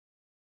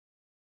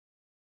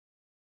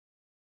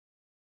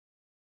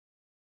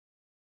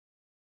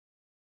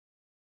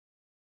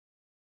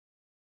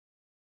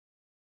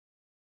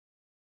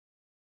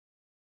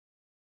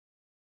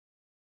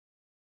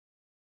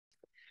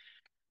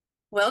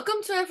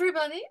Welcome to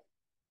everybody.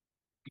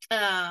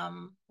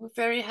 We're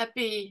very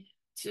happy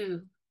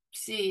to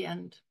see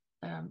and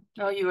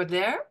know you are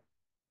there.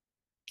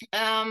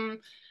 My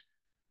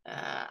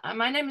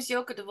name is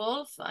Joke de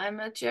Wolf. I'm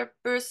a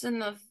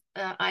chairperson of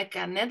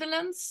ICA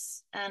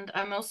Netherlands, and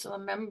I'm also a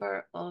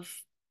member of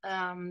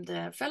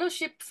the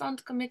Fellowship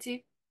Fund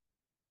Committee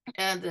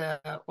and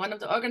one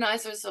of the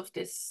organizers of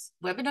this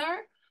webinar.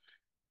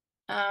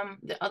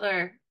 The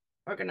other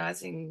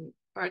organizing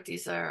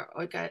parties are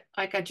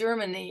ICA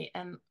Germany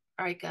and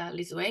ICA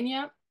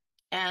Lithuania,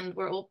 and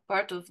we're all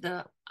part of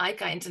the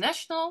ICA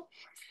International,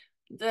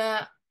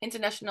 the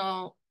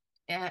International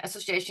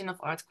Association of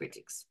Art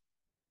Critics.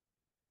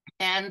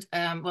 And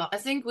well, I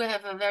think we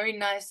have a very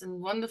nice and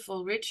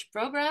wonderful, rich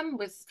program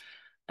with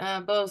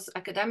both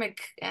academic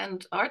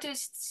and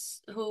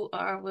artists who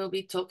will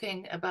be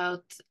talking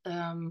about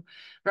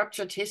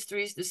ruptured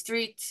histories, the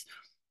street,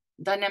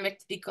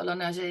 dynamic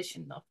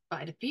decolonization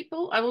by the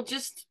people. I will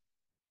just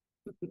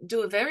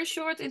do a very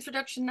short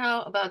introduction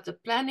now about the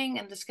planning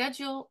and the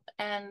schedule,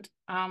 and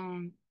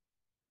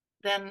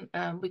then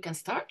we can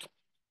start.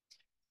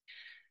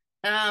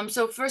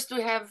 So first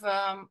we have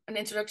an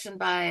introduction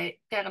by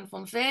Karen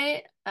van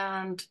Vee,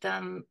 and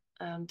then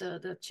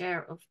the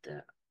chair of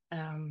the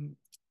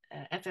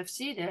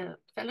FFC, the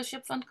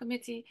Fellowship Fund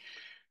Committee.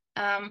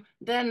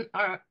 Then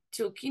our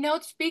two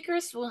keynote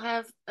speakers will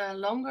have a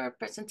longer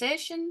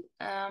presentation,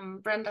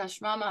 Professor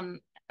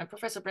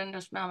Brenda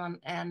Schmelman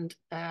and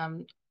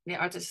the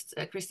artist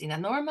Christina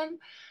Norman.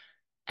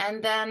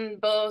 And then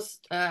both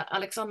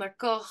Alexander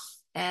Koch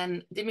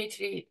and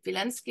Dimitri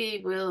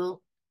Vilensky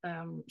will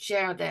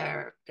share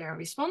their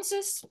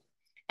responses.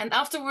 And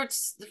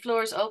afterwards, the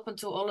floor is open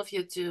to all of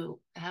you to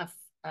have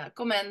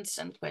comments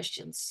and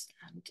questions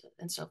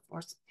and so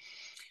forth.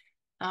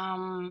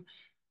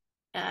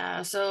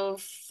 So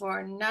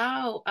for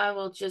now, I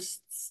will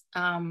just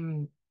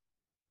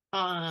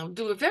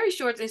do a very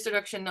short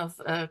introduction of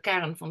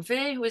Karen van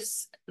Vee, who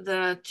is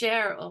the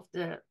chair of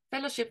the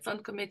Fellowship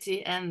Fund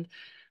Committee and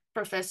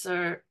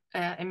Professor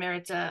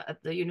Emerita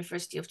at the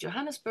University of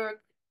Johannesburg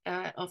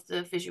of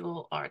the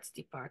Visual Arts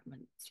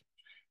Department.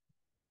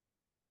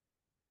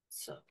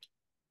 So.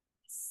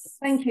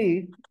 Thank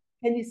you.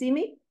 Can you see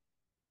me?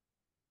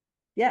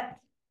 Yeah.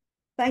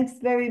 Thanks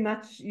very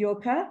much,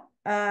 Yorka.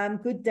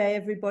 Good day,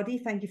 everybody.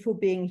 Thank you for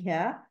being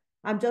here.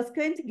 I'm just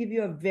going to give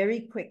you a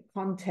very quick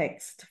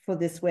context for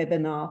this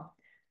webinar.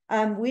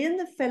 We in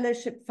the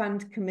Fellowship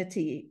Fund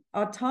Committee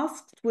are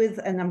tasked with,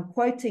 and I'm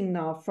quoting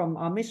now from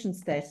our mission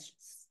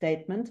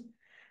statement,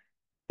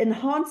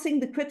 enhancing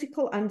the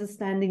critical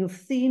understanding of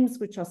themes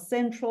which are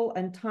central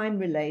and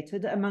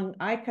time-related among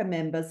ICA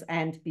members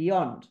and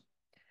beyond.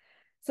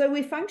 So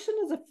we function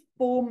as a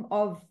form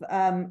of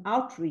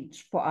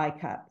outreach for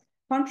ICA,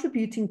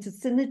 contributing to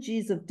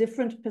synergies of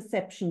different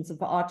perceptions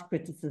of art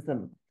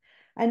criticism.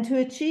 And to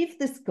achieve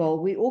this goal,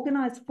 we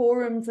organize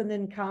forums and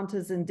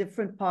encounters in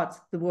different parts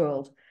of the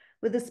world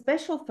with a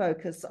special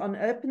focus on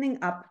opening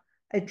up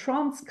a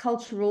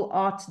transcultural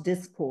art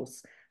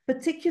discourse,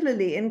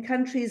 particularly in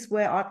countries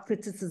where art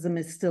criticism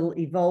is still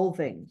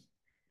evolving.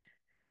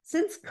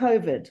 Since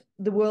COVID,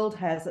 the world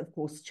has, of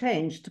course,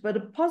 changed, but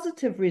a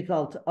positive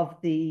result of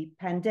the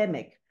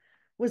pandemic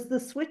was the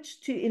switch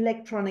to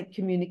electronic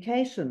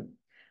communication.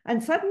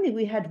 And suddenly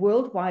we had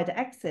worldwide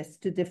access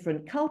to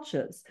different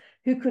cultures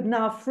who could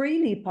now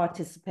freely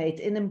participate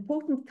in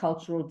important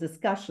cultural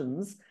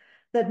discussions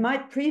that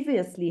might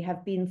previously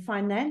have been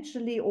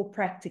financially or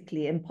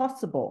practically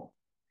impossible.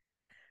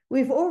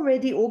 We've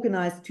already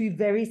organized two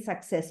very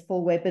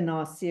successful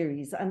webinar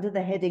series under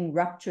the heading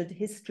Ruptured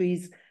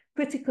Histories,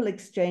 Critical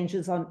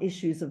Exchanges on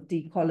Issues of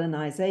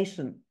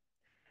Decolonisation.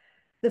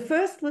 The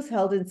first was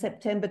held in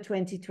September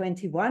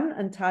 2021,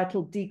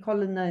 entitled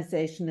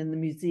Decolonisation in the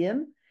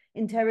Museum,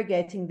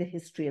 Interrogating the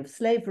History of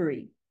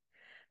Slavery.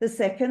 The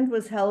second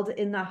was held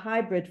in a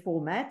hybrid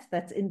format,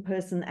 that's in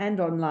person and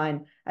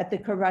online, at the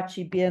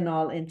Karachi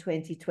Biennale in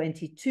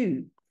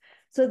 2022.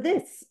 So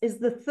this is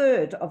the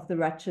third of the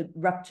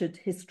Ruptured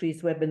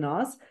Histories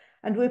webinars,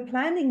 and we're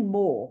planning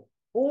more,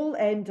 all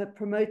aimed at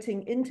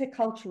promoting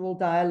intercultural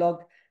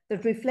dialogue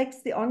that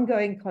reflects the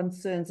ongoing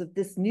concerns of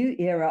this new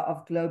era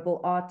of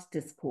global art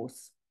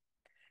discourse.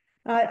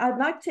 I'd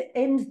like to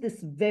end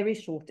this very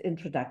short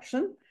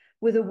introduction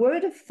with a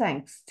word of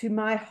thanks to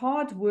my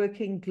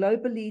hard-working,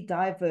 globally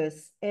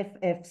diverse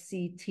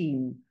FFC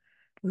team,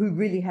 who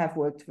really have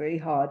worked very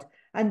hard,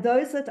 and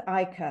those at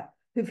ICA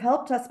who've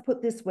helped us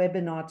put this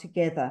webinar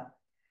together.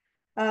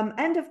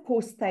 And of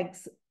course,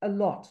 thanks a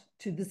lot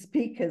to the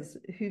speakers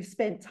who've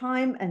spent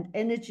time and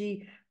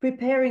energy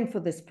preparing for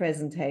this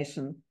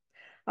presentation.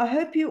 I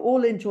hope you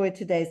all enjoyed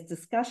today's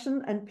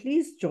discussion, and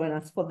please join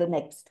us for the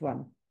next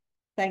one.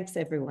 Thanks,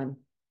 everyone.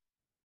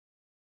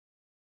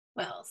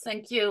 Well,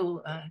 thank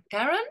you,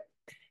 Karen.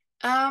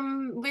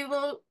 We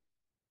will,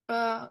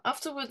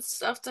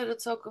 afterwards, after the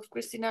talk of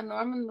Christina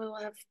Norman, we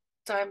will have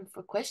time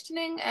for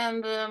questioning.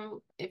 And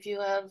if you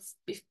have,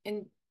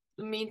 in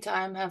the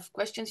meantime, have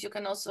questions, you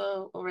can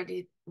also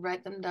already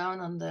write them down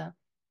on the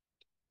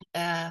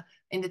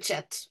in the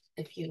chat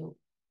if you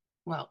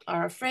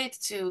are afraid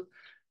to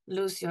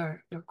lose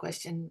your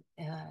question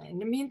in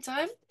the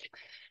meantime.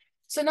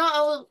 So now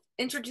I will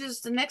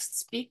introduce the next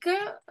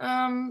speaker.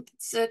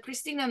 It's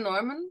Christina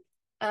Norman,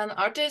 an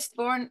artist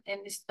born in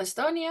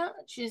Estonia.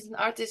 She's an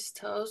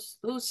artist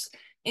whose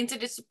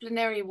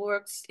interdisciplinary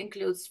works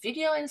includes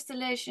video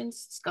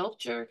installations,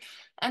 sculpture,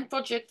 and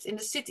projects in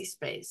the city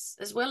space,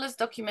 as well as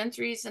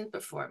documentaries and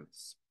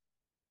performance.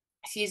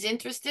 She is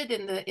interested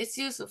in the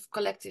issues of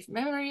collective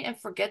memory and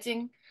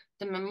forgetting,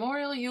 the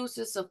memorial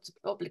uses of the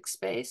public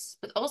space,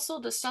 but also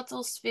the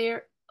subtle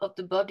sphere of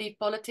the body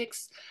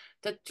politics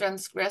that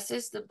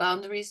transgresses the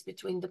boundaries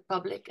between the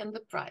public and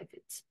the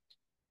private.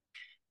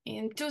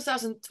 In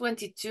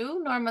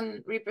 2022,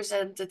 Norman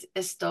represented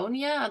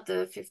Estonia at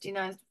the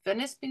 59th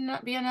Venice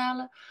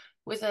Biennale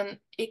with an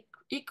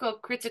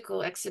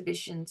eco-critical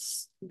exhibition,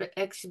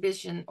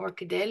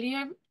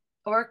 Orchidarium,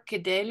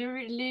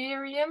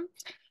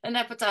 An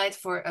Appetite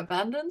for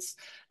Abundance,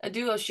 a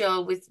duo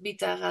show with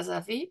Bita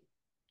Razavi,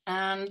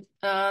 and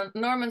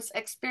Norman's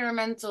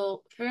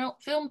experimental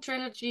film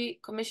trilogy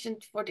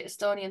commissioned for the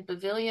Estonian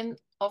Pavilion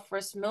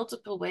offers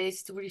multiple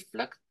ways to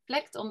reflect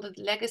on the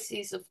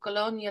legacies of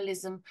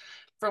colonialism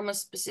from a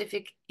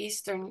specific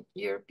Eastern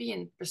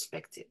European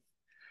perspective.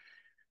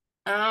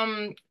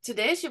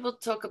 Today she will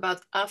talk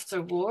about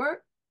After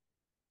War,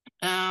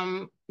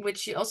 which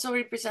she also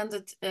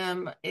represented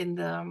in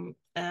the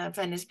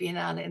Venice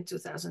Biennale in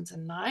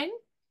 2009.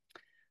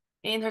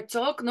 In her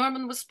talk,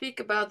 Norman will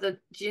speak about the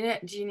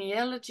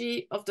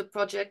genealogy of the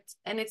project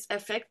and its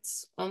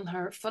effects on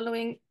her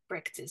following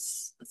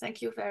practice.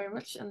 Thank you very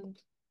much, and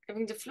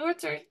giving the floor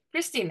to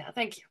Christina.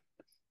 Thank you.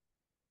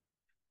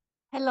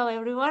 Hello,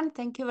 everyone.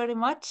 Thank you very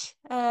much,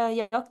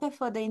 Joke,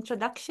 for the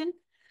introduction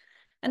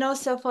and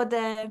also for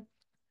the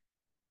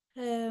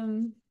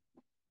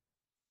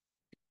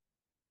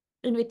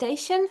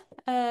invitation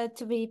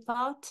to be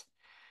part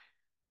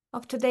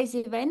of today's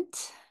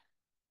event.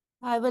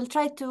 I will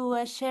try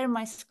to share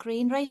my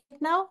screen right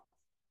now.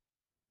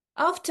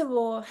 After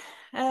War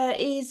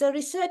is a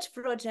research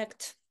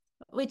project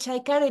which I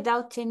carried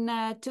out in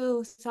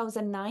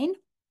 2009.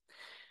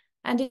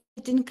 And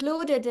it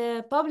included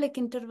a public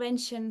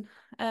intervention,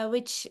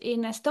 which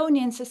in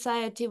Estonian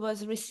society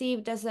was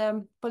received as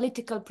a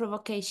political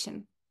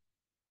provocation.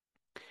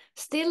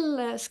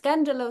 Still,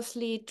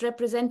 scandalously, it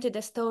represented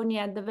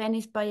Estonia at the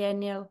Venice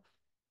Biennial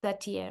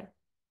that year.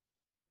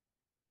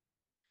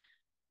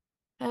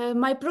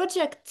 My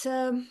project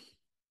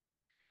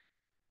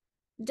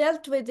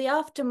dealt with the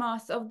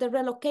aftermath of the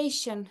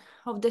relocation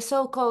of the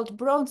so-called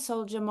Bronze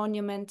Soldier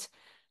Monument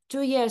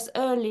 2 years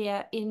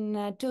earlier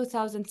in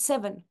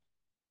 2007.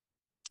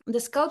 The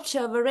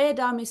sculpture of a Red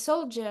Army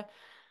soldier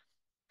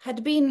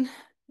had been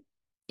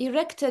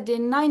erected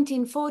in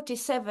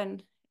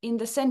 1947 in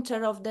the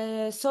center of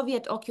the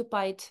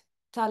Soviet-occupied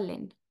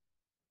Tallinn.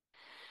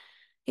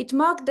 It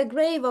marked the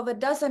grave of a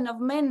dozen of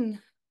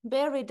men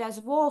buried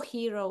as war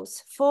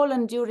heroes,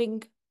 fallen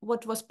during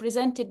what was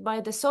presented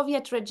by the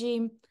Soviet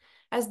regime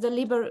as the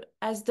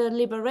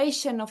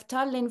liberation of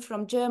Tallinn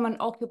from German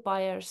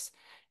occupiers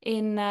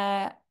in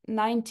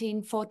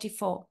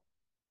 1944.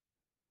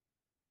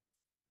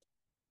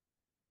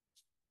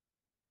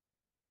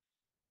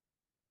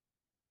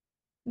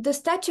 The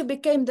statue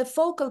became the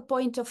focal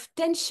point of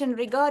tension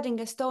regarding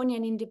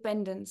Estonian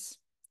independence.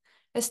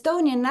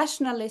 Estonian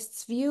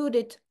nationalists viewed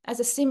it as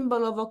a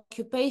symbol of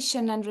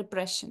occupation and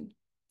repression.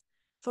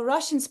 For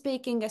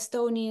Russian-speaking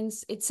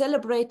Estonians, it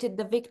celebrated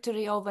the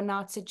victory over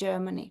Nazi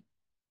Germany.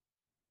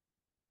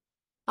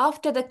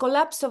 After the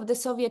collapse of the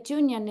Soviet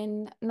Union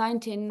in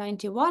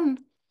 1991,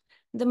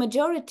 the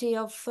majority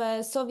of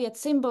Soviet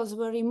symbols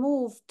were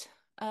removed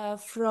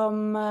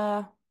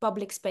from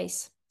public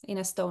space in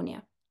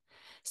Estonia.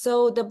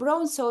 So the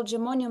Bronze Soldier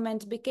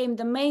Monument became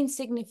the main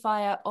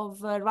signifier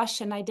of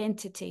Russian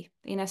identity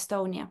in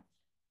Estonia.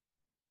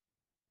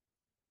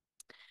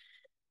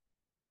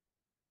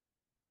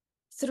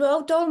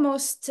 Throughout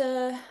almost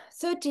 30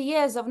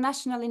 years of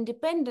national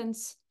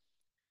independence,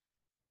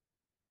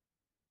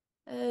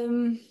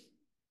 many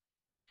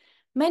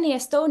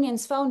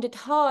Estonians found it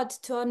hard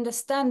to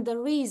understand the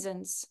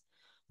reasons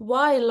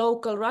why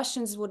local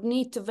Russians would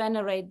need to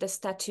venerate the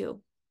statue.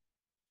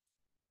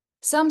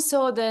 Some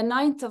saw the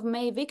 9th of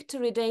May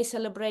Victory Day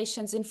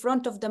celebrations in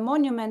front of the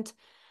monument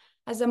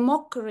as a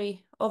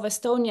mockery of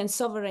Estonian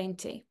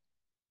sovereignty.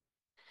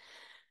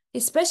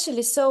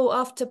 Especially so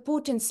after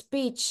Putin's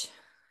speech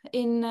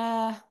in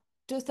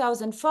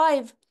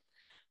 2005,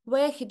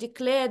 where he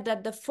declared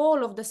that the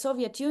fall of the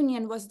Soviet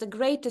Union was the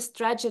greatest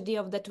tragedy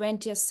of the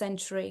 20th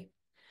century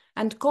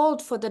and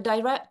called for the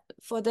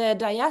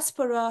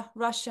diaspora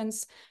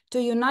Russians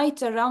to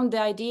unite around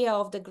the idea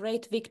of the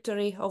great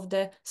victory of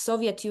the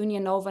Soviet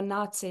Union over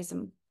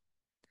Nazism.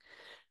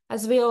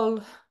 As we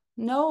all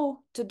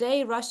know,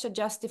 today Russia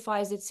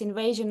justifies its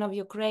invasion of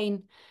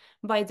Ukraine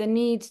by the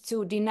need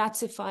to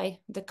denazify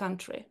the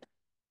country.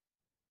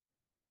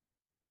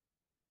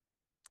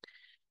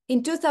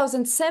 In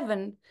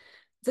 2007,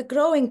 The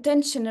growing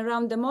tension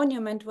around the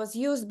monument was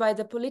used by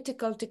the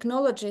political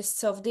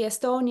technologists of the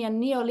Estonian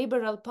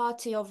neoliberal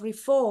party of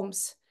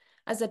reforms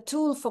as a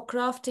tool for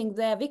crafting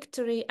their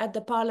victory at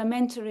the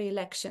parliamentary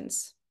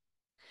elections.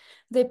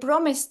 They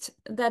promised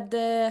that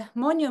the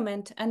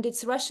monument and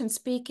its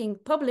Russian-speaking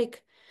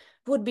public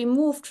would be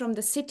moved from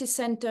the city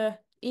center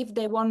if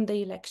they won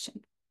the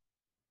election.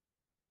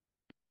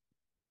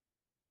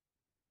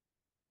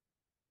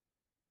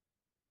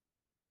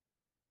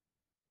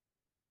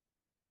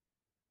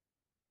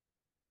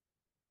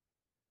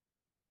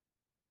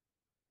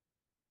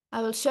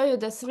 I will show you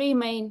the three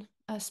main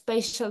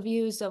spatial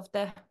views of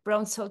the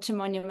bronze soldier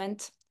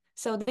monument.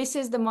 So this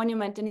is the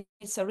monument in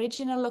its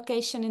original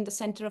location in the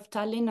center of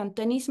Tallinn on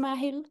Tõnismäe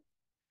hill.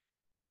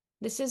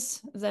 This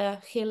is the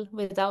hill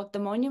without the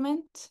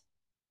monument.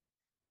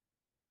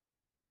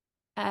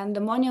 And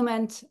the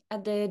monument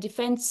at the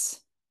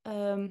defense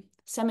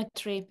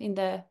cemetery in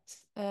the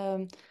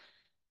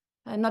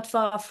not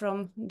far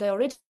from the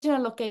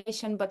original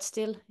location, but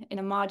still in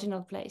a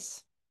marginal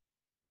place.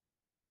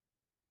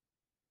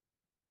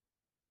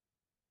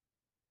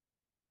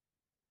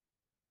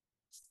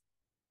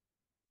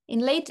 In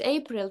late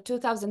April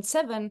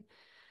 2007,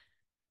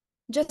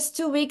 just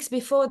 2 weeks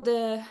before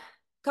the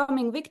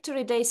coming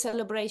Victory Day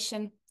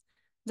celebration,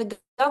 the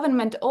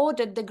government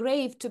ordered the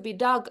grave to be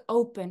dug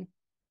open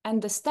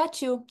and the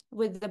statue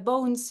with the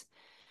bones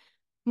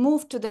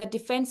moved to the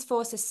Defense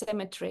Forces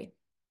cemetery,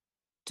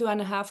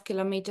 2.5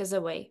 kilometers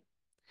away.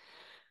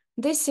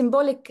 This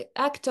symbolic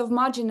act of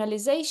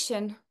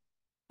marginalization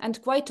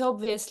and quite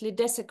obviously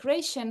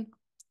desecration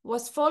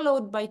was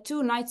followed by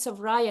 2 nights of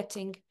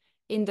rioting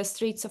in the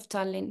streets of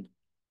Tallinn.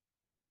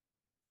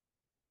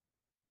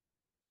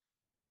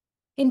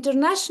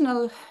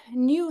 International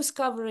news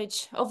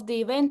coverage of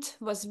the event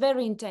was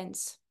very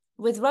intense,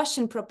 with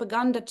Russian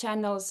propaganda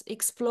channels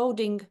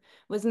exploding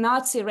with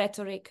Nazi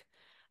rhetoric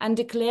and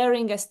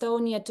declaring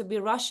Estonia to be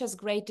Russia's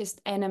greatest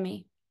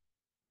enemy.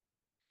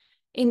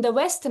 In the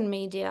Western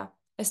media,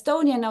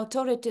 Estonian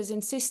authorities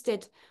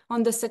insisted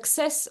on the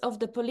success of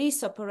the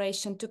police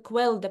operation to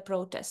quell the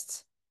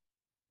protests.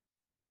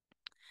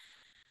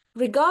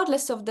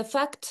 Regardless of the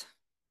fact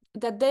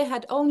that there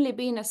had only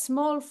been a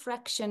small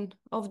fraction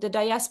of the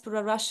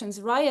diaspora Russians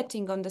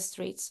rioting on the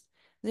streets,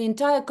 the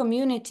entire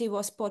community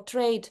was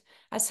portrayed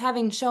as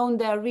having shown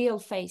their real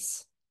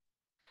face.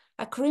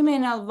 A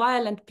criminal,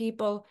 violent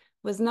people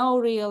with no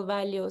real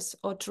values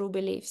or true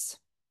beliefs.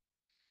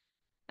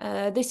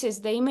 This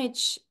is the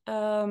image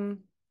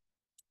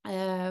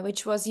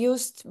which was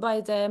used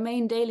by the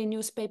main daily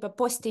newspaper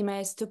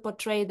Postimees to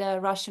portray the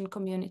Russian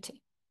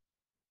community.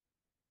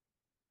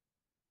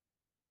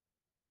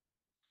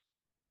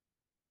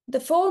 The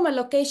former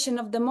location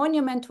of the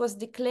monument was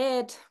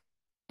declared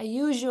a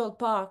usual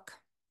park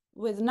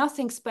with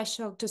nothing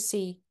special to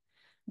see,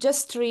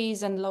 just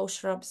trees and low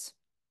shrubs.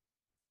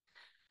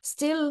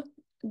 Still,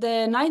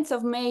 the 9th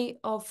of May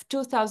of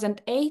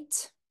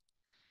 2008,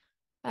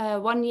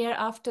 1 year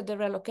after the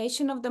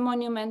relocation of the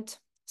monument,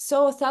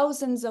 saw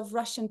thousands of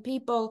Russian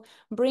people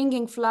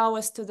bringing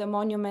flowers to the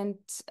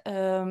monument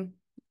to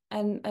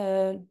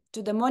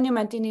the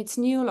monument in its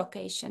new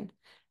location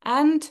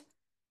and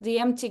the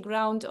empty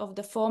ground of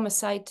the former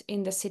site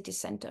in the city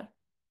center.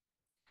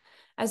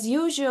 As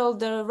usual,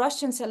 the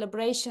Russian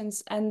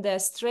celebrations and the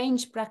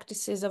strange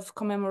practices of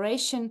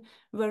commemoration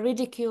were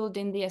ridiculed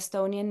in the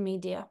Estonian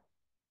media.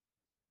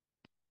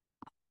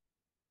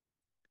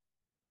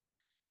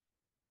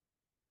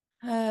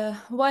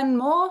 One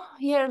more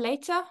year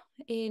later,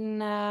 on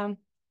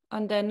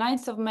the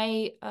 9th of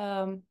May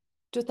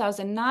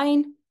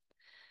 2009,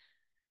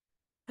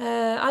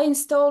 I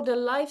installed a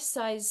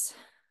life-size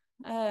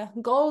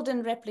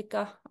golden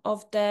replica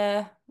of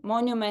the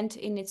monument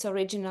in its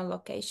original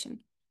location.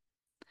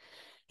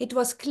 It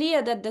was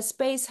clear that the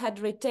space had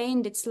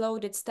retained its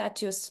loaded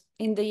status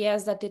in the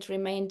years that it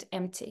remained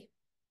empty.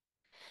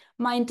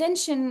 My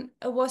intention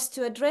was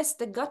to address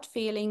the gut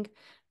feeling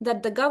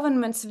that the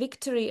government's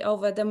victory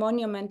over the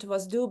monument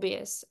was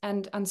dubious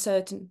and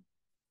uncertain.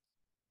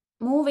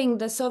 Moving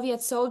the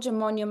Soviet soldier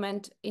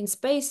monument in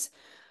space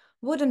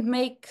wouldn't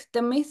make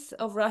the myth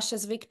of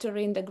Russia's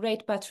victory in the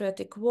Great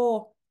Patriotic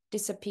War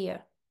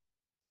disappear.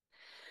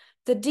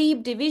 The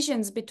deep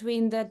divisions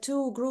between the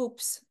two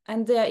groups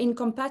and their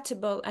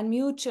incompatible and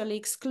mutually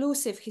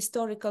exclusive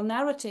historical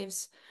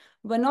narratives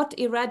were not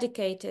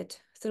eradicated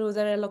through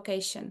the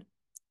relocation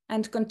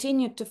and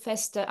continued to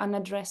fester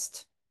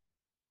unaddressed.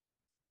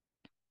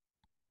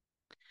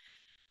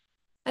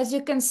 As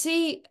you can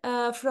see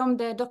from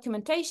the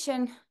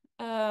documentation,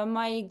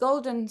 my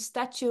golden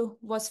statue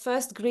was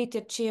first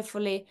greeted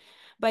cheerfully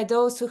by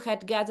those who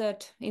had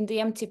gathered in the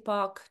empty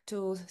park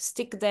to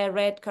stick their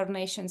red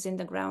carnations in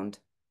the ground.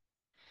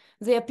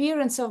 The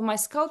appearance of my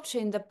sculpture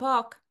in the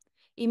park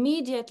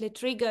immediately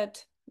triggered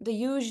the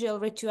usual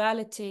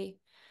rituality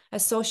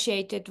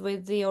associated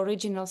with the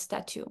original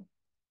statue.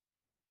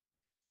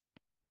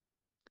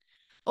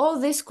 All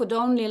this could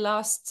only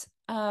last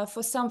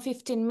for some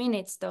 15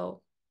 minutes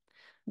though,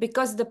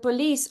 because the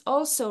police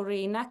also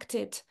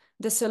reenacted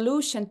the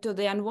solution to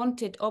the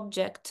unwanted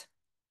object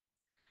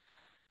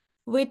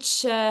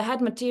which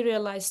had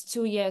materialized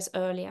 2 years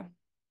earlier.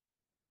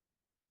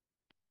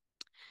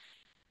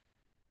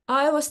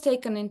 I was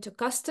taken into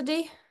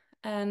custody,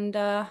 and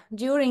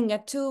during a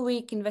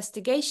 2-week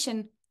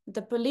investigation,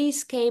 the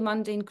police came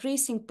under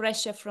increasing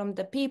pressure from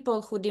the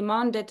people who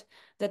demanded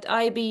that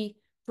I be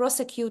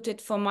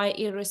prosecuted for my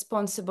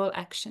irresponsible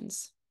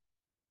actions.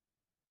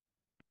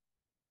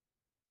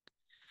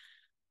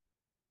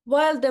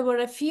 While there were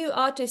a few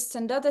artists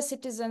and other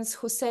citizens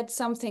who said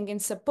something in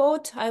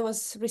support, I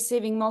was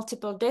receiving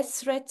multiple death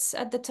threats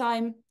at the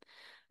time.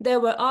 There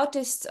were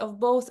artists of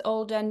both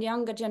older and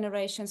younger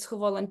generations who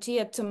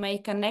volunteered to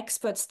make an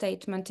expert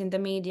statement in the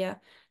media,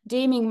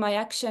 deeming my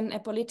action a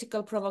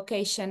political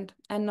provocation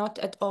and not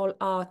at all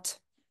art.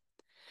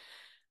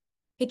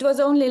 It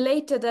was only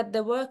later that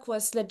the work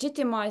was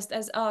legitimized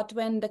as art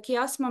when the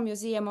Kiasma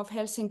Museum of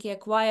Helsinki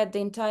acquired the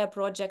entire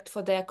project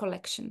for their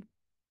collection.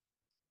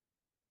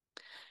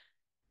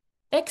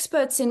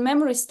 Experts in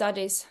memory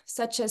studies,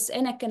 such as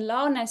Enek and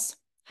Laanes,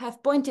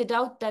 have pointed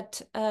out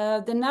that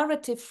the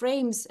narrative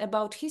frames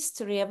about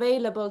history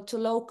available to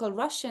local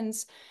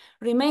Russians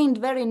remained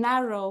very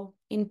narrow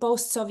in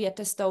post-Soviet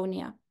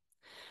Estonia.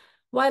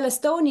 While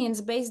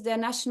Estonians based their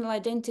national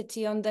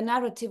identity on the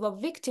narrative of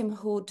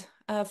victimhood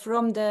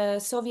from the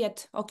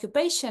Soviet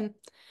occupation,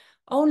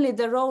 only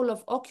the role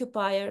of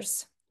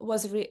occupiers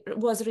was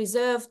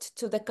reserved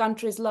to the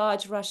country's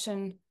large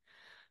Russian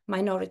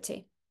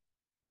minority.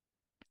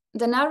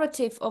 The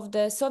narrative of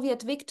the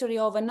Soviet victory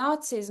over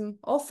Nazism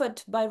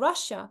offered by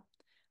Russia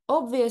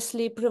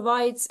obviously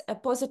provides a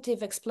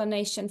positive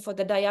explanation for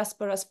the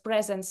diaspora's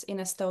presence in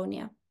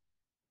Estonia.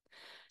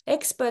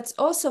 Experts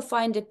also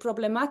find it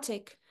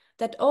problematic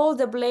that all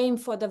the blame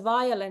for the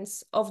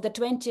violence of the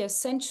 20th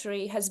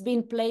century has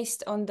been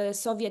placed on the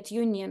Soviet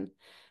Union,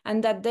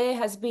 and that there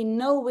has been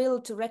no will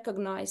to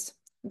recognize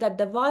that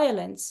the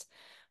violence,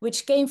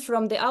 which came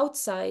from the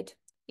outside,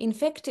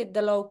 infected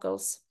the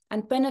locals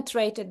and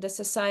penetrated the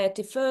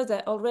society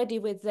further already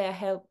with their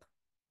help.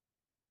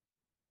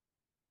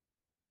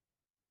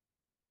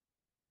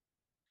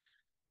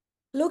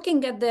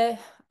 Looking at the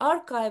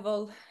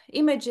archival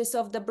images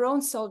of the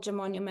Bronze Soldier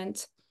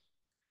Monument,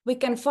 we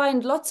can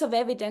find lots of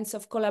evidence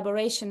of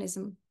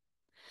collaborationism,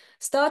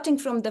 starting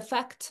from the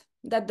fact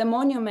that the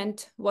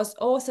monument was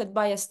authored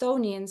by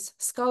Estonians,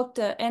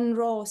 sculptor Enn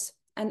Roos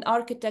and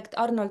architect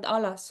Arnold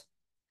Alas.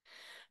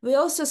 We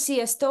also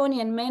see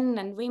Estonian men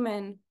and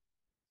women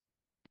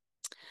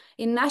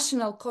in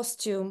national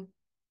costume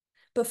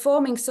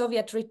performing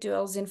Soviet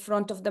rituals in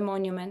front of the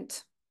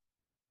monument.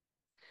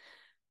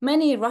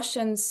 Many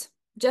Russians,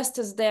 just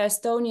as their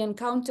Estonian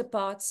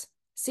counterparts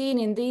seen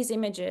in these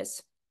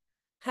images,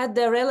 had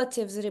their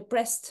relatives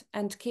repressed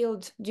and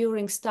killed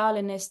during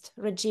Stalinist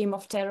regime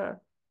of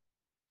terror.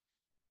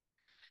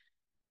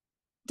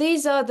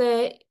 These are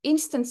the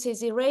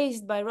instances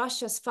erased by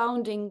Russia's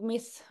founding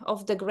myth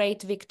of the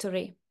Great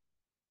Victory.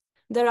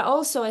 There are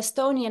also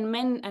Estonian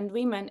men and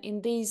women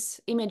in these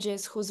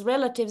images whose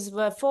relatives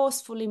were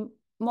forcefully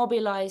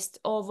mobilized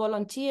or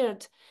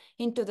volunteered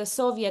into the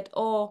Soviet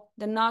or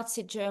the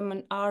Nazi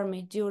German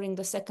army during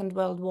the Second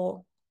World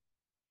War.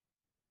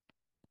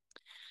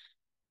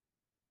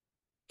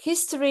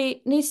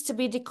 History needs to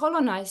be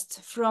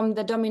decolonized from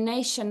the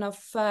domination of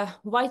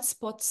white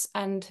spots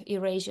and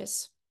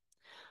erasures.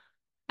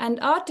 And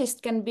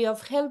artists can be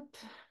of help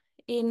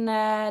in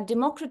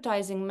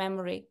democratizing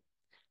memory,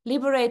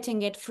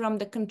 liberating it from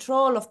the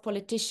control of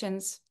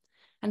politicians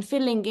and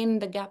filling in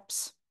the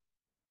gaps.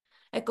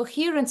 A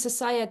coherent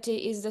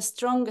society is the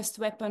strongest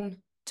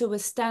weapon to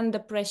withstand the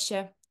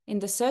pressure in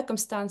the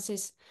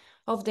circumstances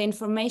of the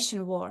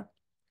information war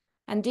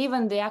and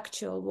even the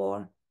actual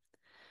war.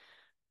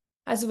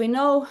 As we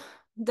know,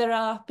 there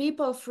are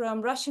people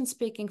from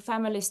Russian-speaking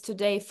families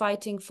today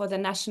fighting for the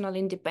national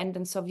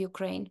independence of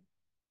Ukraine.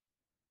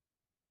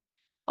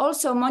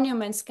 Also,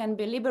 monuments can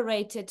be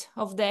liberated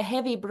of their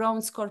heavy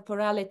bronze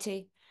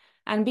corporality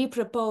and be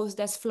proposed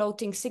as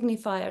floating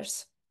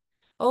signifiers,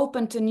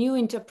 open to new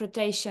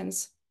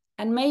interpretations,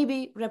 and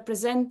maybe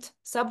represent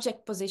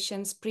subject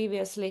positions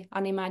previously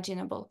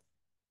unimaginable.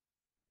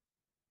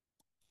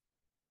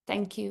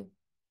 Thank you.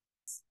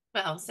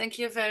 Well, thank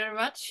you very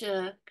much,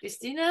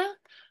 Christina,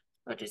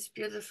 for this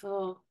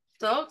beautiful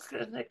talk.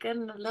 And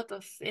again, a lot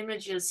of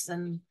images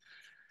and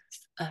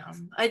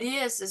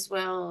ideas as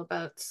well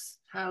about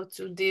how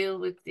to deal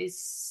with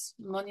these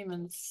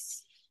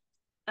monuments.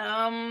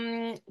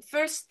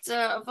 First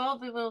of all,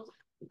 we will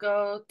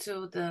go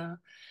to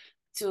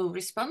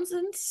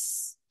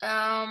respondents.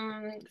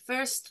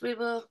 First, we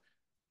will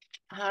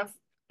have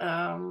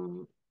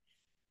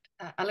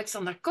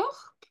Alexander Koch.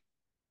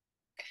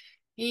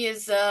 He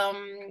is a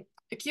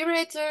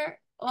curator,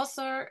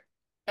 author,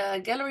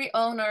 gallery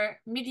owner,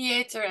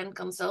 mediator, and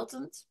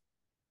consultant.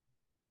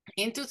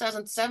 In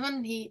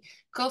 2007, he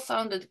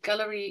co-founded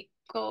Gallery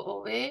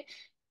Co-OW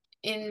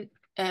in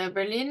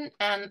Berlin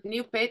and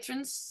New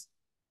Patrons,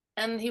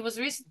 and he was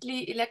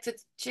recently elected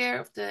chair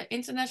of the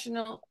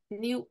International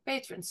New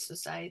Patrons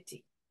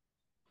Society.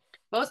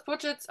 Both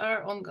projects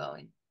are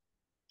ongoing.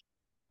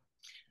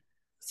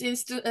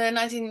 Since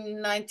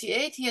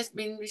 1998, he has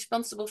been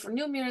responsible for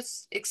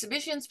numerous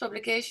exhibitions,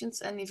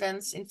 publications, and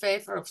events in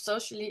favor of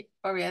socially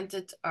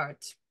oriented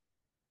art.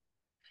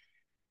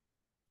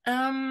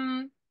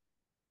 Well,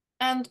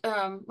 I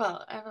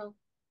will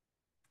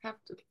have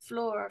the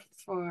floor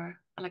for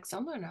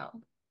Alexander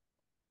now.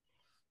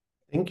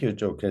 Thank you,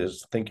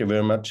 Jokers. Thank you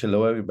very much.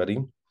 Hello, everybody.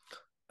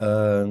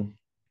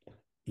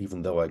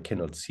 Even though I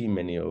cannot see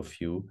many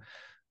of you.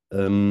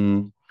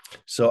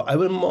 So I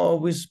will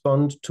more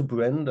respond to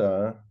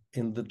Brenda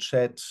in the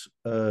chat.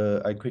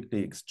 I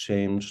quickly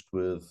exchanged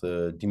with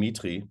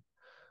Dimitri,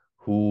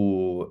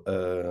 who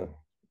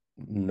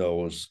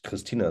knows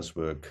Christina's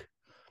work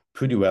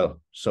pretty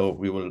well. So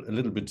we will a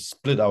little bit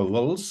split our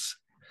roles,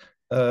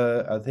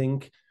 I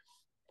think.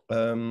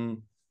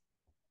 I'm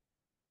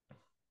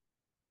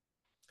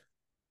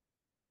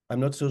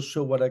not so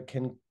sure what I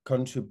can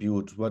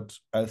contribute. What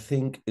I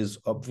think is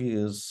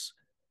obvious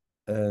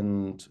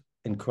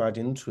and quite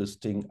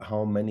interesting,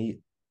 how many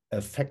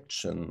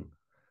affection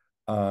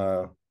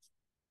are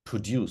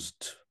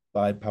produced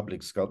by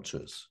public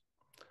sculptures.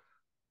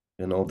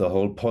 You know, the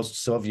whole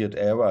post-Soviet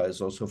era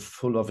is also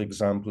full of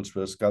examples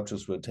where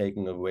sculptures were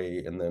taken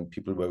away and then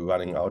people were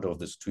running out of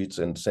the streets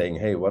and saying,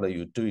 hey, what are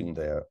you doing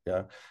there?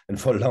 Yeah. And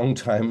for a long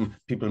time,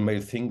 people may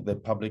think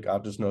that public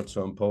art is not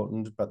so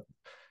important, but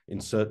in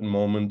certain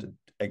moment, it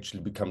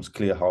actually becomes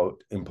clear how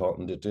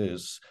important it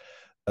is.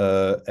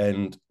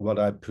 And what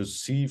I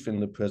perceive in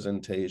the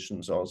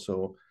presentations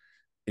also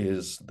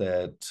is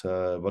that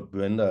what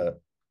Brenda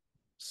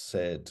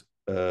said,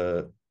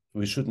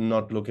 we should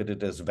not look at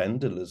it as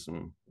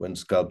vandalism when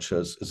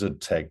sculptures is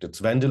attacked. It's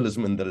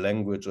vandalism in the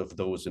language of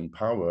those in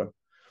power,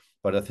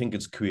 but I think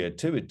it's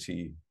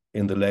creativity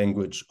in the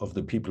language of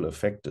the people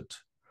affected.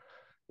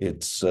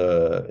 It's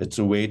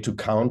a way to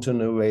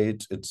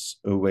counter-narrate. It's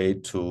a way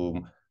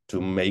to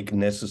make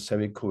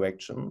necessary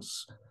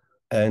corrections,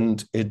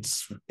 and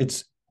it's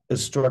a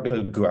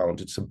struggle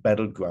ground. It's a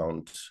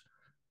battleground,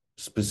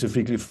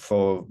 specifically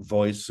for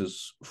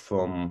voices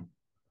from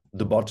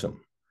the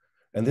bottom.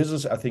 And this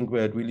is, I think,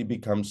 where it really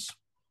becomes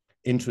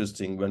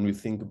interesting when we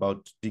think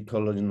about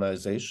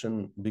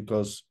decolonization,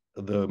 because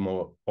the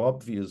more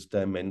obvious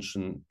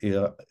dimension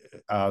here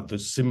are the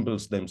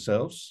symbols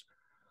themselves,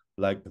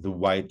 like the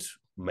white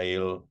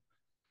male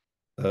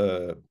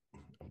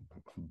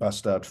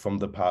bastard from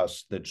the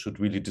past that should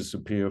really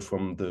disappear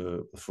from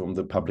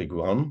the public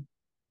realm.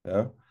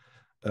 Yeah,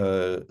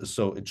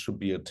 so it should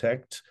be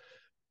attacked.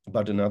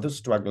 But another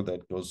struggle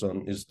that goes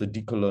on is the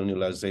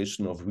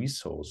decolonialization of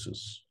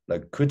resources,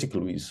 like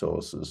critical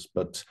resources.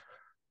 But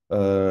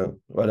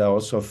what I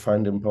also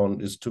find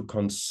important is to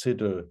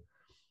consider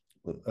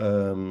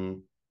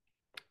the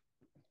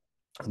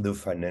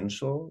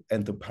financial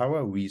and the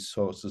power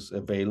resources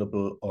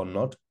available or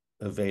not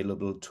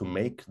available to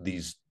make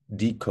these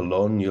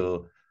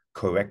decolonial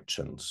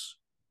corrections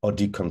or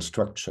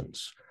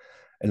deconstructions.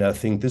 And I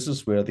think this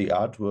is where the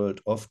art world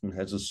often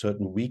has a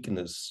certain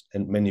weakness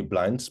and many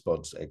blind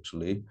spots,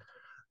 actually,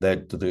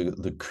 that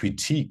the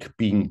critique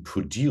being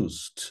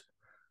produced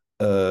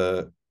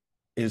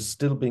is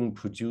still being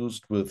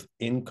produced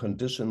within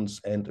conditions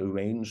and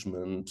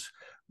arrangement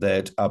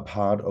that are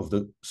part of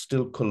the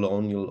still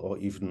colonial or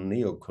even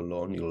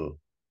neo-colonial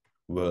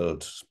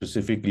world,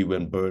 specifically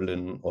when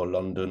Berlin or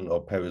London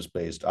or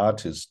Paris-based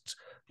artists,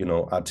 you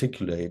know,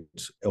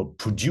 articulate or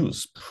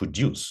produce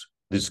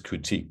this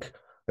critique.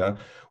 Yeah,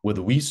 with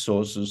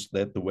resources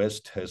that the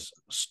West has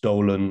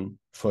stolen,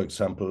 for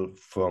example,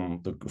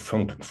 from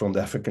the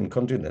African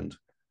continent.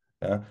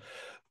 Yeah,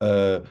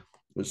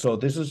 so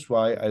this is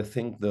why I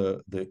think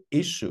the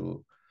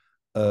issue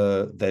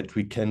that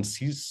we can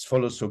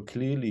follow so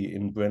clearly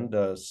in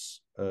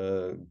Brenda's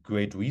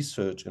great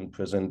research and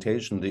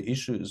presentation. The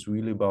issue is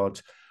really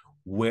about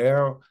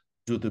where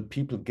do the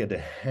people get a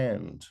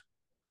hand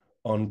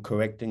on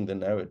correcting the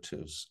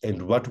narratives,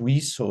 and what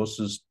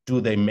resources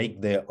do they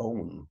make their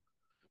own?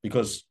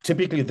 Because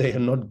typically they are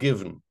not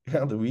given.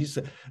 Yeah, the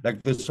reason,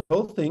 like this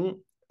whole thing,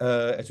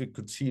 as we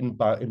could see in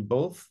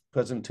both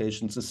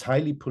presentations, is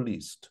highly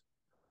policed.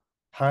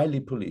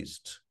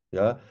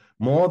 Yeah,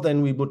 more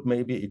than we would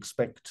maybe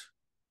expect.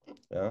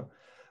 Yeah,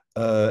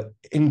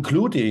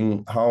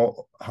 including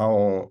how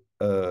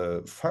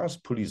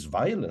fast police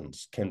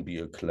violence can be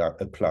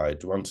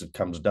applied once it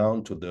comes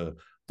down to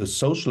the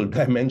social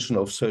dimension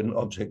of certain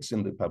objects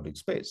in the public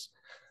space.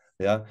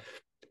 Yeah.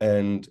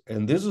 And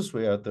this is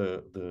where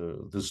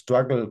the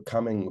struggle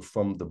coming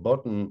from the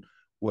bottom,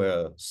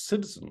 where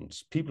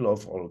citizens, people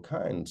of all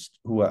kinds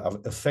who are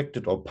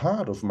affected or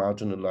part of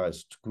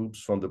marginalized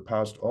groups from the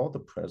past or the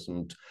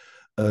present,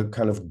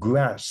 kind of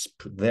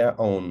grasp their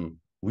own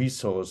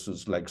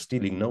resources, like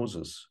stealing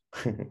noses.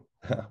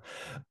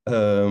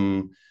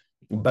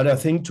 But I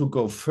think to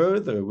go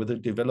further with the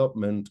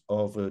development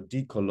of a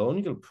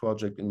decolonial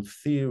project in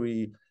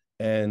theory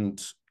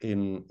and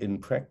in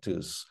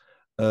practice,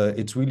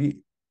 it's really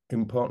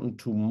important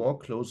to more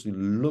closely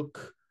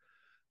look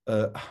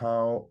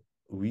how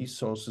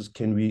resources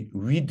can be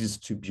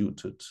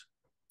redistributed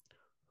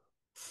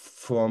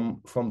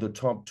from the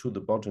top to the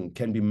bottom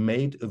can be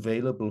made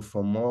available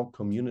for more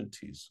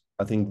communities.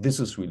 I think this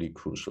is really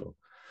crucial.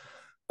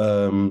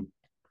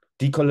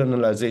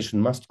 Decolonialization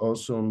must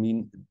also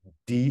mean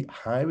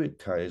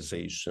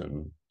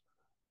de-hierarchization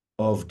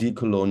of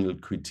decolonial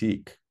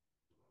critique.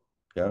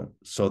 Yeah,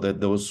 so that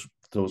those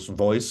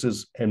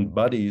voices and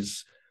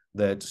bodies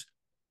that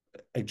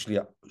actually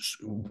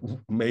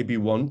maybe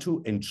want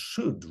to and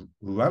should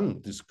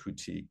run this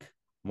critique,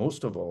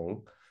 most of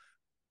all,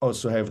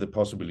 also have the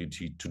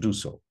possibility to do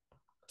so.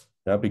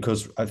 Yeah,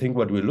 because I think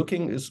what we're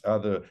looking are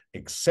the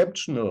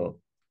exceptional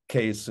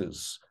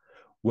cases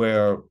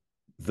where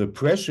the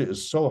pressure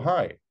is so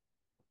high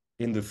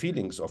in the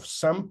feelings of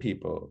some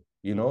people,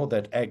 you know,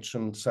 that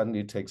action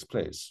suddenly takes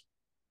place.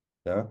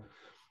 Yeah,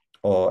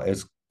 or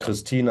as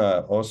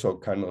Christina also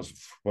kind of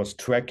was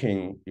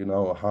tracking, you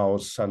know, how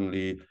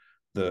suddenly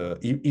the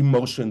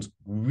emotions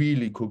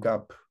really cook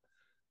up.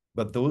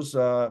 But those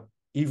are,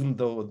 even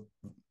though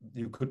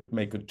you could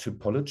make a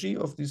typology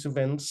of these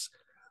events,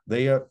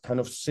 they are kind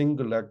of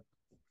singular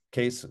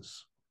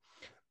cases.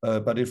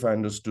 But if I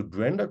understood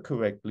Brenda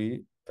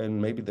correctly,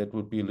 and maybe that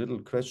would be a little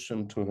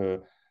question to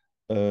her,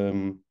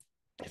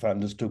 if I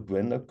understood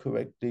Brenda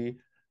correctly,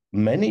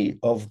 many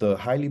of the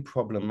highly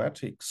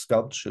problematic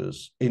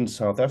sculptures in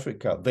South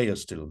Africa, they are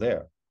still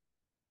there.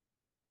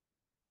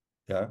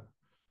 Yeah.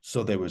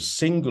 So there were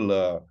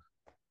singular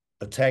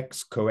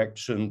attacks,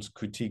 corrections,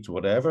 critiques,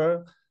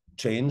 whatever,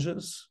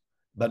 changes,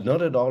 but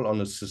not at all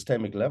on a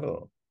systemic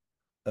level,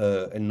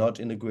 and not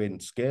in a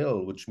grand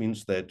scale, which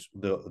means that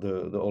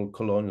the old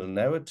colonial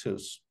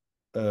narratives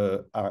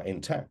are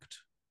intact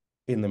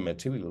in the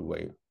material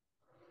way.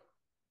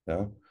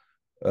 Yeah.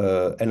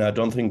 And I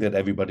don't think that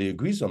everybody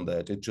agrees on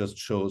that. It just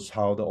shows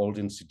how the old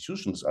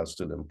institutions are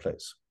still in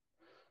place.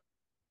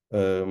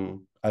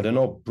 I don't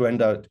know,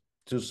 Brenda,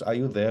 are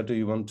you there? Do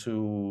you want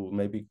to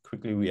maybe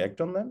quickly react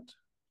on that?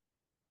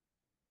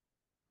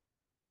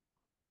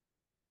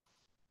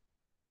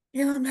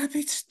 Yeah, I'm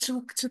happy to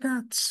talk to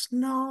that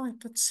now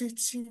if it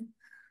suits you.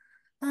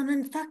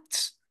 In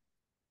fact,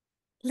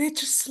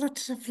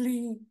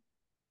 legislatively,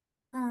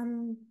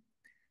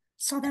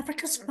 South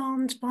Africa's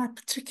bound by a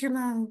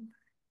particular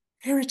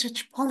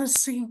heritage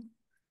policy,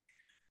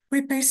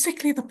 where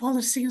basically the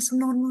policy is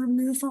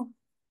non-removal.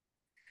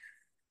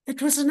 It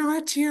was an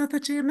idea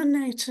that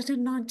emanated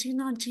in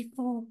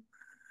 1994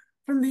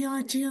 from the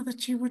idea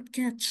that you would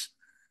get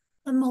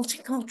a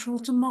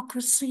multicultural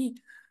democracy,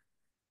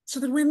 so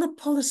that when the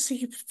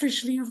policy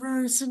officially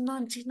arose in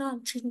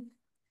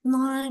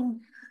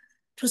 1999,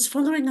 it was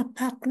following a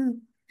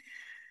pattern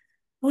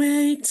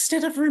where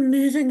instead of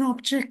removing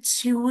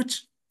objects, you would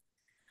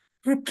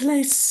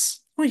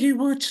replace, or you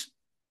would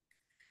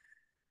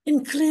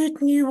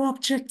include new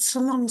objects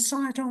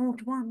alongside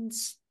old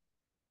ones.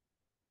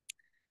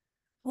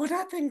 What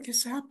I think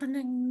is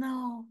happening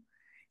now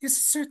is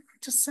a certain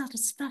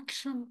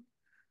dissatisfaction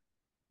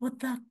with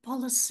that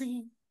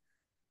policy.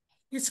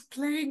 It's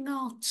playing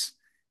out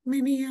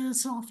many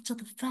years after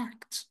the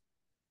fact.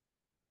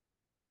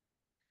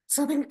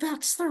 So I think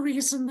that's the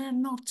reason they're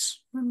not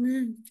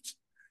removed,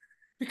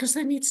 because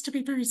there needs to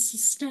be very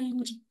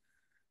sustained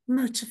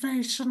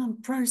motivation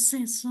and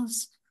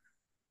processes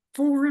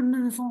for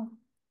removal.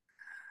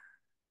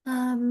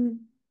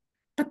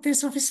 But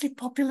there's obviously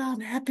popular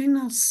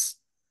unhappiness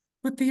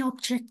with the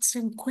objects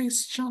in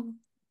question.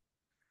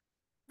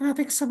 And I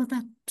think some of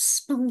that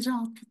spilled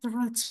out with the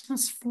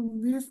rights for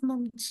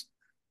movement.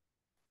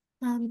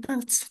 But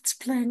it's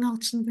playing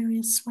out in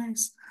various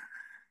ways.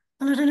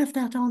 And I don't know if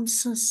that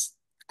answers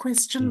the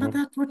question, but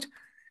that would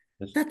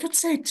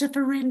say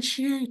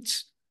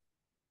differentiate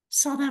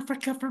South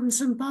Africa from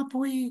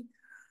Zimbabwe,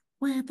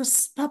 where the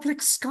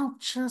public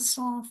sculptures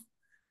of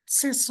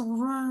Cecil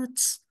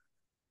Rhodes,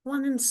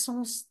 one in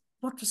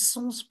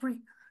Salisbury,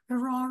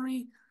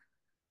 Harare,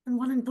 and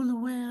one in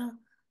Bulawayo,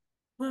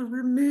 were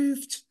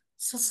removed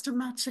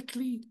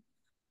systematically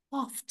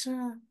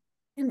after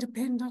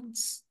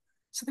independence.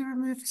 So they were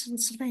removed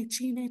since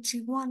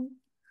 1881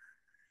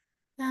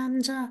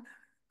 and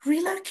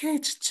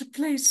relocated to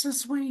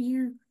places where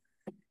you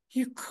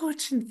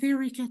could, in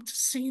theory, get to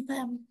see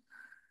them,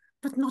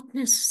 but not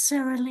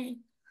necessarily.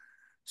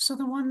 So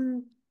the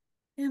one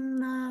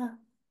in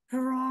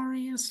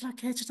Harare is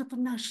located at the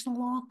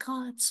National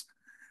Archives,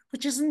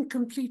 which isn't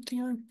completely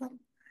open.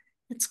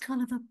 It's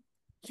kind of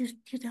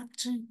you'd have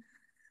to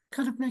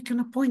kind of make an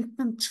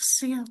appointment to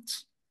see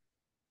it.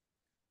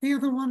 The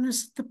other one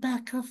is at the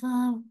back of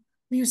a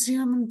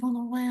museum in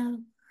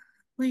Bulawayo,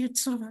 where you'd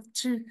sort of have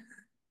to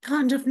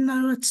kind of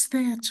know it's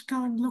there to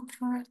go and look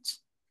for it.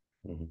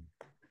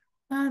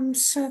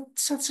 So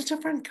it's a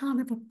different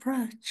kind of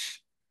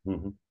approach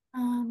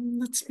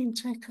that's been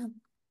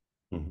taken.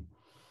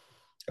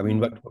 I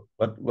mean,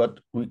 what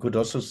we could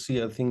also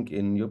see, I think,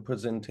 in your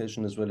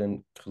presentation as well,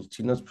 in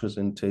Christina's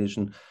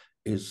presentation,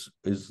 is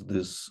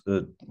this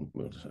the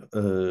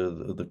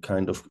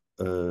kind of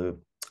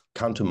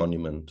counter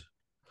monument,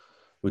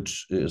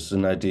 which is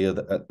an idea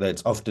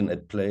that's often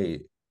at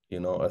play. You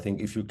know, I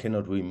think if you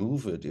cannot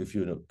remove it, if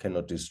you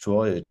cannot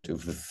destroy it,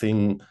 if the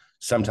thing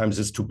sometimes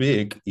it's too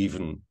big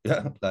even.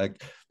 Yeah,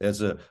 like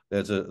there's a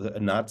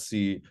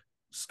Nazi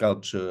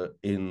sculpture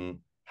in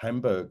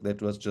Hamburg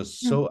that was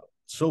just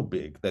so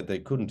big that they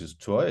couldn't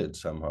destroy it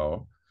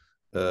somehow.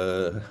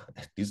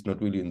 At least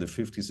not really in the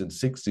 50s and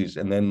 60s.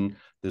 And then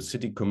the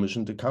city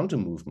commissioned a counter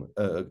movement,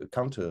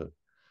 counter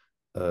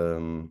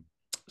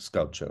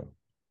sculpture.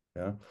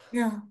 Yeah.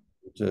 Yeah.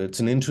 It's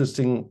an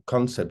interesting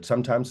concept.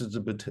 Sometimes it's a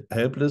bit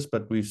helpless,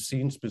 but we've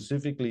seen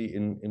specifically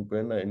in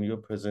Brenda, in your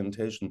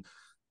presentation,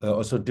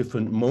 also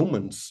different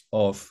moments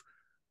of,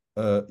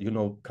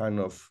 kind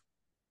of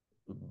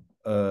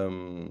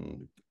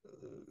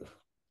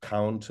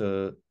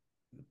counter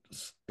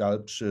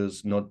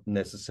sculptures, not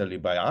necessarily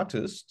by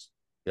artists,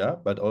 yeah,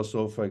 but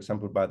also, for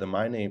example, by the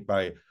mining,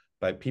 by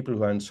people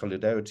who are in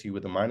solidarity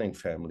with the mining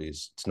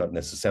families. It's not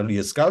necessarily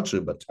a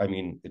sculpture, but I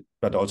mean,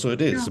 but also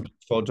it is a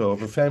photo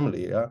of a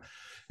family. Yeah,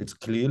 it's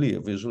clearly a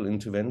visual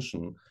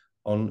intervention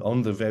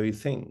on the very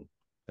thing.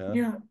 Yeah.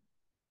 Yeah.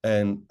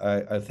 And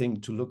I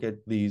think to look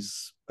at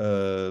these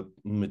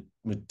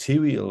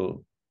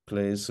material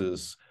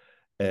places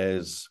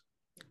as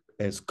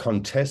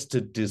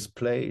contested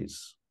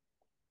displays,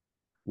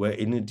 where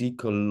in a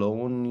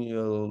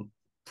decolonial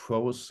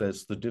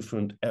process, the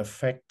different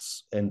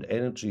effects and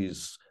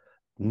energies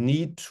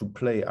need to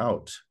play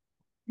out.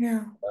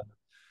 Yeah.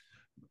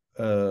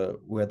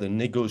 Where the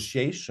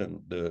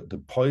negotiation,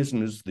 the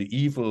poisonous, the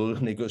evil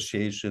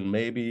negotiation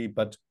maybe,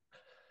 but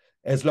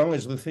as long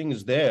as the thing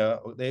is there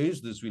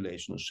is this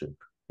relationship.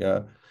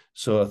 Yeah.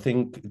 So I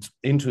think it's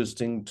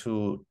interesting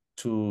to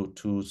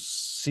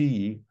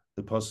see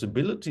the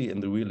possibility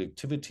and the real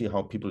activity,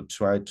 how people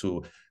try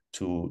to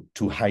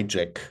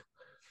hijack,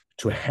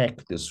 to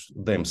hack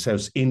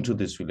themselves into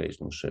this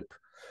relationship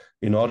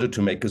in order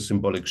to make a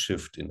symbolic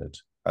shift in it.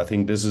 I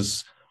think this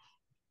is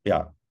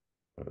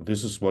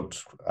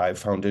what I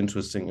found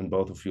interesting in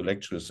both of your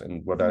lectures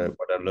and what I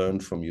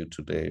learned from you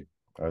today,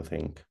 I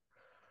think.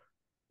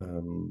 I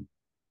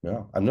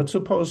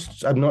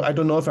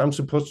don't know if I'm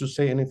supposed to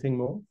say anything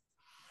more.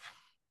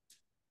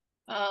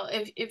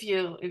 If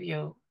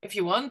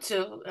you want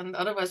to, and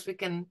otherwise we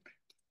can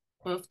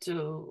move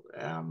to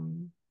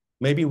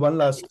maybe one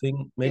last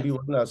thing.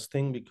 One last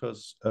thing,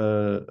 because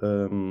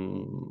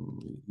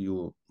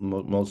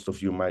most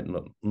of you might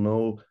not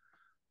know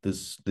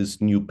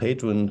this new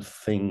patron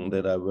thing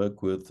that I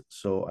work with.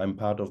 So I'm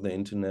part of the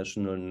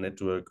international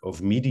network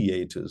of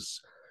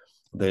mediators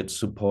that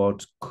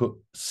support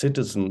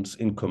citizens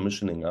in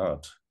commissioning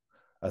art.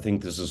 I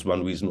think this is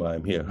one reason why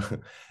I'm here.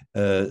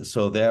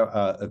 So there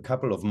are a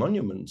couple of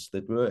monuments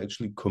that were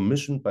actually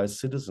commissioned by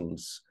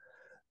citizens.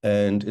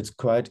 And it's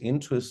quite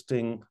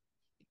interesting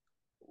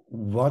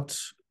what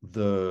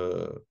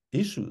the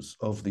issues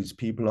of these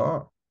people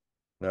are.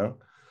 Yeah?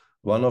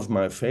 One of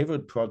my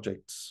favorite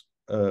projects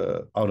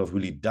out of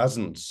really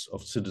dozens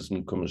of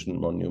citizen commissioned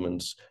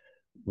monuments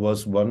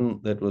was one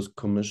that was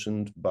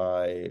commissioned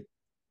by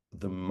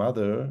the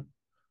mother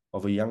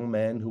of a young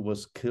man who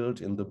was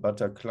killed in the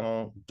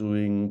Bataclan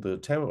during the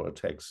terror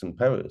attacks in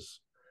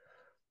Paris.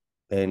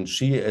 And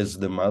she, as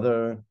the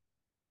mother,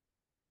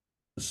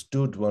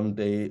 stood one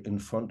day in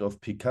front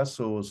of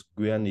Picasso's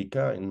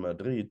Guernica in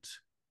Madrid,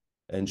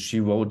 and she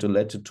wrote a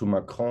letter to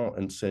Macron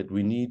and said,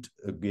 we need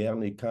a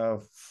Guernica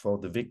for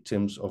the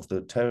victims of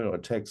the terror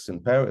attacks in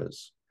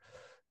Paris.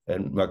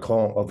 And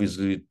Macron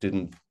obviously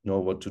didn't know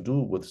what to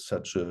do with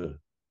such a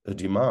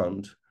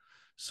demand.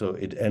 So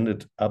it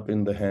ended up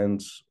in the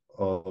hands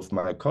of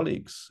my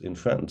colleagues in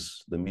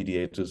France, the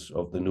mediators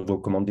of the Nouveau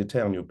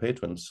Commanditaire, new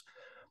patrons.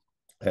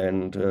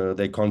 And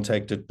they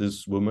contacted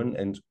this woman,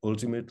 and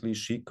ultimately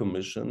she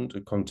commissioned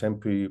a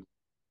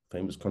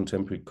famous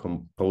contemporary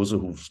composer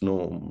whose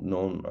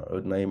known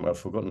name I've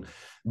forgotten.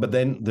 But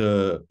then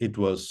the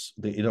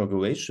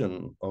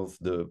inauguration of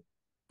the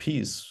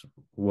piece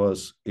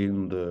was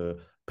in the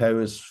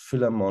Paris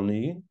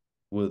Philharmonie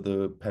with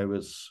the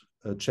Paris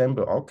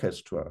Chamber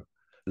Orchestra,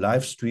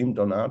 live streamed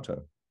on Arte.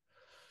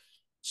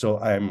 So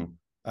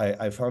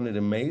I found it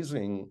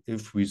amazing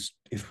if we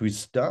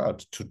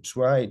start to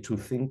try to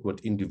think what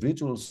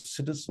individual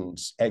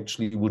citizens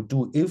actually would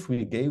do if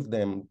we gave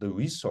them the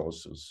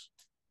resources,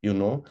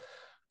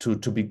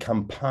 to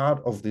become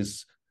part of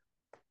this,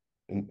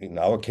 in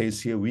our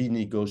case here,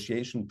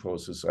 renegotiation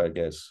process, I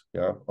guess,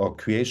 or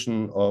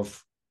creation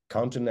of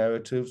counter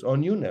narratives or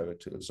new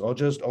narratives or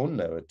just own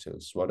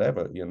narratives,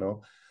 whatever,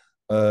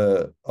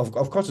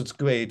 Of course, it's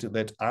great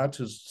that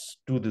artists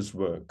do this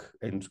work.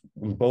 And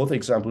in both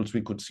examples,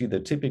 we could see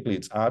that typically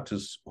it's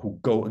artists who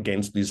go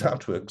against these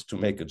artworks to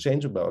make a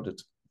change about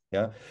it.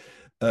 Yeah.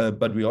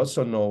 But we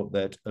also know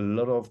that a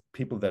lot of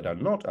people that are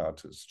not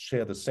artists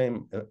share the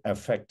same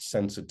affect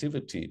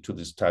sensitivity to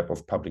this type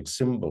of public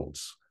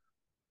symbols.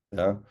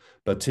 Yeah,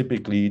 but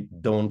typically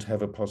don't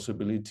have a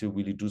possibility to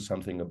really do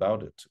something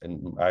about it.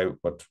 And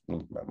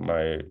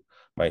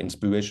my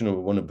inspiration I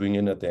want to bring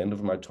in at the end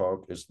of my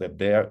talk is that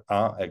there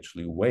are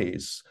actually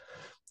ways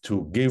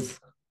to give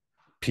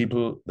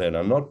people that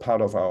are not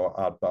part of our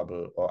art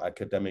bubble or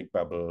academic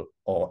bubble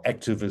or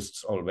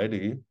activists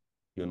already,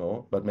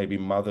 but maybe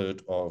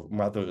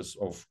mothers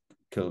of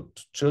killed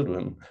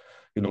children,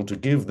 to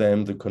give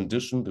them the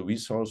condition, the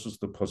resources,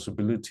 the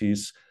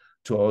possibilities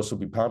to also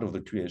be part of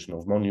the creation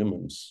of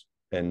monuments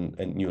and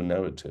new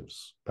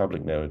narratives,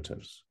 public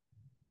narratives.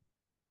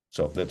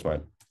 So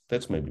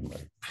that's maybe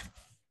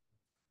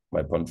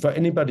my point. For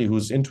anybody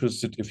who's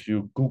interested, if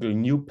you Google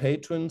new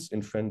patrons,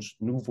 in French,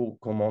 nouveau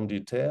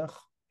commanditaire,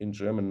 in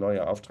German,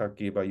 neuer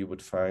Auftraggeber, you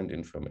would find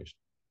information.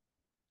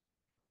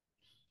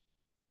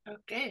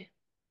 Okay,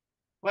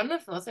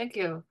 wonderful. Thank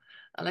you,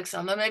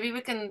 Alexander. Maybe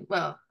we can,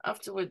 well,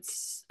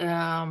 afterwards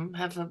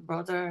have a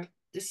broader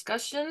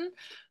discussion.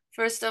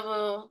 First, I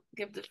will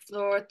give the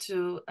floor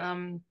to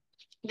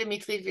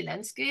Dmitry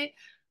Vilensky,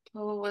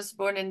 who was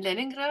born in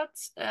Leningrad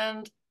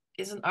and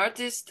is an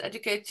artist,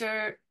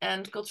 educator,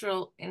 and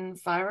cultural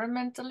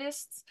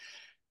environmentalist.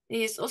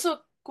 He is also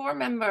a core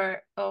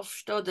member of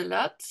Sto de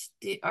Lat,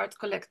 the art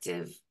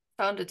collective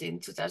founded in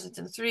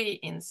 2003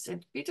 in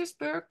St.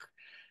 Petersburg.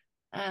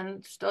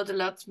 And Sto de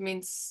Lat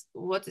means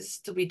what is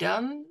to be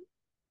done.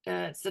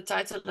 It's the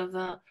title of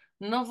a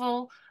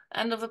novel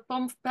and of a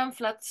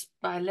pamphlet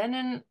by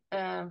Lenin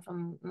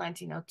from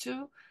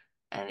 1902.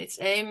 And its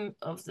aim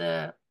of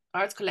the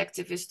art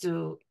collective is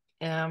to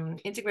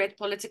integrate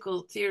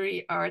political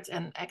theory, art,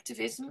 and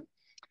activism.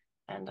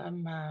 And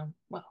I'm,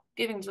 well,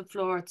 giving the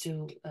floor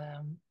to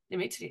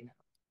Dmitry now.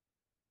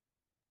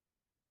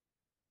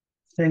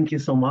 Thank you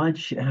so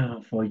much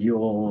for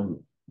your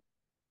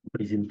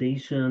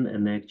presentation,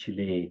 and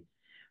actually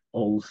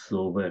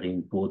also very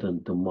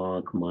important to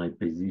mark my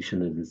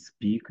position as a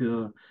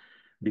speaker,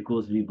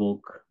 because we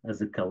work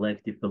as a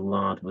collective a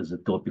lot with the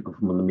topic of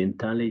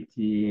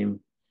monumentality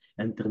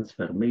and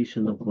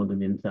transformation of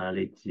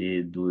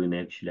monumentality, doing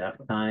actually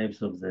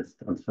archives of this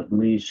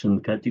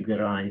transformation,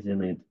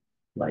 categorizing it,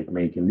 like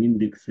making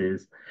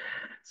indexes.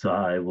 So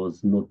I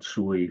was not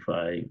sure if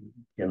I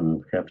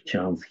can have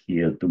chance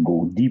here to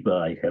go deeper.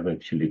 I have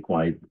actually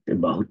quite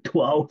about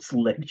 2 hours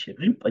lecture,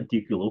 in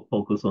particular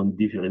focus on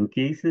different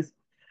cases.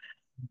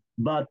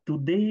 But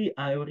today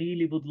I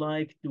really would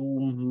like to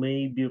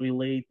maybe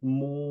relate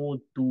more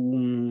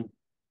to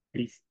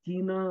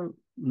Christina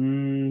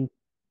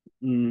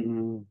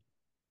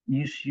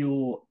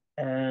issue,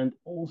 and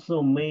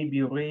also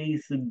maybe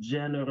raise a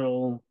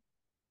general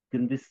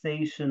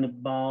conversation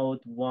about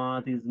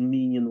what is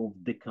meaning of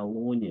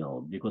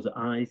decolonial, because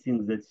I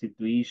think that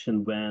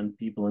situation when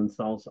people in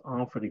South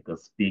Africa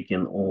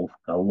speaking of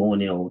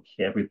colonial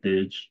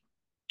heritage,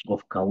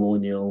 of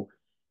colonial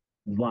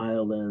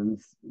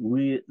violence,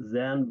 we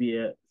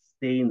are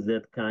staying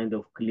that kind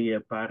of clear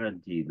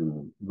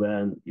paradigm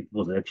when it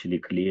was actually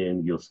clear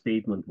in your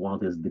statement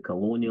what is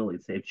decolonial.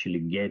 It's actually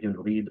getting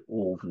rid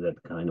of that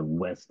kind of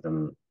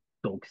Western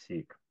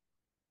toxic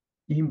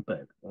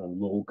impact on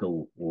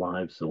local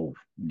lives of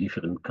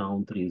different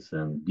countries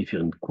and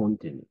different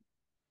continents.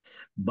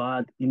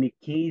 But in the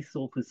case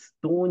of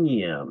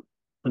Estonia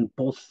and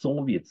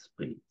post-Soviet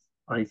space,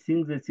 I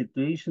think the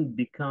situation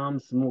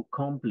becomes more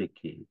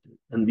complicated,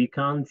 and we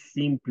can't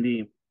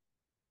simply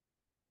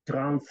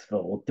transfer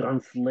or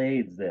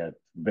translate that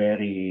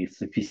very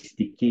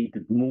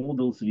sophisticated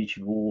models which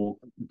were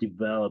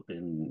developed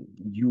in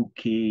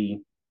UK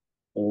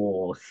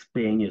or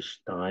Spanish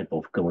type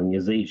of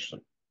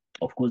colonization.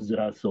 Of course, there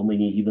are so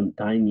many even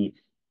tiny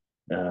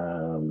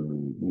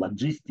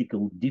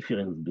logistical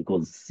difference,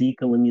 because sea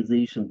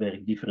colonization very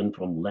different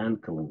from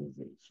land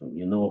colonization.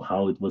 You know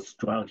how it was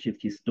structured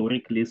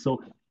historically.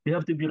 So you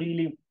have to be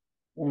really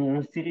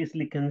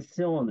seriously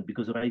concerned,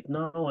 because right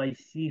now I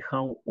see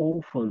how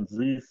often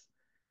this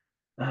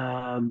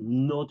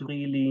not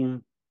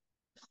really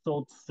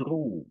thought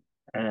through,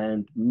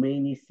 and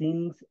many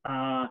things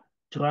are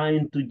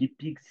trying to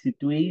depict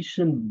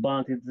situation,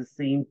 but at the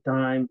same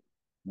time,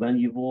 when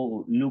you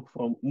will look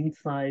from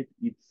inside,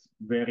 it's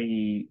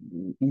very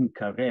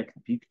incorrect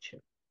picture.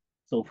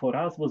 So for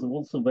us was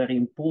also very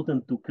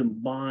important to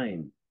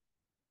combine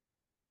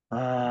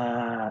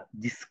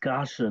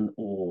discussion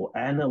or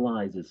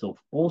analysis of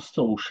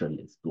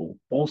post-socialist or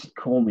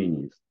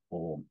post-communist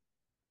or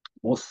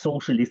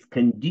post-socialist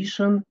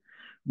condition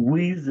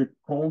with the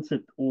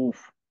concept of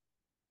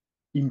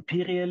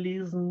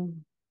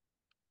imperialism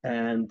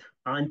and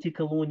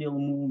anti-colonial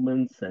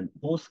movements and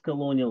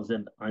post-colonials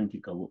and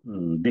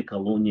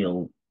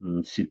decolonial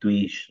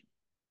situation.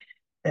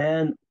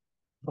 And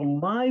from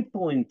my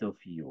point of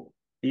view,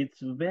 it's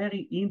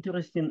very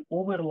interesting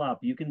overlap.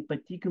 You can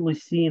particularly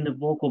see in the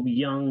work of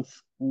young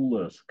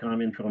scholars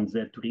coming from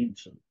that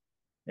region.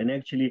 And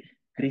actually,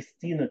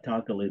 Christina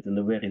tackled it in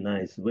a very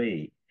nice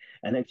way.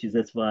 And actually,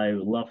 that's why I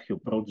love her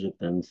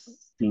project and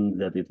think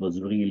that it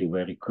was really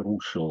very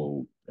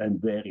crucial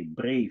and very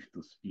brave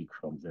to speak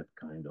from that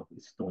kind of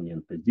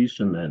Estonian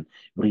position and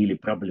really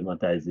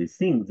problematize these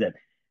things, that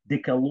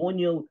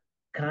decolonial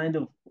kind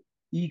of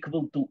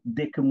equal to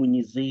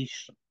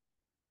decommunization.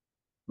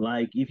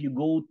 Like if you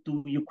go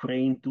to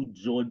Ukraine, to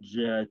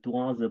Georgia, to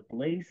other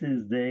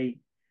places, they,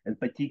 and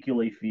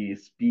particularly if we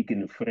speak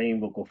in a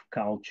framework of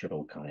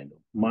cultural kind of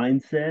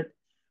mindset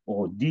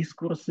or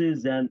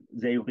discourses, then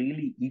they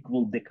really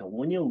equal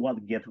decolonial,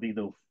 what get rid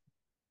of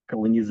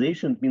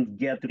decolonization means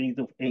get rid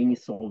of any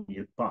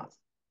Soviet past.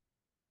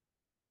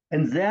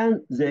 And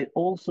then they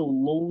also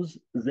lose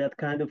that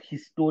kind of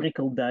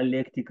historical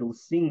dialectical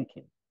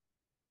thinking.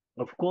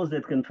 Of course,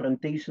 that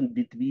confrontation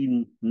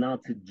between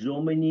Nazi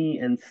Germany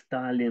and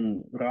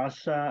Stalin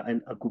Russia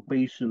and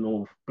occupation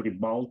of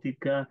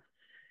Pribaltica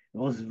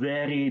was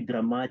very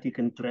dramatic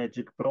and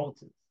tragic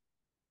process.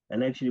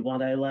 And actually,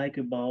 what I like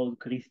about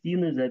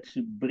Christine is that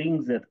she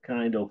brings that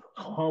kind of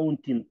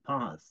haunting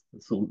past.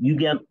 So you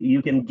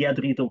can get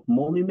rid of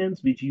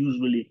monuments which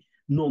usually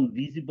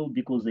non-visible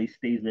because they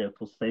stay there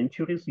for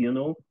centuries, you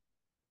know,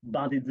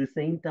 but at the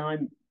same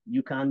time,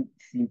 you can't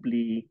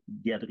simply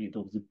get rid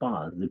of the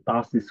past. The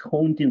past is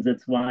haunting.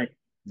 That's why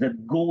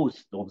that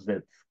ghost of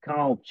that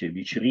sculpture,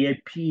 which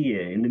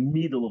reappear in the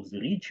middle of the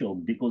ritual,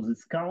 because the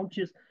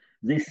sculptures,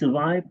 they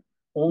survive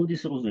only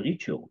through the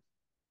ritual.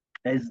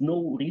 As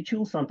no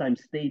ritual,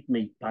 sometimes state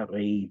make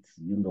parades,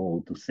 you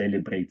know, to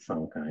celebrate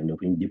some kind of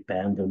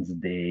Independence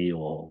Day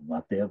or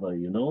whatever,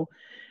 you know,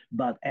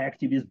 but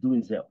activists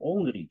doing their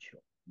own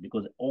ritual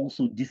because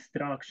also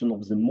destruction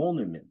of the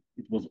monument,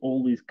 it was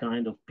always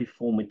kind of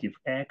performative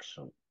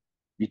action,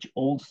 which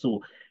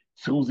also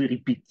through the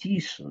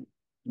repetition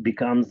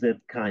becomes that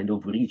kind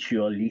of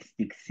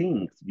ritualistic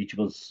things, which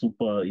was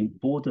super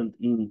important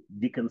in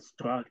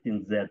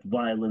deconstructing that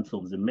violence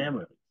of the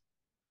memory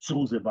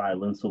through the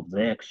violence of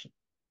the action.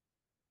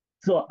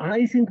 So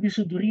I think we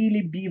should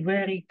really be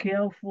very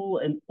careful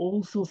and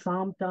also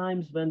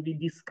sometimes when we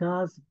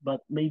discuss,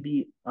 but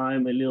maybe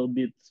I'm a little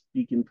bit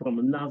speaking from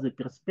another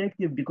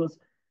perspective because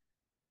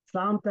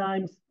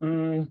sometimes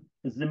the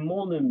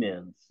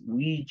monuments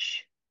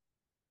which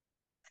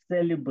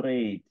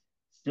celebrate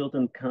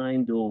certain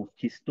kind of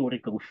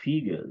historical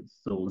figures,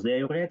 so they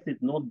erected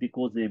not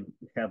because they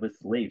have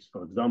slaves.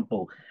 For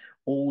example,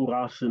 all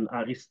Russian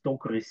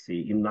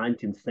aristocracy in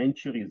 19th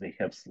century, they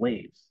have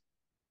slaves.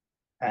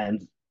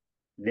 And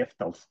Lev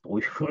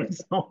Tolstoy, for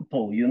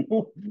example, you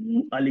know,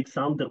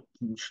 Alexander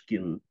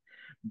Pushkin.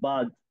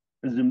 But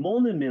the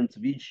monuments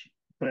which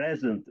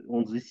present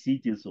on the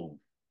cities of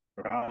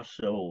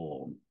Russia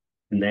or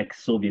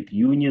next Soviet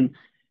Union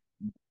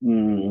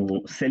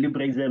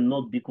celebrate them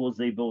not because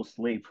they were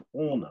slave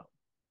owner.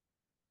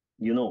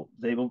 You know,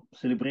 they were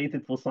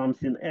celebrated for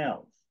something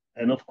else.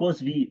 And of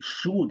course, we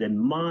should and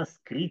must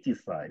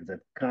criticize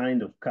that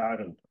kind of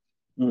current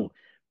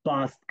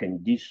past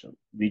condition,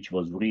 which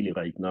was really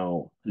right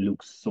now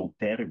looks so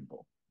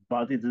terrible.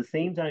 But at the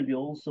same time, we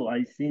also,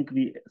 I think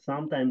we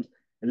sometimes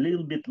a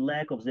little bit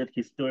lack of that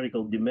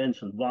historical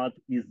dimension, what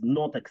is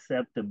not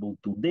acceptable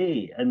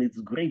today, and it's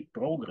great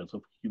progress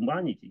of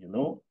humanity, you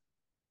know,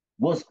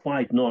 was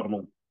quite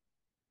normal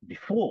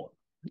before.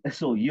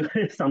 So you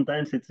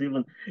sometimes it's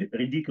even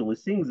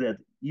ridiculous things that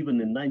even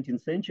in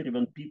 19th century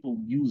when people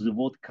use the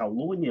word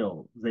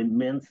colonial, they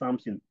meant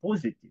something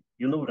positive.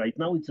 You know, right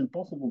now it's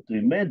impossible to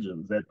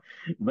imagine that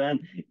when,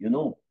 you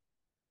know,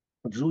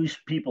 Jewish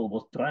people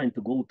was trying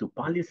to go to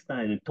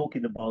Palestine and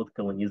talking about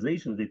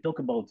colonization, they talk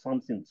about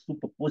something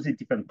super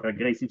positive and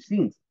progressive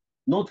things,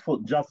 not for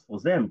just for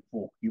them,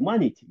 for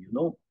humanity, you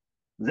know.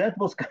 That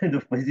was kind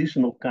of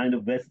position of kind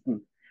of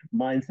Western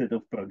mindset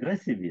of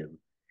progressivism.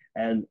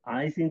 And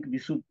I think we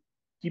should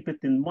keep it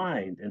in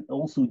mind and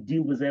also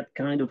deal with that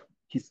kind of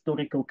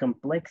historical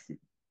complexity.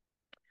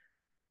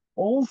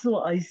 Also,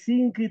 I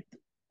think it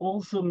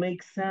also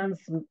makes sense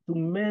to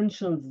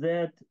mention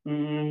that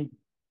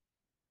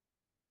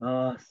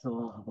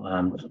so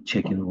I'm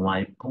checking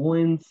my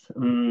points.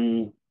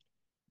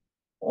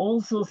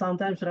 Also,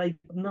 sometimes right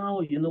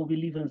now, you know, we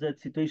live in that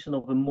situation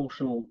of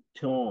emotional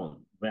turn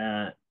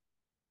where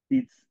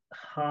it's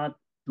hard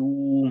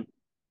to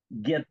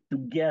get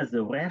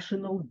together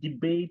rational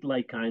debate,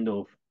 like kind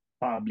of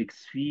public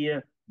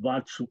sphere,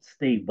 what should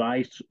stay,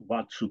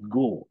 what should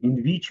go,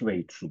 in which way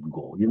it should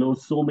go. You know,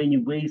 so many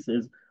ways,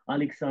 as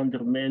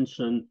Alexander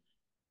mentioned,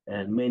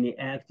 and many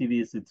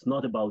activists, it's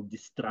not about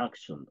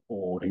destruction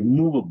or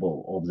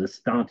removable of the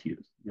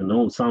statues. You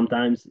know,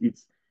 sometimes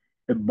it's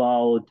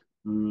about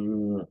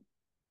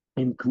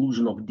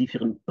inclusion of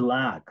different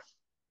plaques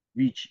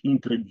which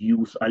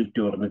introduce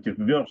alternative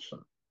version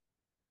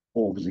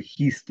of the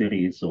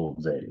histories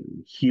of the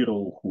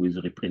hero who is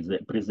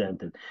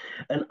presented.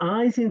 And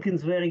I think in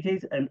this very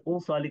case, and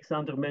also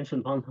Alexander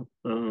mentioned one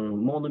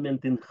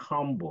monument in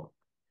Hamburg.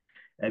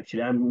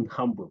 Actually, I'm in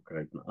Hamburg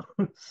right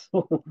now,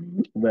 so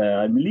where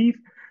I live.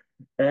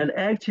 And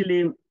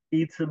actually,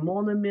 it's a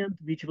monument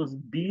which was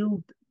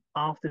built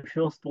after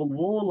First World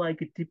War,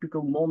 like a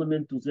typical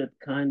monument to that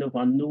kind of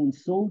unknown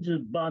soldier,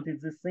 but at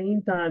the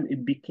same time,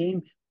 it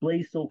became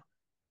place of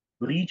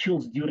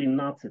rituals during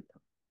Nazi time.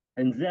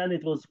 And then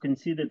it was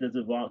considered as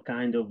a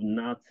kind of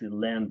Nazi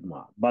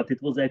landmark, but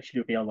it was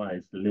actually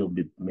realized a little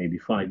bit, maybe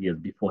 5 years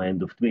before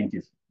end of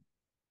 20th.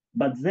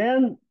 But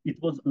then it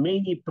was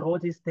many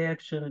protest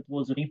action. It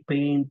was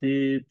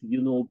repainted,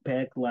 you know,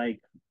 packed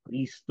like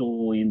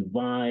Christo in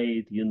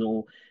white, you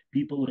know,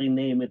 people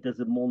rename it as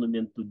a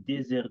monument to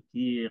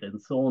deserteer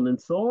and so on and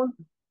so on.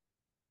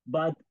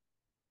 But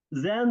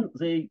then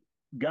they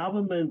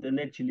government and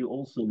actually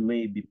also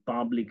maybe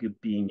public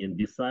opinion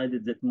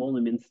decided that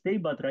monuments stay,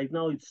 but right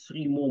now it's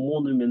three more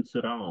monuments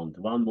around.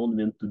 One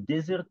monument to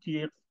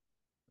deserteers,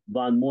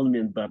 one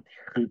monument by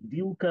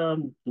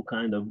Hrdilka, to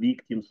kind of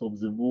victims of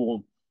the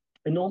war.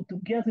 And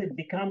altogether it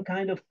become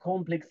kind of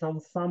complex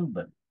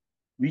ensemble,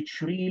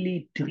 which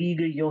really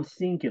trigger your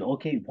thinking.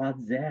 Okay,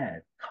 what's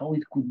that? How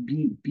it could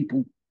be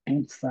people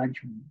put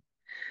such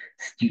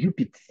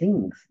stupid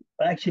things.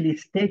 Actually,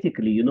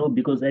 aesthetically,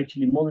 because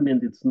actually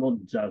monument it's not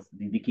just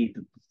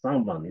dedicated to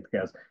someone. It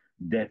has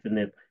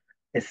definite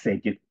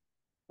aesthetic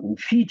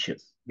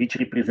features which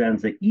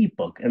represent the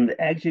epoch. And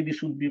actually, we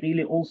should be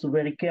really also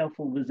very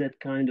careful with that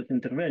kind of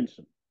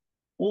intervention.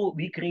 Or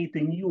we create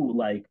a new,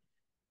 like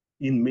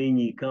in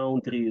many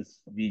countries,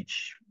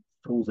 which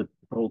through the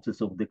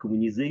process of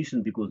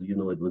decolonisation, because it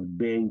was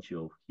bench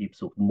of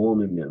heaps of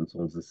monuments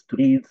on the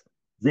streets,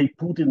 they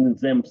put in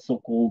them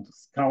so-called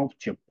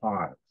sculpture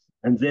parks.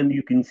 And then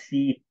you can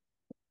see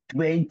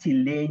 20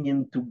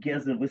 Lenin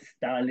together with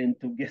Stalin,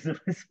 together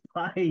with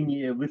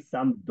Pioneer, with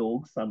some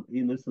dogs, some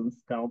innocent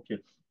sculpture.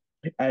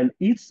 And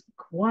it's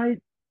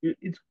quite,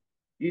 it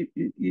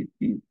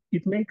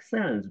makes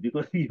sense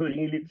because you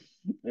really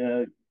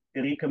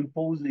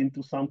recompose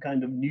into some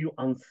kind of new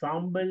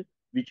ensemble,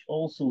 which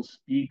also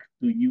speak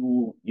to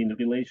you in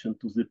relation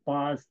to the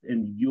past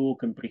and your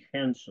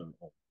comprehension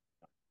of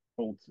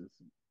process,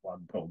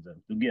 what brought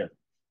them together.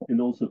 It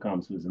also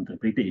comes with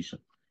interpretation.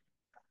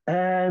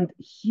 And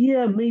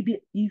here, maybe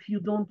if you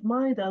don't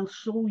mind, I'll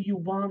show you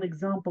one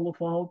example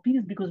of our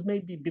piece because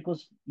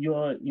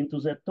you're into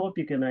that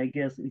topic, and I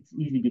guess it's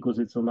easy because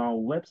it's on our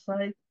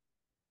website.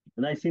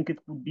 And I think it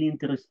could be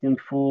interesting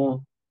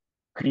for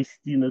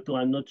Christina too.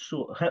 I'm not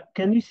sure.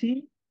 Can you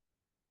see?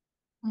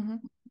 Mm-hmm.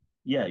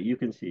 Yeah, you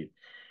can see it.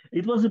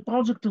 It was a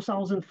project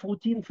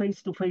 2014,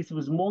 face to face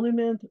with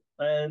Monument,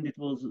 and it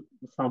was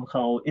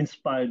somehow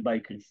inspired by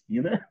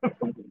Christina.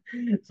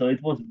 So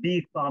it was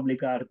big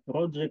public art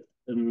project.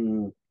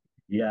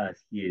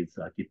 Yes, here it's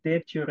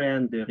architecture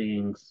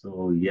rendering.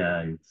 So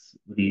yeah, it's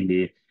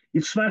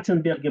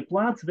Schwarzenberger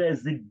Platz, where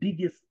the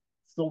biggest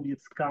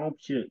Soviet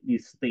sculpture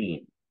is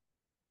staying.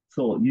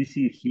 So you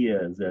see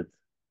here that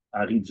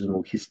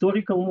original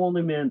historical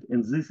monument,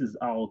 and this is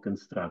our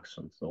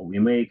construction. So we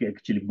make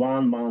actually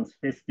 1 month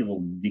festival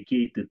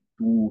dedicated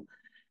to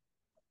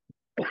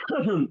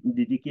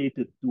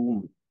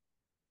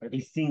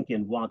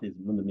rethinking what is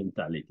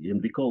monumentality,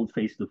 and we call it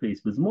face to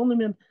face with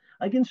monument.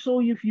 I can show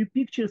you a few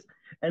pictures,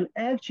 and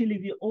actually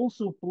we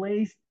also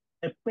placed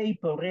a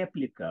paper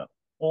replica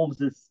of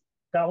this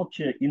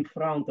sculpture in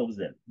front of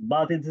them,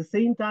 but at the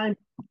same time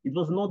it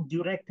was not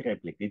direct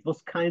replica. It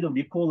was kind of,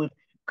 we call it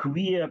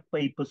queer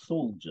paper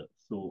soldier.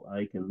 So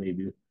I can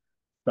maybe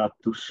start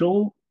to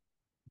show.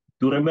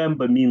 To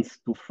remember means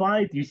to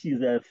fight. You see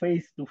they're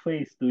face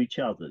to each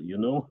other,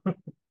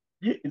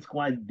 it's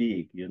quite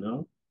big.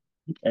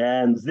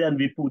 And then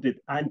we put it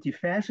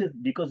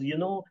anti-fascist because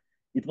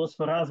it was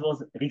for us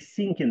was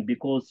rethinking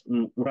because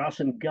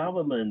Russian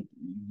government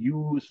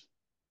used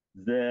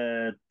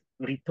the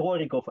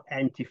rhetoric of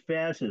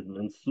anti-fascism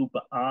in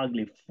super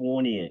ugly,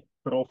 phony,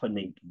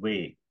 profanate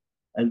way,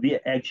 and we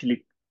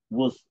actually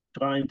was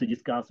trying to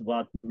discuss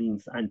what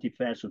means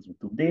anti-fascism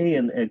today,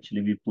 and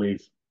actually we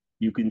place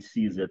you can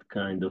see that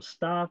kind of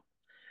stuff,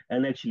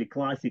 and actually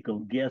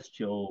classical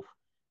gesture of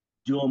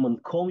German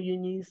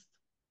communists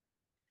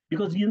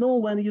because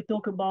when you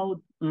talk about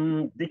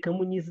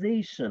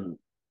decommunization,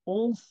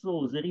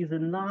 also there is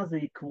another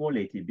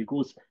equality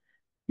because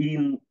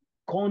in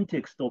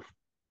context of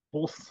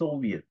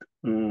post-Soviet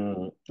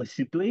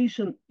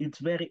situation, it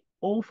very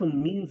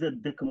often means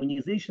that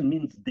decommunization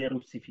means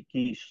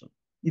derussification.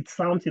 It's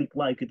something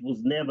like it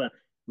was never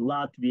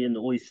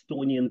Latvian or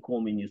Estonian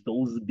communist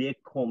or Uzbek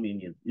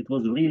communist. It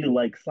was really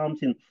like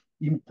something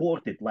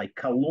imported, like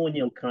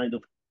colonial kind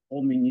of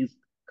communist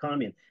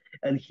coming.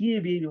 And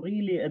here we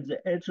really at the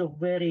edge of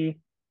very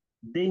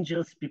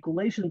dangerous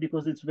speculation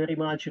because it's very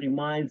much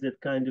reminds that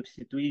kind of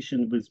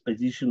situation with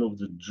position of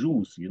the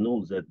Jews,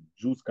 that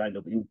Jews kind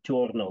of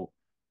internal,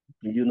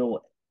 you know,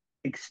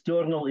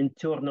 external,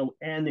 internal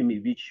enemy,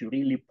 which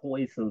really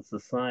poisons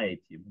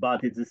society.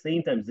 But at the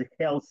same time, the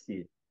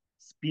healthy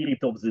spirit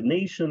of the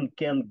nation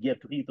can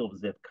get rid of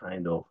that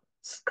kind of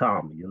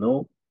scum.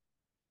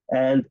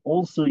 And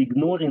also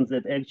ignoring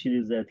that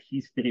actually that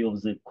history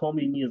of the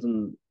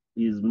communism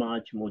is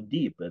much more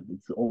deep and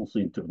it's also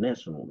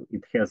international.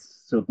 It has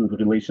certain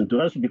relation to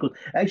Russia because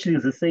actually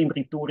the same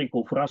rhetoric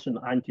of Russian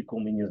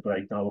anti-communism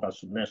right now,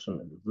 Russian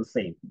nationalism, the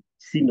same.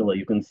 Similar,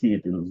 you can see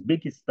it in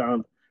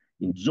Uzbekistan,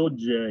 in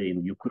Georgia,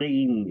 in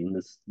Ukraine, in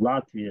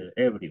Latvia,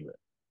 everywhere.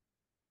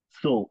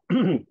 So,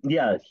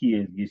 yeah,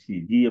 here you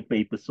see, Dear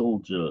Paper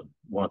Soldier,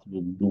 what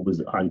we'll do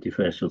with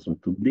anti-fascism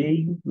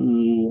today.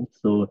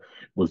 So it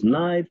was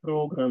night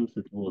programs,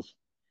 it was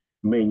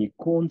many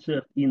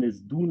concerts in a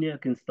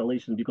Zduniak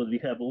installation, because we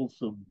have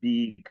also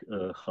big,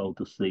 how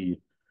to say,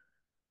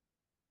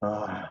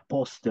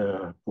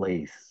 poster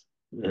place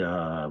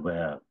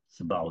where it's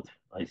about,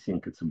 I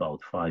think it's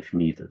about 5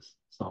 meters,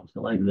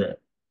 something like that.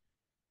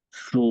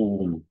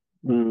 So,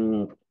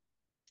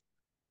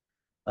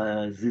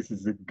 This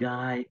is a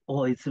guy.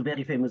 Oh, it's a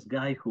very famous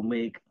guy who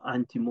make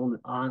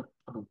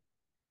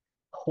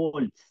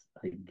Holtz,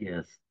 I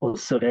guess. Oh,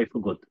 sorry, I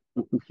forgot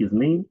his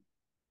name.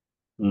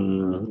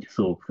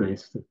 So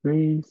face to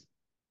face.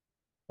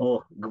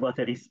 Oh,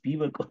 Gvatari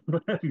Spivak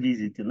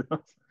visiting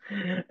us.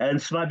 And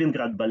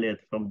Schwabingrad Ballet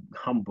from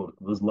Hamburg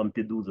with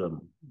Lampedusa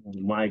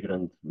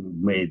migrant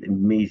made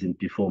amazing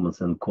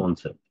performance and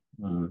concert.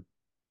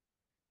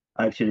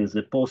 Actually,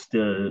 the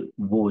poster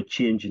was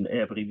changing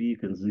every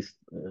week, and this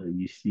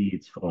you see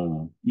it's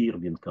from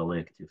Irving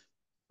Collective.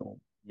 So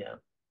yeah,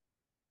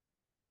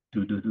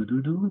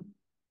 do.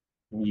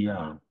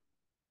 Yeah.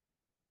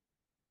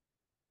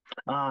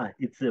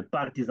 It's a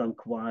partisan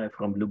choir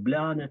from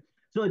Ljubljana.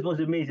 So it was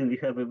amazing. We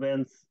have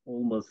events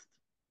almost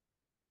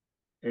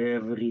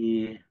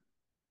every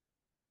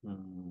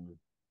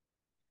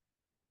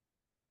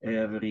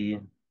every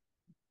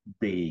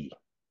day.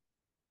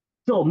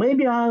 So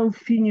maybe I'll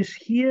finish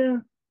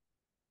here.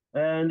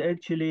 And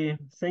actually,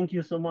 thank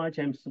you so much.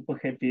 I'm super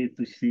happy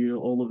to see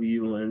all of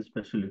you, and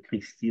especially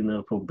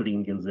Christina for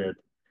bringing that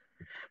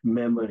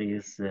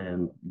memories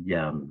and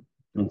yeah,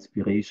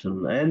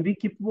 inspiration. And we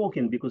keep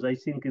walking because I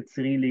think it's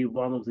really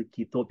one of the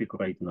key topic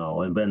right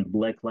now. And when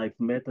Black Lives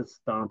Matter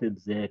started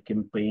their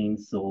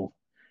campaigns of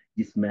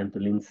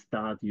dismantling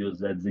statues,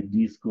 that the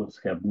discourse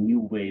have new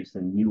waves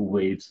and new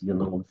waves, you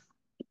know,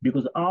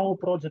 because our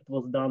project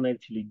was done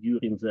actually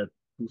during that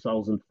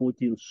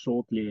 2014,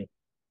 shortly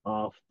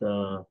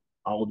after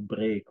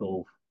outbreak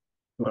of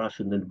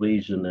Russian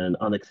invasion and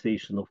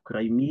annexation of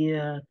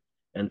Crimea.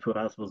 And for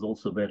us was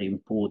also very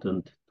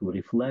important to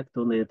reflect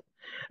on it.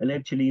 And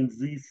actually in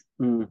this,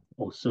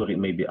 oh, sorry,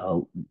 maybe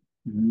I'll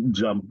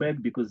jump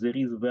back because there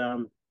is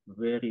one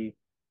very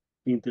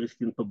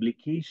interesting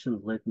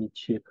publication. Let me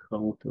check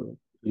how to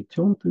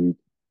return to it.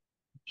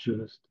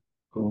 Just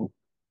go.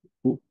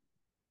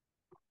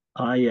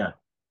 Yeah.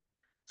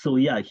 So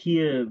yeah,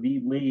 here we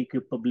make a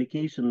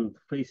publication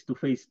face to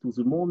face to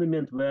the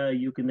monument where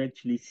you can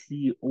actually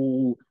see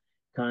all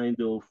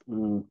kind of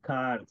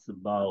cards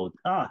about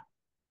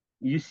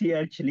you see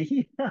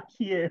actually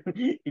here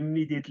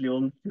immediately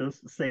on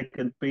first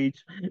second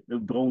page the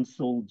bronze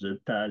soldier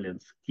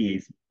talents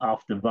case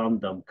after Van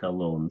Damme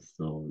Cologne.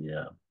 So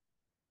yeah,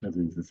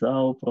 this is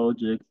our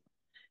project.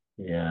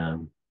 Yeah,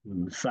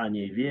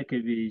 Sanya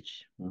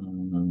Vekovic.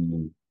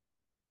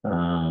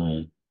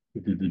 Uh,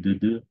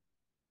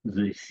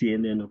 the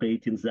CNN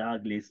ratings the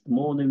ugliest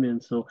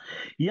monument. So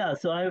yeah,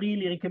 so I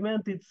really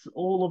recommend it's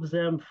all of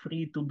them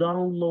free to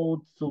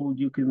download, so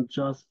you can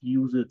just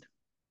use it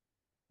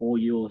for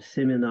your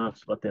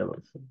seminars,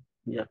 whatever. So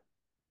yeah,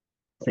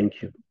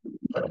 thank you.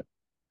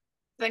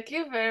 Thank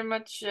you very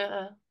much,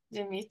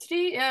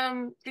 Dimitri.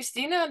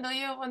 Christina, do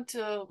you want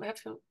to have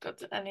you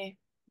got any?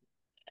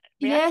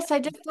 Yes, I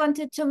just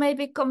wanted to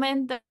maybe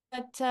comment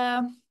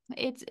that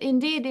it's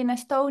indeed in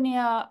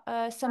Estonia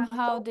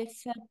somehow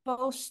this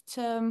post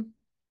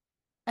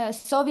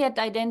Soviet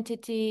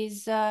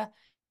identities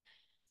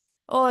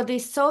or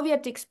this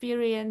Soviet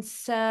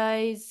experience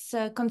is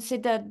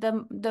considered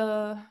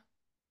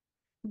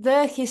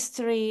the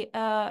history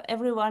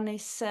everyone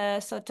is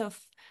sort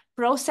of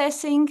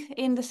processing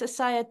in the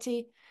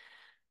society.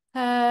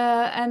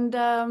 And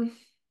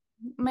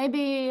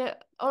maybe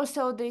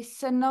also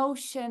this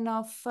notion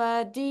of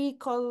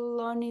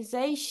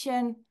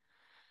decolonization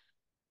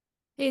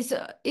is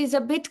a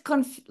bit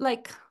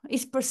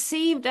is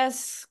perceived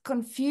as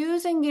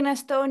confusing in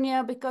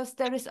Estonia because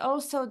there is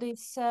also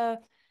this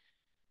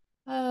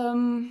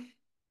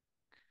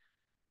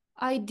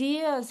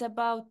ideas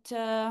about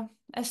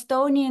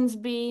Estonians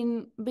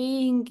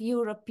being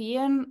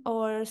European,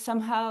 or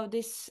somehow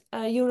this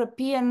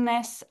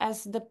Europeanness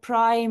as the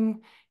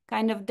prime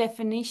kind of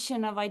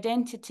definition of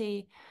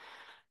identity.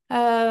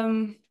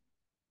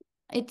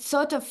 It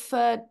sort of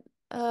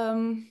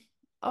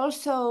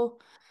also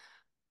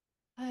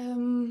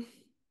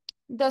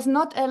does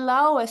not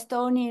allow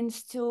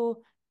Estonians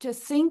to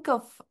think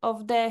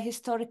of their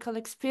historical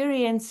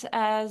experience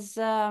as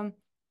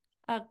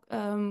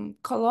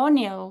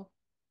colonial,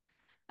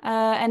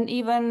 and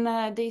even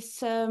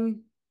this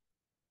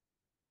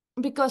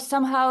because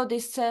somehow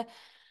this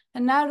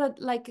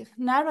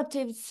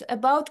narratives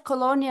about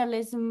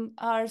colonialism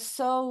are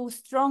so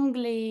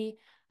strongly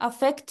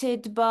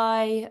affected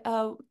by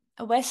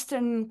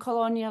Western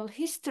colonial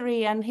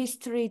history and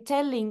history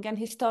telling and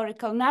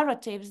historical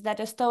narratives that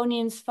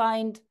Estonians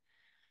find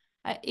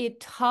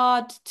it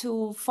hard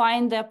to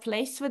find their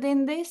place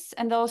within this.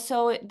 And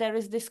also there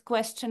is this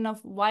question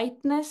of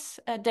whiteness,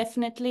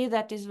 definitely,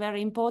 that is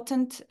very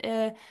important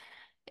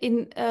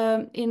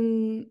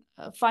in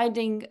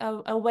finding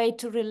a way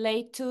to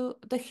relate to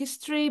the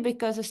history,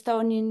 because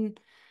Estonian,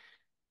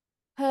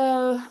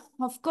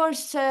 of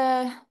course,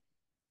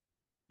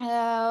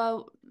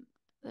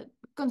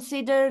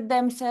 consider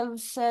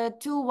themselves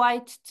too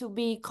white to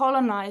be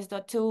colonized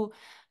or to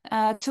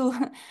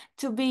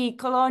be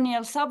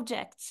colonial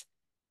subjects.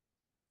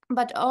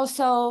 But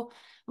also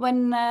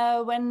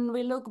when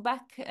we look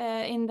back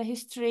in the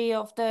history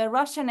of the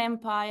Russian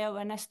Empire,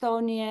 when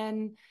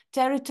Estonian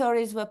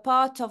territories were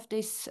part of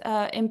this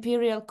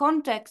imperial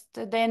context,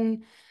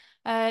 then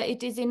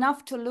it is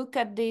enough to look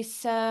at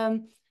these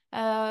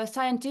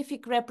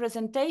scientific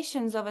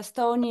representations of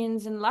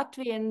Estonians and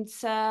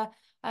Latvians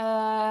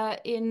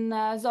in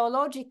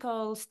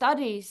zoological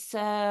studies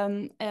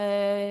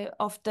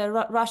of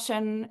the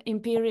Russian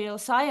imperial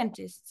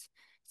scientists.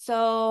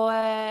 So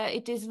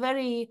it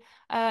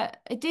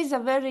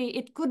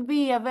could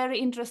be a very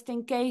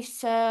interesting case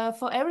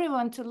for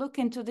everyone to look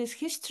into this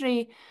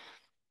history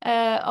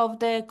of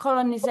the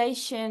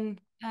colonization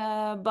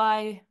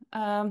by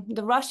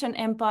the Russian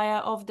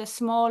Empire of the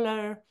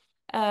smaller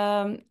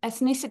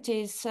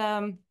ethnicities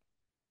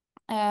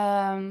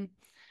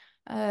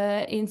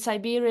in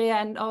Siberia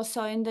and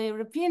also in the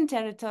European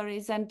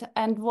territories,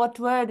 and what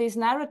were these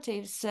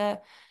narratives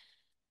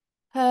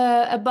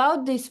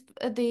about these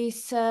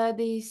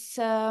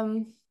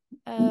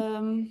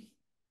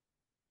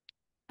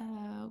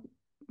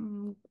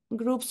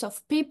groups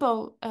of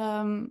people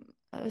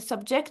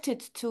subjected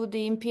to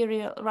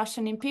the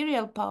Russian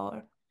imperial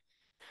power.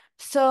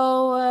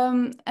 So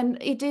and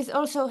it is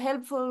also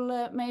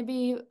helpful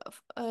maybe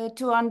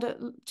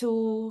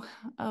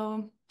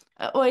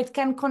or it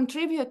can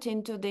contribute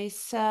into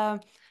this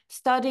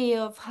study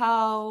of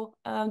how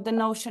the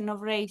notion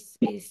of race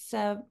is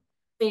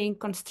being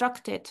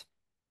constructed.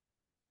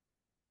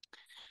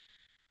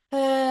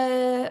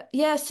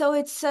 Yeah, so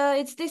it's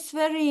this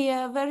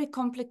very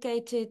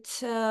complicated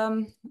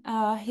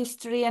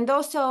history, and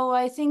also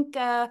I think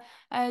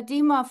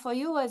Dima, for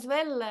you as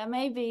well,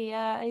 maybe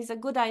is a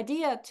good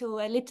idea to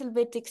a little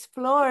bit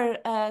explore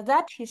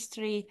that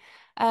history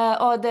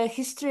or the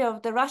history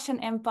of the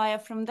Russian Empire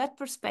from that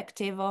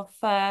perspective of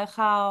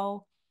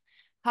how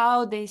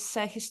this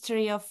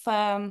history of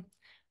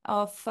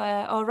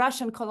or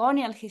Russian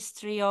colonial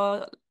history,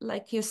 or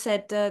like you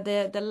said,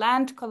 the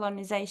land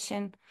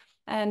colonization.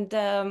 And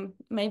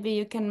maybe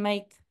you can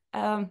make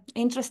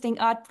interesting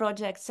art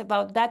projects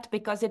about that,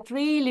 because it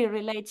really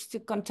relates to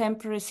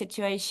contemporary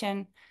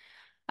situation.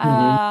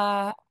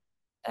 Also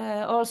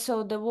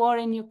the war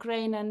in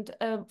Ukraine, and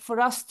for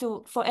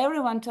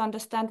everyone to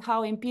understand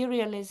how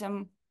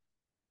imperialism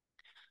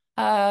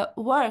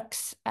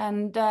works,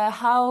 and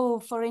how,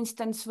 for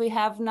instance, we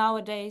have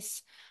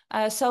nowadays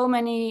so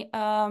many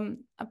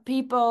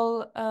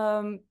people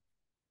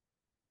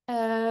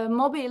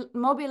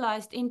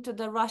mobilized into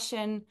the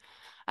Russian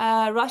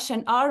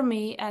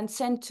army and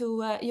sent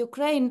to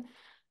Ukraine,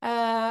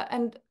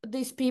 and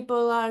these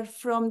people are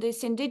from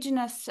these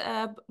indigenous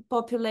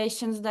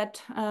populations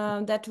that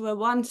were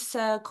once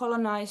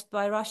colonized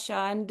by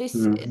Russia, and this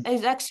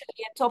is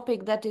actually a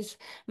topic that is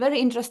very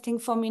interesting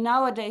for me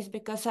nowadays,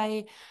 because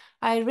I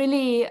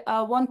really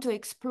want to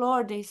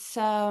explore this.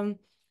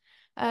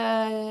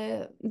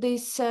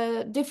 These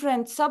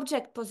different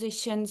subject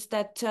positions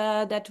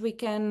that we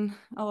can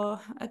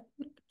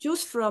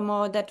choose from,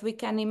 or that we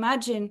can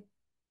imagine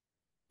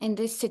in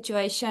this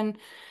situation,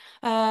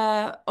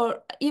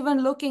 or even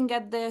looking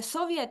at the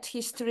Soviet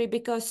history,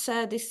 because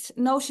this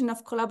notion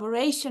of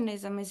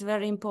collaborationism is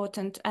very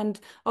important. And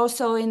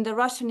also in the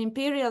Russian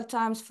imperial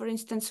times, for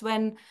instance,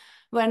 when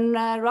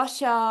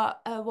Russia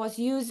was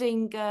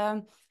using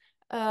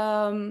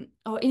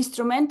or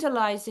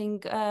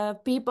instrumentalizing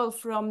people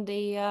from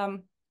the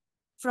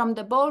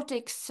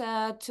Baltics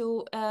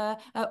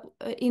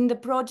in the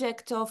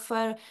project of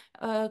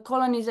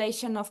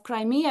colonization of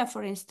Crimea,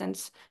 for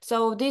instance.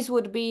 So this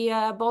would be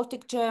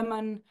Baltic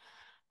German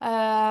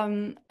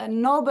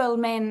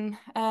noblemen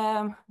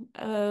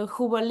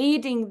who were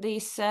leading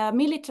these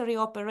military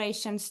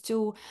operations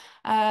to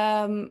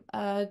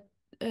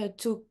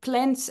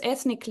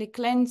ethnically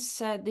cleanse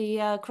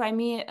the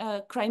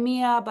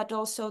Crimea, but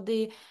also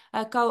the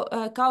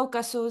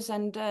Caucasus,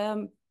 and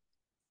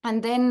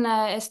then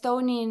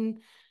Estonian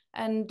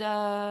and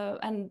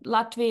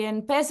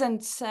Latvian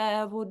peasants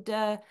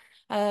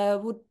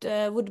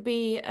would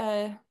be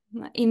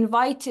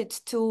invited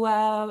to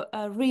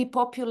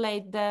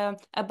repopulate the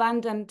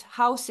abandoned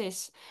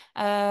houses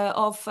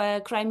of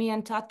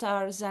Crimean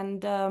Tatars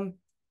and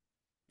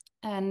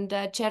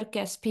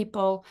Cherkess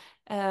people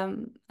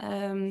in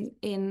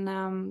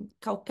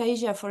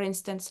Caucasia, for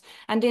instance.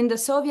 And in the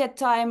Soviet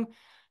time,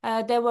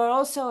 there were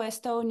also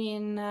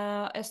Estonian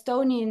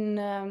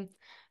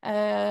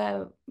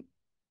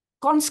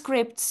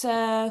conscripts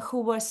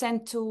who were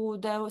sent to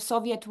the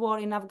Soviet war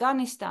in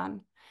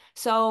Afghanistan.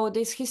 So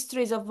these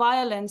histories of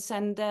violence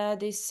and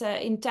this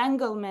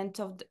entanglement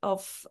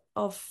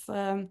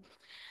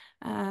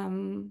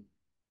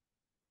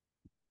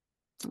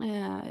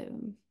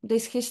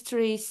these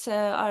histories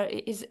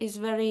is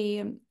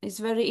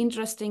very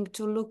interesting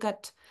to look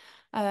at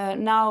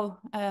now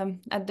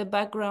at the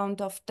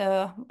background of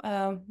the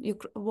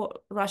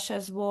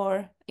Russia's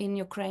war in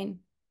Ukraine,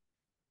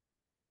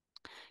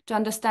 to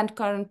understand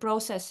current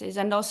processes,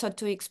 and also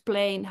to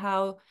explain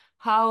how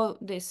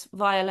this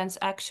violence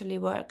actually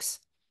works.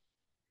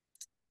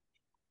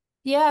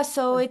 Yeah,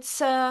 so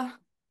it's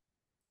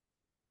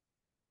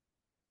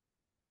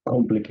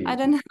Complicated. I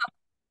don't know.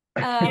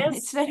 Yes.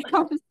 It's very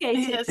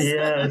complicated. Yes.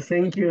 Yeah,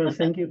 thank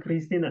you,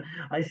 Christina.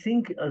 I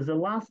think the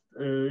last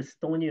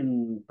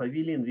Estonian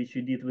pavilion which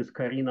you did with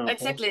Karina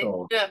Exactly.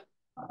 Apostol, Yeah.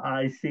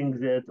 I think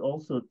that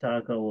also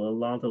tackle a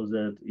lot of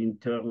that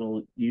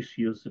internal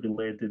issues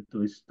related to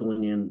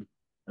Estonian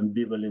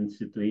ambivalent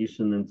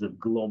situation and the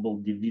global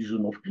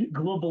division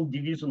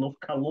of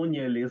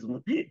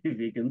colonialism, if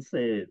we can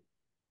say it.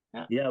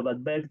 Yeah,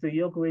 but back to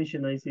your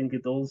question, I think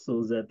it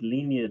also that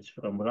lineage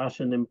from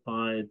Russian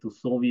Empire to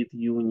Soviet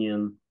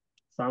Union.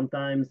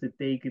 Sometimes they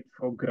take it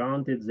for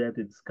granted that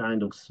it's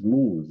kind of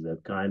smooth,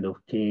 that kind of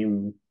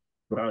came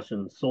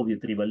Russian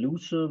Soviet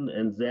Revolution,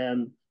 and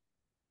then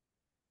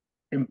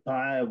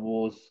empire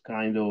was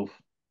kind of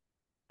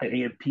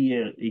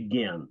reappear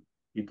again.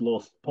 It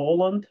lost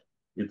Poland,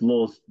 it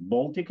lost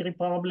Baltic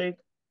Republic,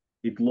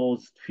 it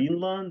lost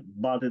Finland,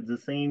 but at the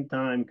same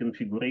time,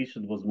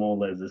 configuration was more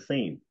or less the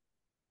same.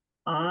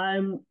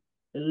 I'm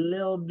a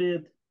little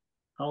bit,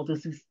 how to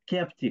say,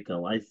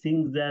 skeptical. I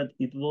think that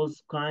it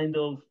was kind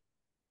of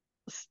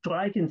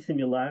striking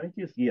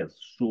similarities, yes,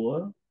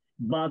 sure,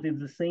 but at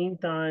the same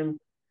time,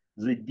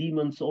 the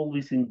demons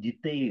always in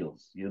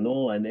details,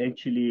 and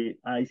actually,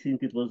 I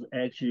think it was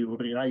actually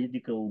a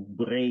radical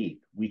break,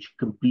 which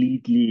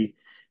completely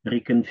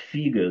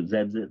reconfigured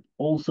that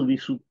also we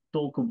should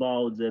talk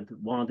about that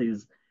what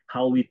is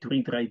how we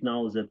treat right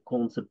now that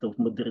concept of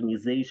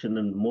modernization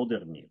and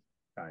modernism,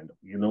 kind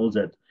of,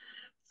 that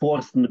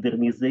forced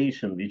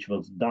modernization, which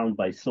was done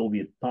by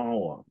Soviet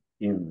power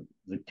in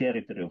the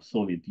territory of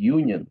Soviet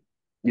Union,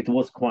 it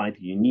was quite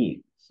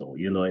unique. So,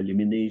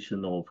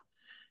 elimination of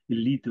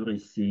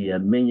illiteracy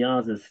and many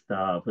other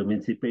stuff,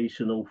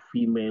 emancipation of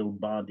female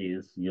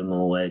bodies,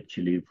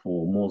 actually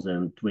for more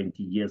than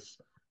 20 years,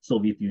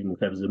 Soviet Union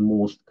has the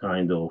most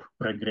kind of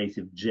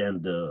progressive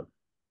gender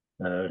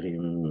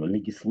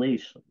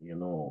legislation,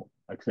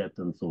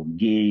 acceptance of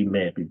gay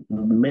marriage,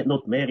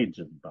 not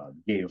marriages, but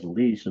gay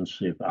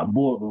relationship,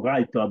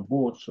 right to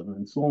abortion,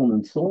 and so on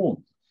and so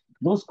on.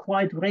 It was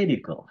quite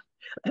radical.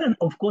 And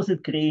of course,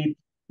 it created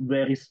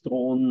very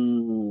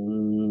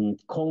strong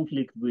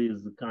conflict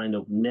with the kind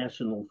of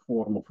national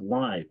form of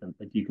life, and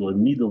particularly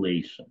Middle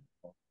Asian,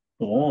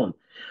 so on.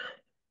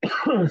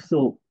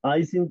 So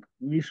I think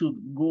we should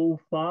go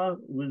far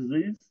with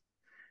this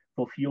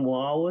for a few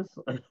more hours,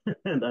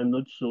 and I'm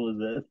not sure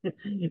that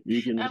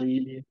we can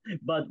really.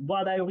 But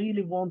what I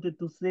really wanted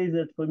to say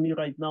that for me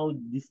right now,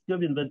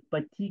 disturbing that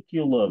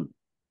particular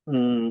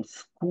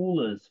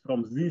scholars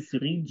from this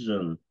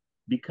region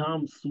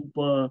become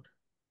super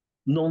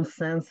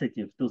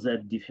non-sensitive to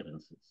that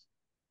differences.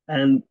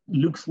 And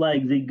looks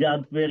like they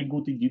got very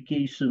good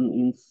education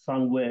in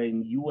somewhere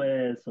in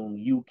US or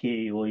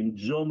UK or in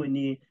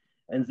Germany,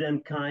 and then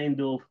kind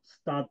of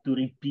start to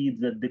repeat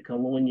that the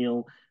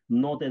colonial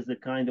not as a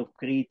kind of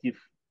creative,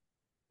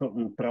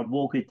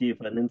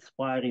 provocative, and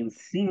inspiring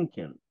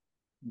thinking,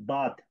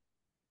 but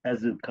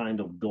as a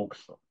kind of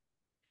doxa.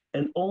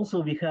 And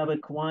also, we have a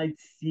quite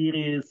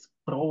serious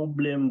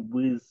problem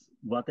with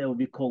whatever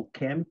we call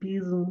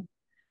campism.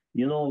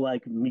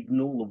 Like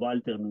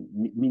Walter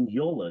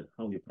Mignola,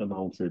 how you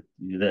pronounce it,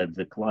 that's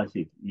the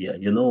classic, yeah,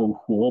 who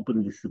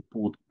openly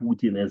support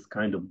Putin as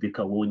kind of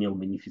decolonial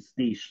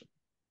manifestation,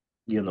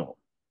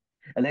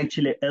 And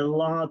actually, a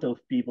lot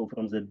of people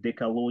from the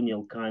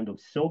decolonial kind of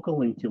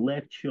circle,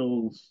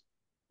 intellectuals,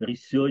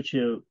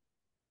 researchers,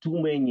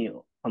 too many,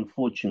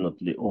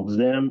 unfortunately, of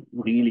them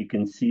really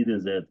consider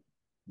that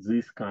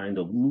this kind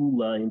of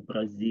Lula in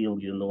Brazil,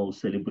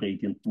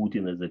 celebrating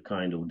Putin as a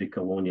kind of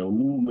decolonial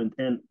movement.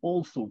 And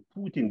also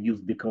Putin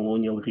used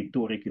decolonial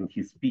rhetoric in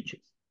his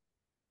speeches.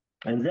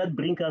 And that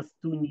brings us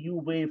to a new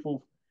wave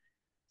of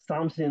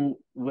something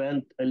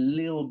went a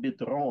little bit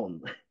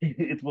wrong.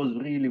 It was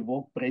really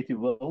worked pretty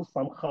well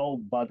somehow,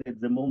 but at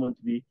the moment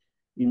we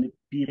in a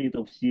period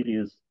of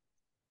serious,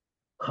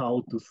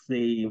 how to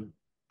say,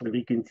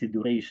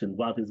 reconsideration.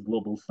 What is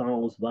global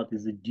south? What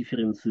is the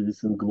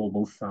differences in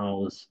global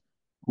south?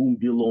 Whom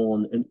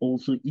belong? And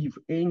also if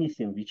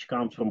anything which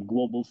comes from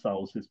global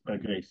south is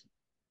progressive,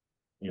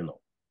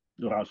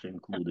 Russia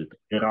included,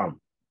 Iran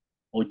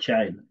or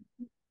China.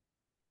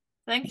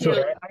 Thank So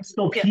you. I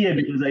stop here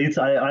because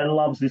I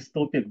love this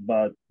topic,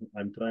 but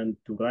I'm trying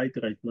to write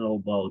right now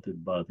about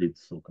it, but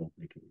it's so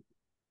complicated.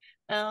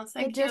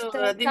 Thank Just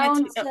you,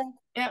 Dimitri.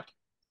 yeah.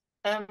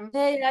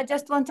 Hey, I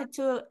just wanted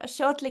to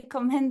shortly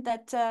comment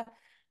that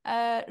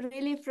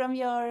really from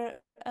your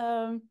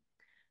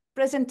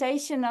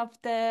presentation of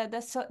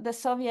the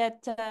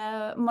Soviet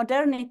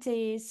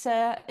modernities,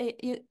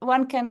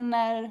 one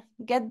can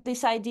get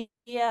this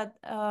idea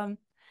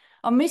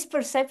a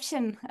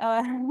misperception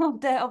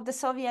of the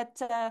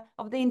Soviet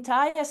of the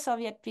entire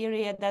Soviet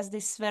period as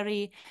this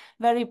very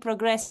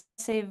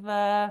progressive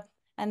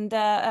and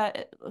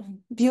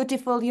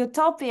beautiful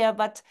utopia,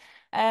 but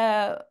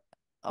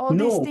all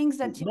these things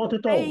that you're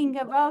saying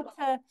about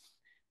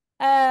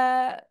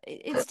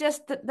it's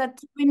just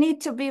that we need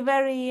to be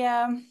very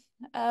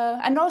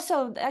and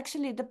also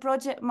actually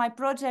my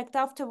project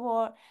after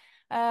war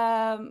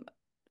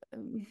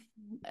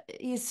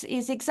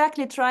is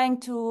exactly trying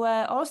to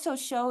also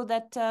show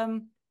that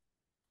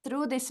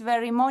through this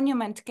very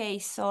monument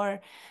case, or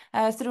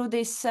through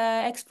this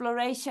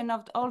exploration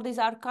of all this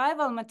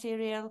archival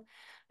material,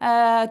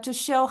 to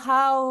show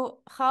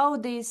how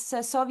this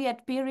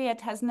Soviet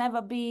period has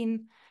never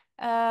been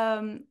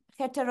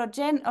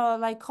heterogeneous or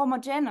like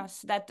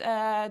homogeneous, that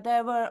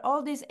there were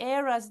all these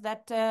eras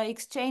that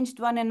exchanged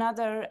one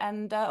another,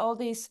 and all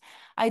these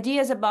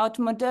ideas about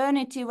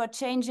modernity were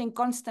changing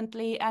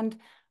constantly. And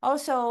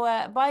also,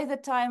 by the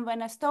time when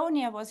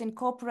Estonia was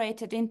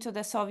incorporated into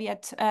the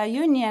Soviet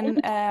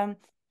Union,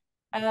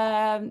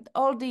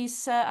 all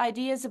these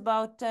ideas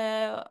about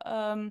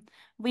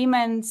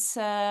women's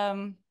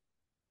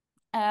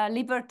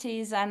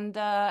liberties and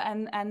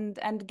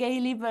gay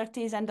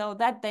liberties and all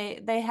that,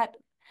 they had,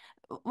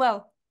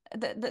 well,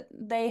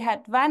 they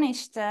had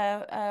vanished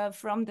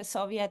from the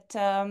Soviet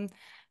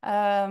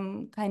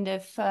kind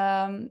of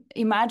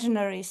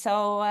imaginary.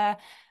 So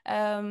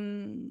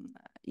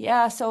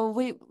yeah, so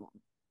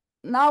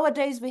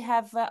nowadays we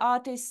have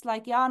artists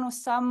like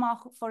Jaanus Samma,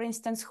 for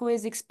instance, who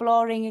is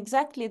exploring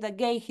exactly the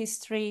gay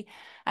history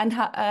and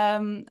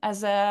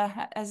as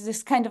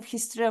this kind of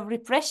history of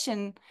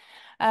repression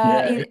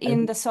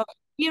in the Soviet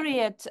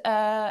period,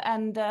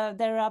 and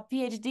there are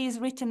PhDs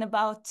written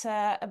about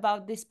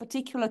these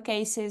particular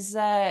cases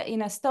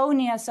in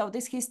Estonia. So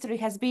this history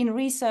has been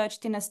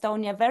researched in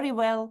Estonia very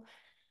well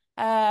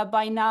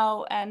by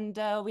now, and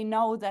we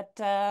know that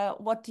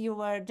what you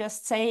were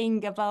just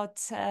saying about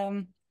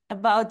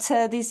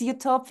these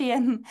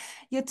utopian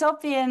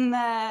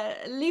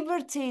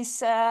liberties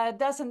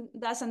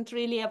doesn't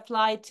really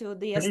apply to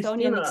the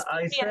Estonian Christina,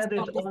 I experience said it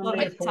of the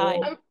only Soviet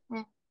time.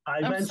 I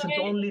I'm mentioned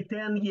sorry. only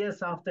 10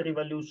 years after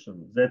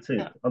revolution. That's it.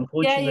 Yeah.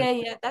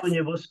 Unfortunately, Yeah.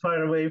 Estonia was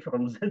far away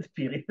from that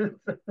period.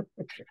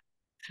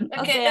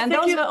 Okay, and thank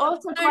those you. were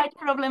also quite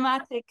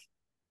problematic.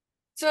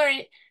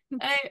 Sorry,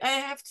 I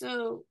have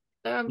to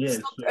Yes,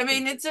 stop. sure. I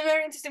mean, it's a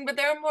very interesting, but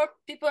there are more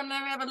people, and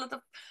I have a lot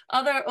of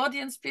other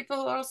audience people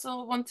who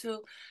also want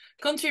to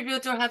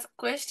contribute or have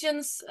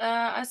questions.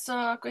 I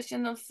saw a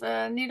question of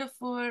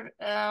Nidofor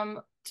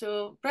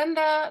to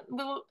Brenda.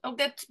 I'll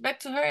get back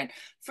to her. And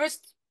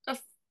first,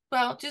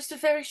 well, just a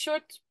very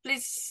short,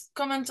 please,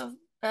 comment of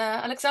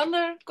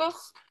Alexander Koch,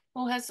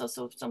 who has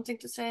also something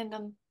to say, and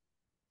then.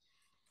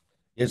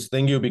 Yes,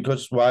 thank you.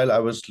 Because while I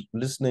was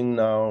listening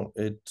now,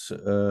 it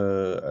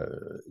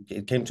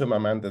came to my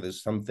mind that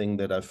there's something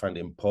that I find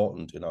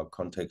important in our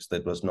context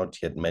that was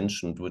not yet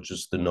mentioned, which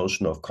is the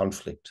notion of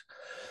conflict.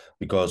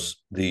 Because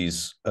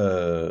these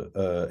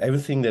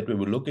everything that we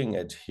were looking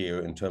at here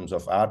in terms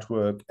of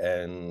artwork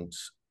and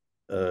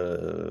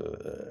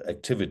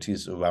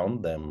activities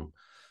around them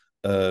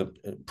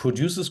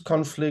produces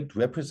conflict,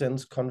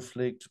 represents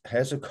conflict,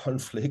 has a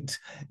conflict,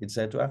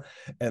 etc.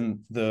 And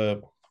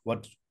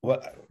what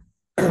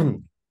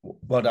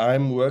what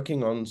I'm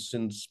working on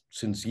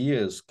since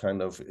years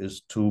kind of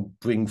is to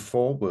bring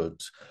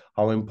forward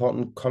how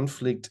important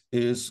conflict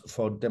is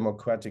for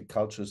democratic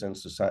cultures and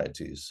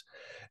societies.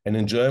 And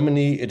in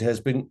Germany, it has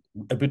been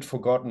a bit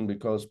forgotten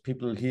because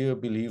people here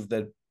believe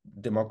that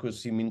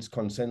democracy means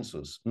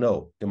consensus.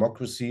 No,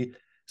 democracy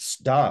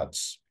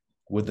starts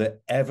with the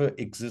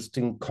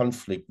ever-existing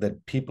conflict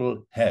that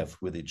people have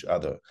with each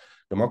other.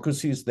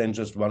 Democracy is then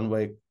just one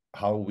way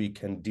how we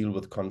can deal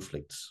with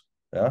conflicts.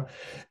 Yeah,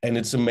 and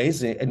it's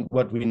amazing. And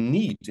what we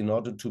need in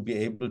order to be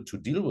able to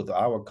deal with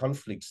our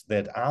conflicts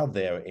that are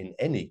there in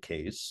any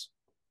case,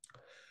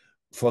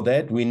 for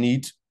that we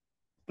need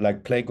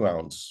like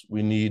playgrounds,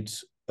 we need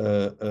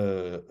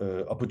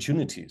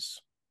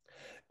opportunities.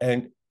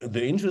 And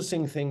the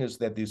interesting thing is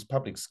that these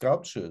public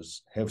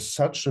sculptures have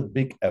such a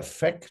big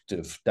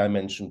affective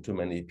dimension to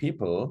many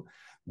people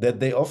that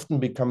they often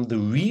become the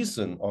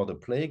reason or the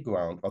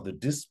playground or the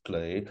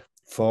display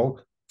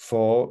for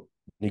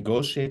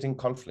negotiating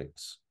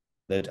conflicts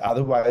that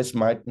otherwise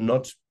might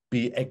not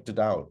be acted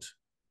out.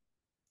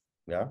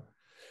 Yeah.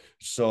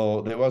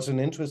 So there was an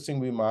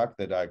interesting remark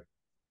that I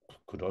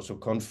could also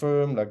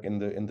confirm, like in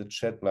the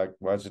chat, like,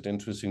 why is it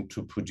interesting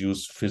to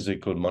produce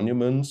physical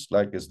monuments?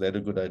 Like, is that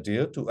a good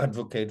idea to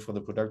advocate for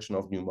the production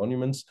of new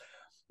monuments?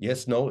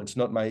 Yes, no, it's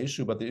not my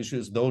issue, but the issue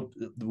is though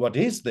what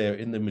is there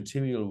in the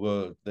material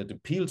world that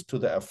appeals to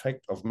the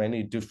affect of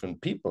many different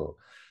people,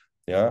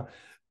 yeah,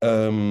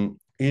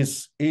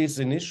 is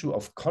an issue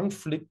of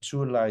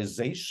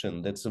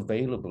conflictualization that's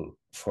available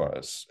for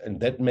us, and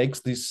that makes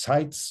these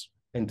sites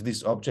and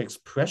these objects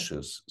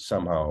precious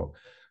somehow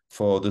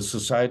for the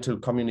societal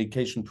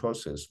communication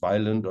process,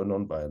 violent or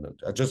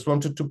non-violent. I just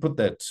wanted to put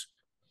that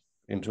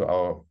into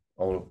our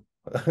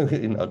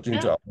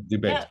into our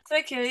debate. Yeah,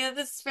 thank you. Yeah,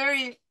 that's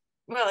very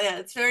well. Yeah,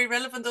 it's very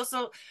relevant.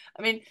 Also,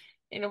 I mean,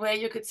 in a way,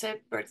 you could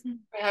say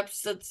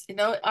perhaps that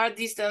are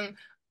these then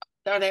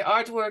are they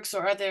artworks,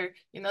 or are there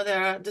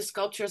the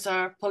sculptures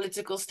are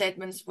political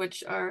statements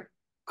which are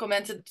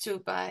commented to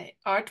by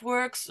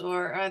artworks,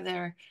 or are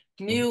there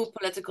new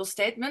political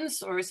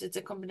statements, or is it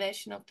a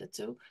combination of the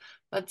two?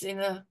 But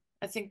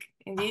I think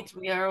indeed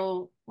we are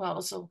all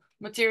also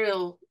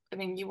material I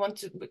mean, you want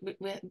to,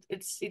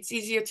 it's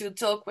easier to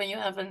talk when you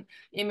have an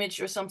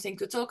image or something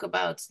to talk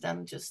about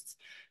than just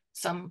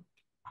some,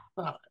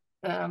 well,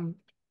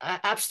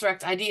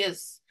 abstract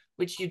ideas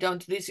which you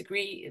don't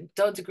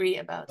agree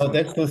about. Oh,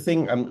 that's the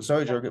thing. I'm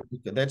sorry, George.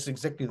 That's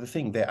exactly the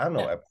thing. There are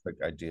no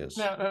abstract ideas.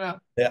 No.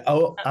 There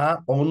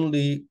are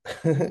only,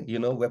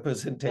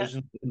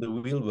 representations in the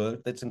real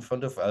world that's in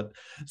front of us,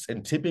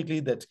 and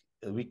typically that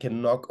we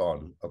can knock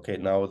on. Okay,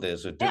 now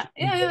there's a Yeah,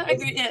 I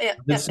agree.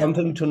 There's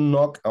something to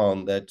knock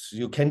on that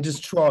you can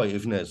destroy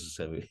if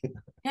necessary.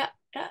 Yeah.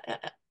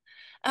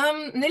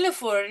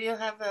 Nilofer, you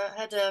have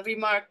had a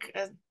remark.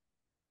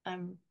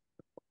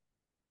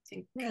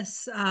 Think.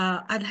 Yes,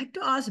 I'd like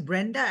to ask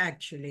Brenda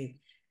actually,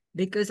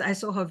 because I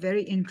saw her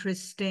very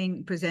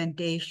interesting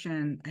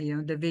presentation.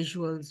 The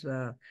visuals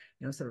were,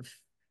 sort of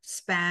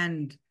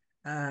spanned,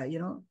 I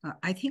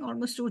think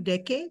almost 2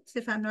 decades,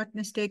 if I'm not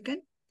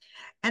mistaken.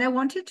 And I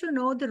wanted to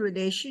know the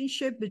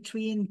relationship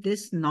between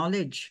this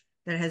knowledge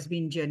that has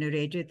been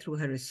generated through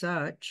her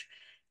research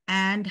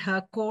and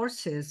her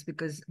courses,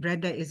 because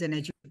Brenda is an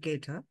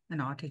educator,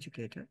 an art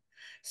educator.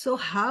 So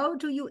how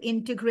do you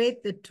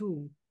integrate the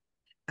two?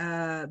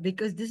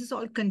 Because this is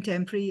all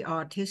contemporary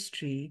art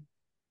history.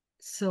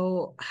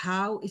 So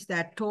how is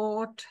that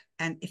taught?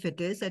 And if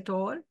it is at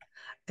all,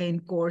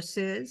 in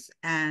courses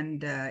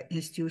and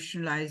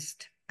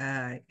institutionalized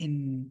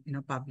in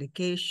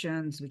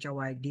publications which are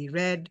widely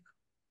read,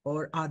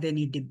 or are there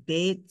any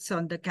debates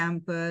on the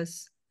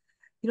campus?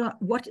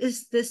 What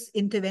is this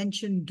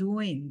intervention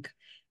doing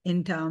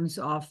in terms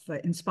of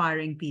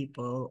inspiring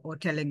people or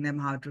telling them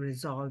how to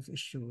resolve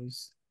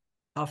issues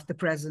of the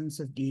presence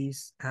of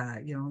these,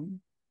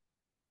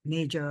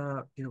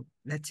 major,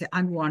 let's say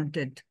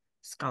unwanted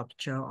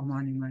sculpture or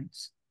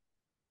monuments?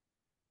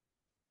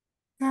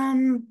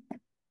 In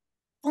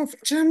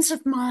terms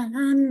of my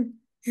own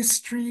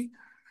history,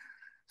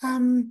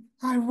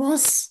 I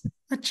was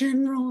a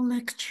general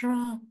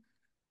lecturer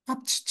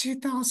up to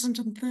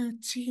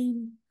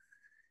 2013.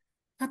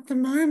 At the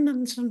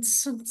moment, and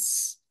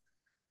since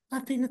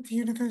I've been at the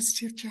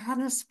University of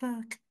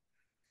Johannesburg,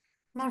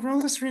 my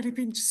role has really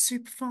been to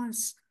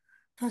supervise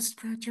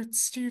postgraduate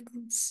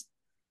students.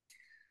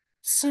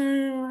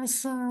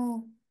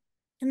 So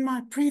in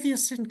my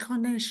previous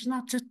incarnation,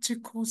 I did 2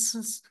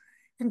 courses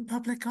in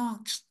public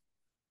art.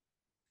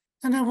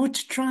 And I would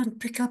try and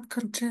pick up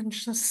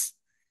contentious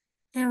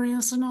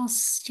areas and ask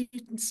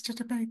students to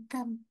debate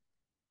them.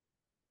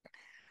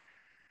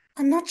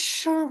 I'm not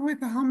sure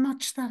with how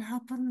much that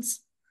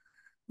happens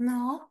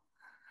now.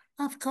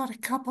 I've got a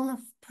couple of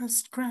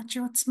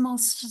postgraduates,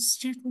 master's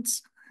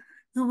students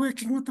who are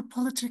working with the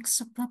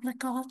politics of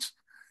public art.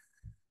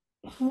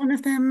 One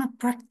of them, a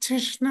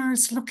practitioner,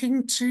 is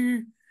looking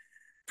to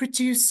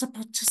produce a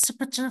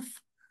participative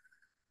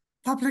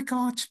public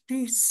art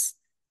piece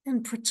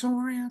in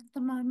Pretoria at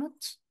the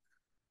moment.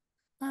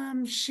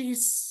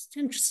 She's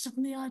interested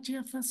in the idea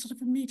of a sort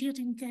of immediate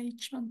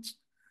engagement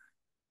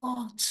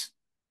art,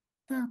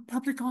 the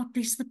public art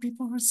piece that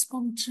people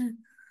respond to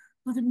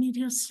with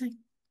immediacy,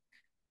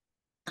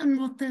 and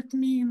what that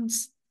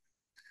means.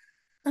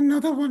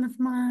 Another one of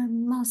my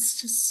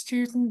master's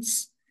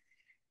students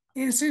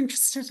is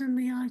interested in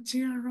the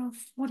idea of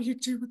what do you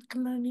do with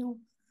colonial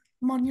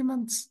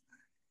monuments.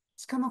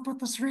 He's come up with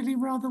this really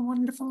rather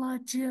wonderful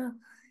idea.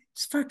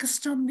 He's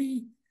focused on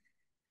the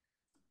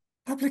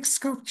public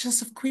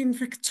sculptures of Queen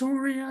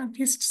Victoria, and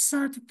he's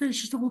decided they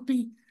should all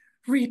be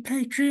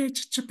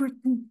repatriated to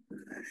Britain.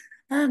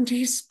 And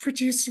he's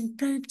producing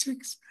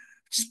paintings,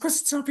 which is,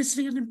 because it's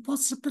obviously an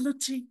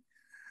impossibility,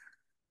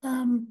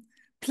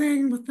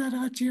 playing with that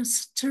idea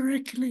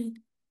satirically.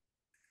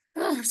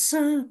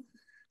 So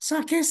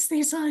I guess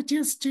these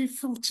ideas do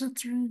filter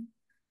through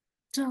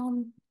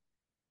down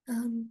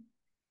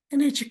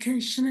in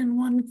education in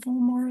one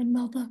form or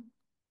another.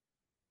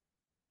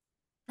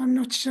 I'm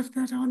not sure if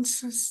that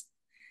answers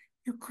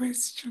your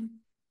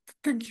question, but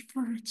thank you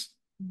for it.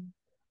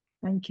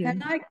 Thank you.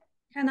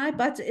 Can I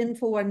butt in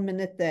for 1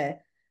 minute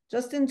there?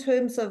 Just in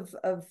terms of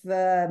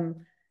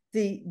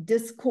the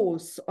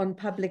discourse on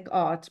public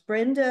art,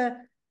 Brenda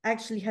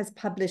actually has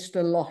published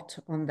a lot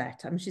on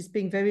that. I mean, she's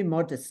being very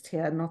modest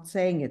here, not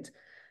saying it,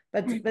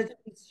 but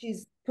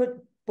she's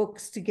put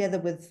books together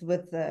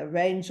with a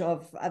range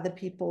of other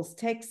people's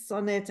texts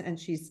on it, and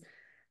she's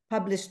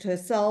published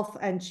herself,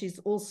 and she's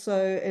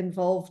also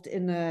involved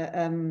in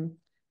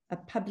a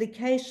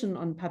publication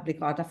on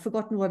public art. I've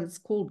forgotten what it's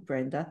called,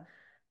 Brenda.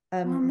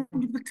 I'm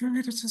one of the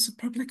co-editors of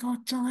Public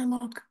Art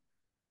Dialogue.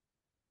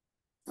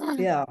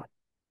 Yeah.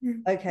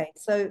 Okay.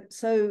 So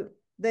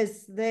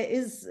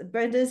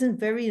Brenda isn't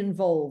very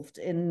involved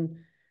in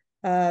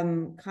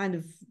kind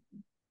of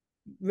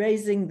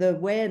raising the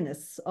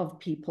awareness of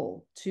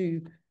people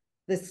to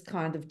this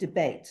kind of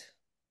debate.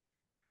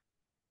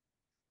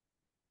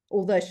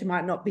 Although she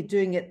might not be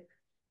doing it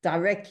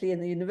directly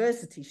in the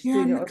university, she's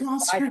doing it on a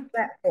wider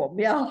platform.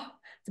 Yeah,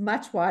 it's a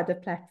much wider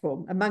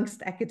platform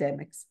amongst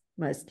academics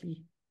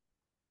mostly.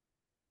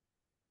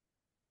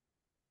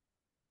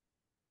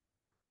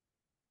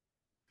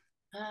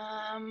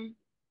 I'm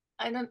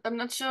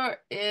not sure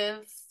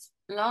if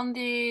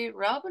Blondie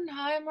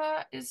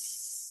Raubenheimer is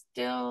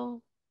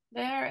still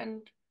there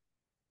and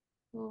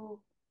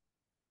who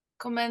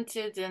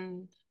commented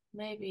and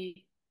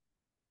maybe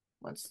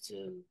wants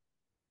to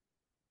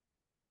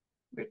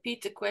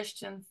repeat the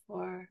question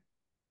for.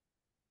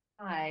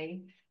 Hi.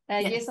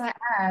 Yes, I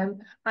am.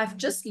 I've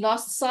just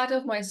lost sight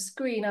of my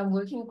screen. I'm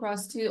working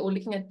across two or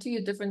looking at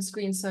two different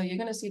screens. So you're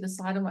going to see the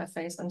side of my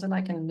face until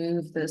I can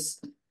move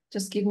this.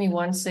 Just give me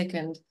 1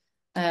 second.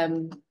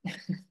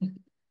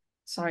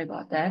 Sorry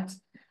about that.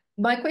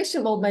 My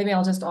question, well, maybe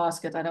I'll just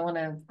ask it. I don't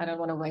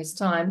want to waste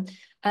time.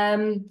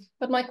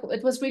 But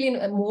it was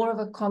really more of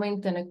a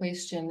comment than a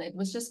question. It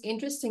was just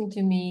interesting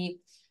to me.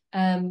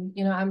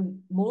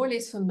 I'm more or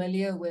less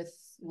familiar with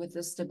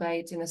this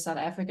debate in a South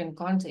African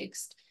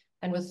context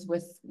and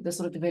with the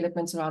sort of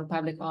developments around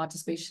public art,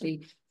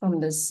 especially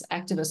from this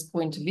activist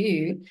point of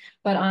view.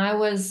 But I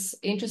was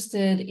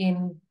interested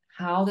in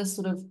how this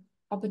sort of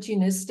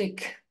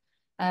opportunistic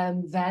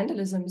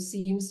vandalism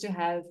seems to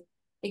have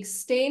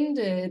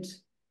extended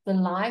the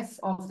life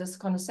of this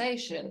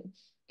conversation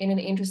in an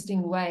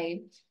interesting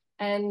way.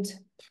 And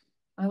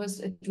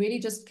it really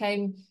just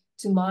came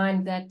to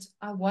mind that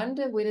I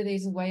wonder whether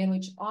there's a way in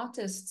which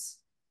artists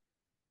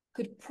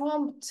could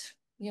prompt,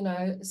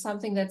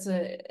 something that's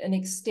an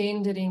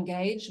extended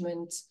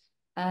engagement,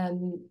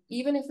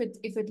 even if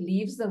it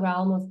leaves the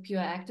realm of pure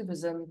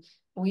activism,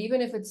 or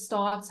even if it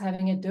starts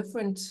having a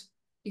different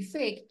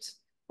effect.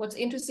 What's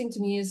interesting to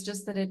me is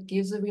just that it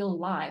gives a real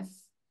life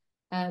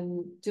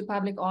to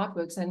public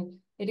artworks. And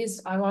it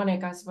is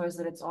ironic, I suppose,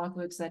 that it's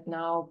artworks that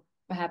now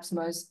perhaps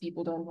most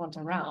people don't want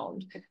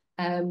around.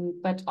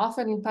 But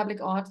often public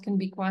art can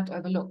be quite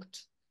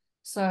overlooked.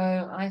 So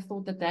I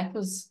thought that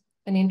was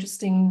an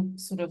interesting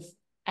sort of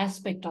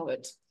aspect of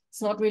it.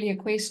 It's not really a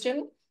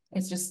question.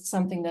 It's just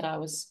something that I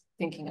was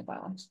thinking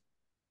about.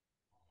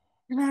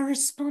 And I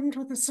respond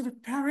with a sort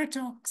of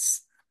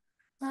paradox.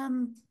 I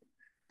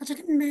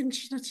didn't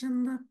mention it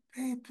in the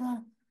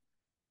paper.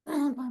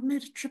 I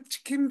made a trip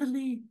to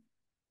Kimberley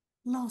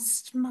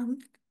last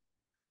month,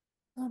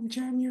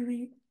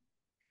 January.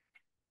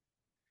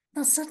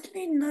 I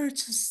suddenly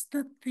noticed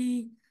that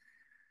the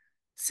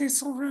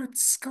Cecil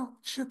Rhodes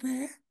sculpture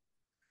there,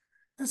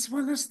 as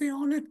well as the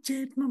Honoured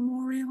Dead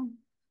Memorial,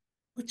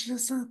 which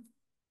is a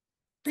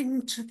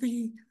thing to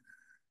the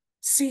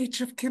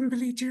siege of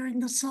Kimberley during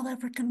the South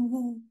African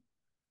War,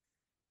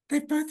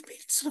 they've both been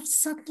sort of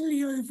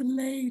suddenly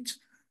overlaid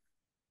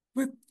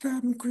with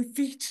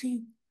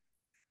graffiti.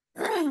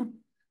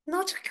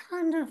 Not a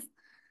kind of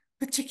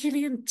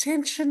particularly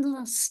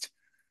intentionalist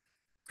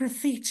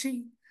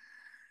graffiti,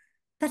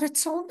 but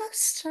it's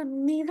almost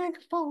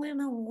meaningful in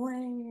a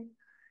way,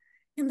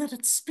 in that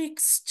it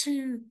speaks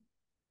to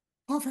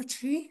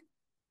poverty.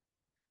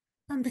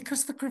 And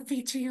because the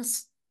graffiti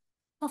is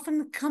often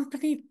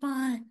accompanied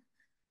by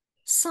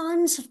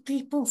signs of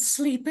people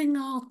sleeping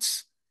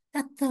out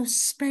at those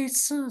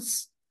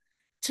spaces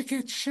to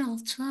get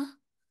shelter.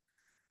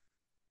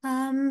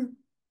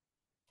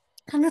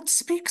 And it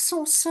speaks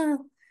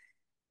also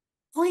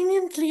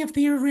poignantly of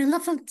the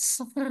irrelevance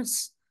of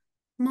those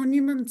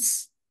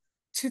monuments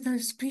to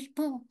those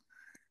people.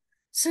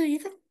 So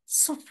even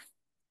sort of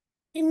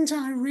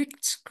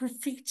indirect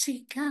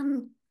graffiti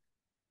can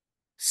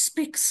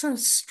speak so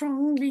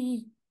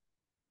strongly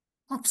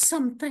of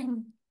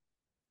something.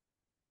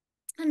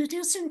 And it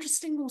is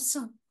interesting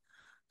also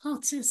how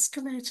it's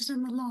escalated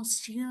in the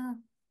last year.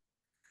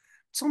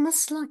 It's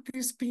almost like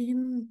there's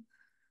been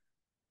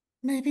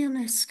maybe an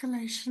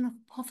escalation of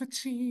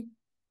poverty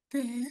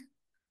there,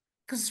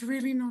 because it's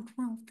really not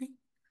wealthy,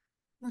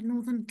 the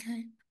Northern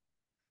Cape.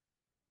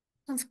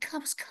 And I was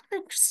kind of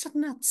interested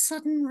in that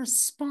sudden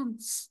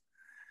response.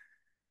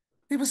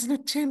 There was an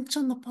attempt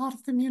on the part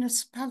of the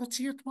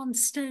municipality at one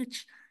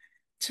stage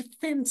to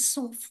fence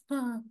off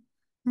the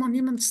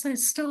monuments they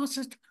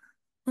started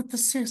with the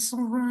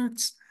Cecil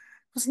Rhodes.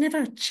 It was never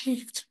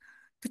achieved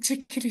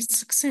particularly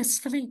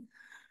successfully,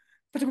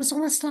 but it was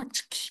almost like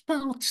to keep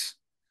out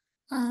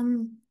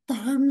the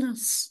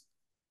homeless.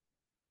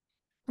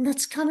 And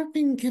that's kind of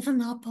been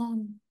given up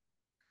on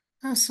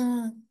as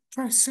a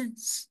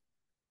process.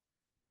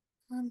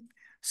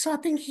 So I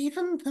think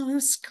even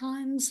those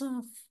kinds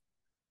of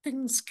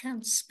things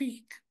can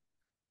speak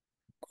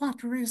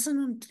quite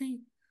resonantly,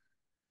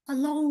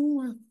 along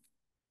with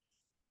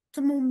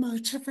the more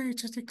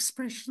motivated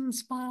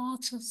expressions by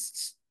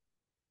artists.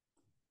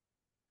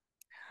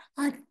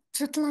 I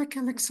did like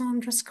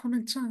Alexandra's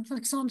comment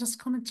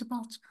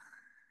about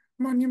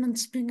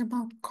monuments being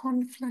about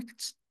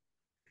conflict.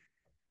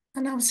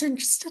 And I was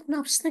interested, and I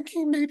was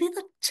thinking maybe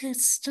the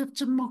test of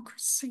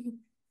democracy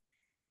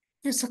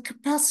is a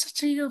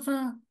capacity of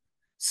a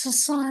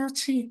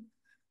society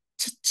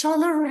to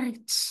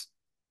tolerate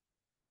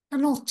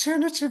an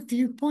alternative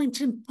viewpoint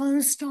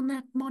imposed on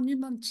that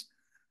monument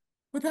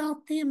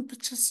without the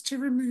impetus to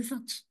remove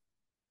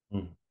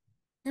it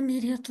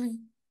immediately,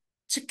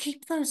 to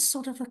keep those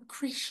sort of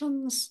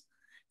accretions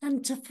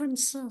and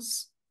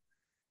differences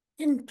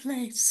in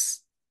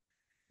place.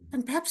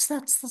 And perhaps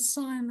that's the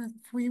sign that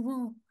we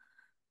will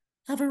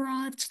have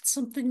arrived at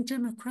something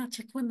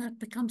democratic when that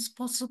becomes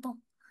possible.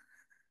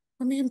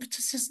 When the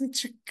impetus isn't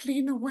to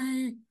clean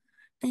away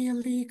the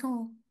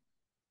illegal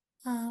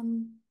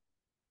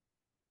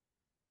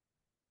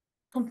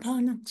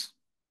component.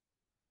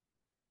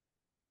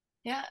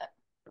 Yeah,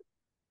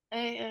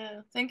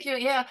 thank you.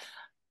 Yeah,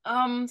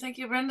 thank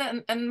you,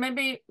 Brenda, and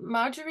maybe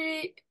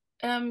Marjorie.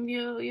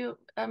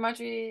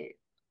 Marjorie,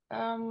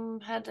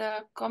 had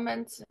a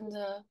comment in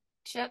the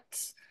chat.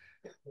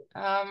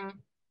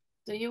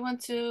 Do you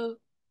want to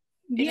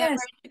Yes.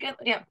 elaborate again?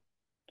 Yeah.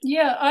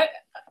 Yeah, I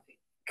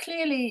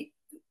clearly,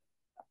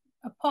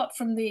 apart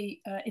from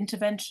the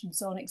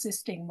interventions on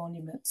existing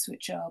monuments,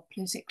 which are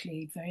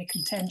politically very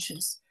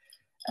contentious,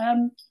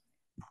 and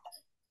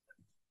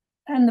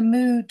the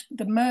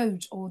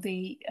mode or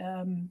the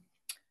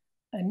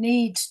a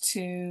need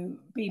to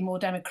be more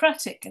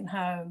democratic in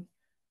how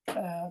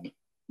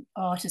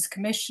art is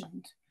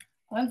commissioned,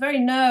 I'm very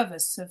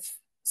nervous of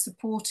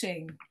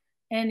supporting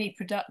any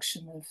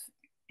production of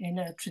in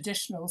a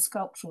traditional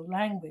sculptural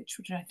language,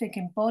 which I think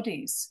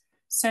embodies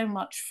so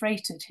much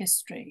freighted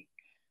history.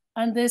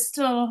 And there's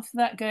still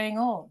that going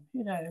on,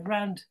 you know,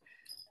 around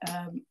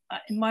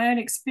in my own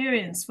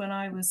experience when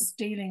I was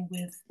dealing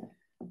with,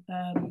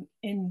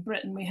 in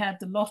Britain, we had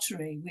the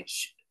lottery,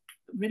 which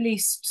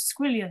released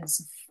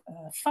squillions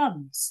of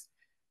funds,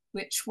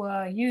 which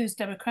were used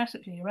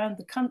democratically around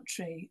the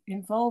country,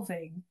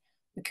 involving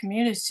the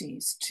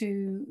communities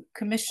to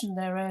commission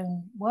their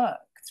own work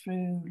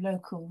through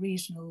local,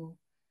 regional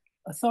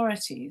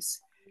authorities.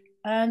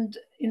 And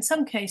in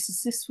some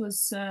cases, this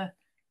was,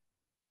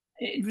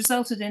 it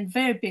resulted in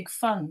very big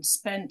funds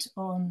spent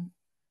on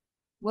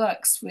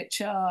works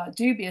which are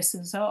dubious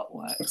as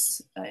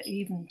artworks,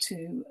 even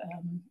to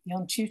the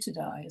untutored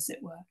eye, as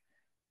it were.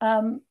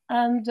 And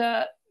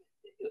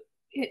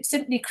it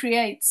simply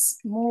creates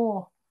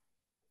more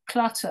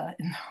clutter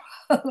in the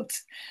world,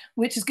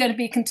 which is going to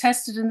be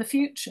contested in the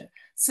future.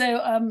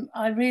 So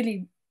I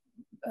really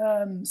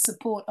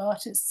support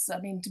artists. I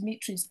mean,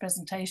 Dimitri's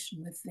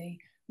presentation with the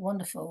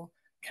wonderful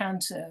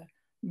counter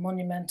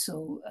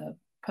monumental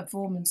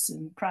performance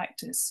and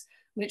practice,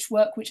 which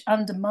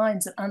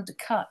undermines and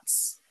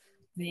undercuts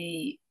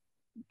the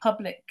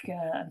public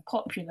and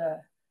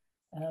popular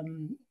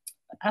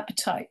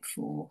appetite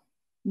for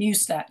new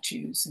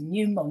statues and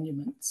new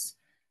monuments.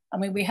 I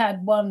mean, we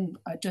had one,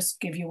 I'll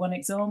just give you one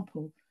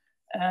example.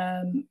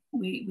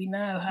 We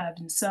now have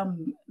in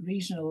some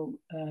regional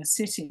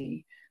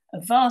city a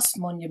vast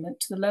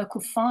monument to the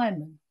local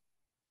firemen,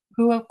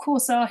 who of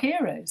course are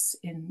heroes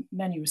in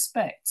many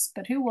respects,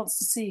 but who wants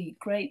to see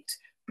great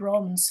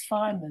bronze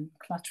firemen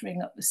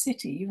cluttering up the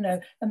city, you know?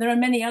 And there are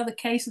many other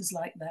cases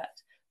like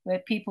that where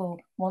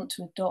people want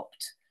to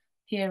adopt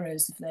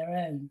heroes of their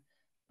own.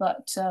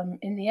 But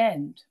in the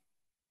end,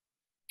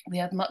 we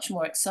have much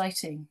more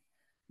exciting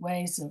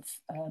ways of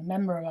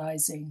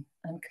memorizing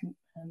and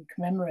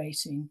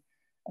commemorating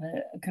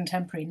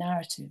contemporary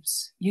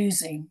narratives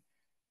using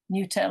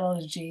new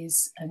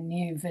technologies and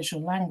new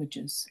visual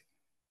languages.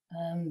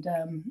 And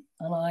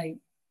I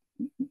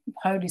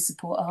wholly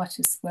support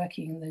artists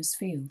working in those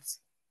fields.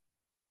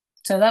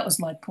 So that was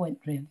my point,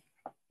 really.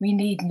 We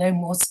need no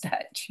more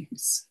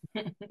statues.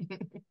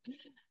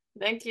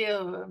 Thank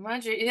you,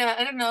 Marjorie. Yeah,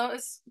 I don't know,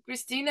 is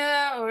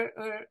Christina or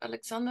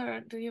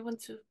Alexander, do you want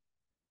to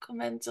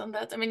comment on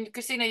that? I mean,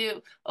 Christina,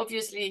 you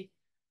obviously,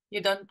 you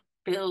don't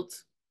build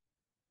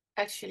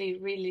actually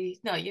really,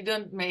 no, you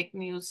don't make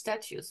new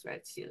statues,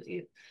 right?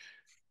 You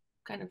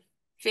kind of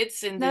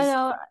fits in this.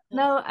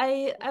 No,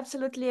 I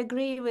absolutely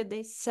agree with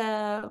this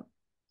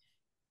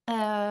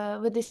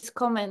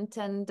comment,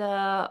 and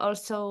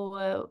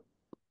also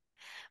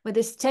with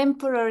this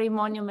temporary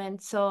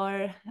monuments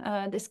or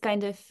this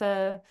kind of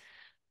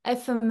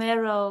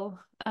ephemeral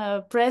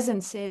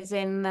presences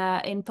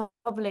in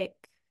public,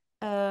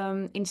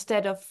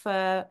 instead of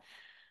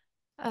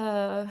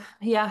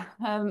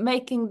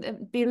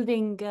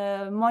building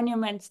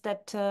monuments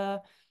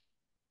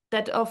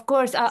that of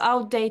course are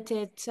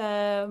outdated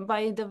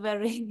by the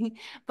very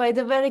by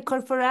the very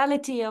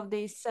corporality of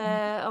these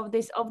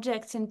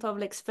objects in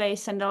public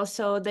space, and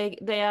also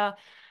they are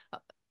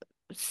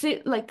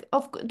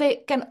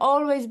they can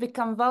always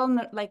become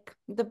vulnerable, like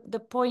the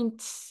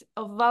points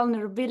of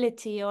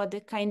vulnerability, or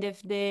the kind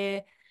of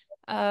they're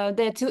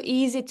too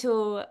easy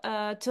to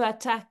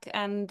attack.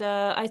 And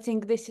I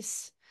think this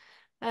is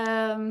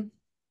I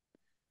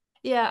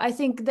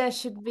think there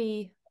should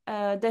be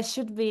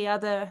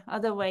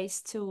other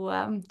ways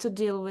to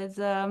deal with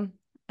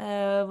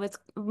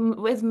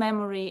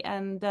memory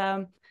and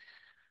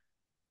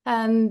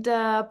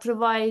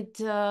provide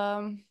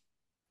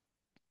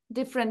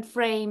different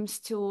frames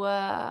to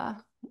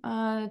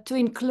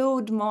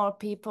include more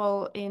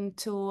people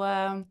into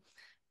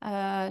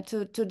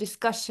to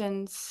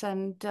discussions,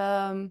 and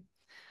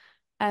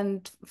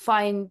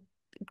find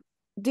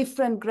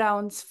different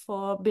grounds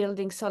for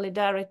building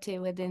solidarity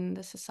within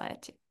the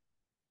society.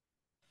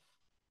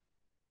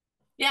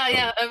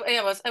 Yeah,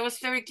 I was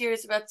very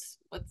curious about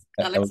what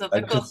Alexander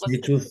I could say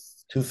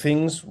two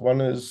things. One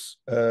is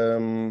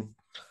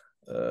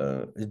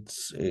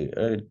it's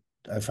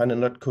I find it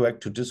not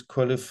correct to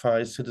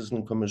disqualify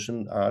citizen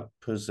commission art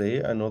per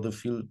se. I know the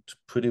field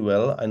pretty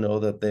well. I know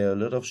that there are a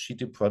lot of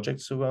shitty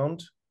projects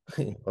around,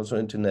 also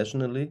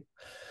internationally.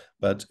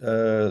 But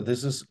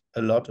this is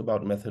a lot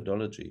about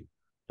methodology.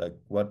 Like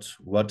what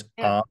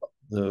are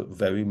the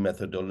very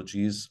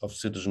methodologies of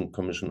citizen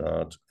commission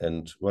art,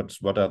 and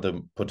what are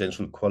the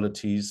potential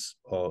qualities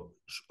or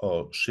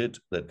shit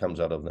that comes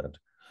out of that?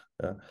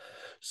 Yeah.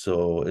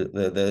 So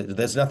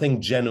there's nothing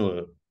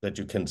general that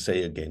you can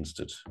say against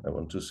it, I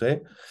want to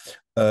say.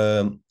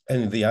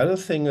 And the other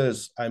thing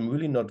is, I'm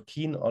really not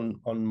keen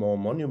on more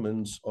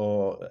monuments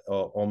or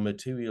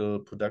material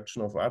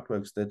production of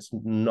artworks.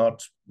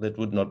 That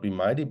would not be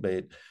my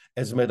debate.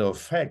 As a matter of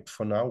fact,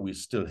 for now, we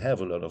still have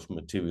a lot of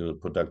material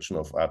production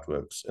of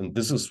artworks. And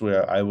this is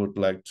where I would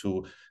like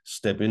to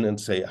step in and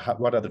say,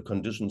 what are the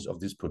conditions of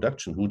this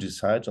production? Who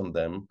decides on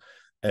them?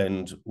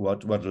 And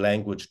what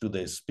language do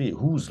they speak?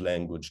 Whose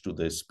language do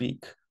they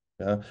speak?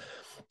 Yeah.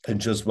 And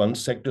just one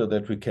sector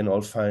that we can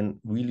all find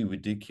really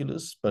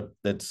ridiculous, but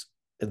that's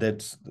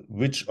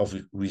which of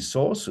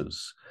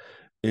resources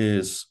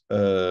is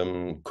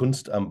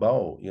Kunst am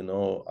Bau, you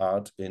know,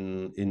 art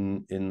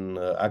in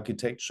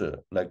architecture,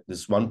 like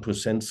this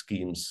 1%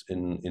 schemes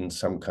in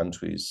some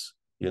countries,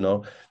 you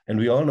know, and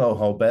we all know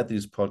how bad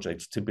these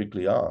projects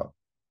typically are.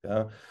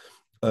 Yeah.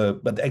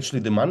 But actually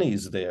the money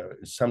is there,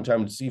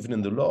 sometimes even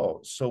in the law.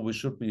 So we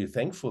should be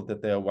thankful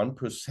that there are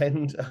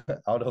 1%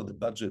 out of the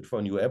budget for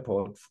a new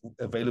airport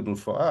available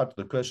for art.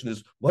 The question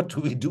is, what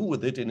do we do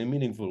with it in a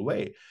meaningful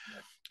way?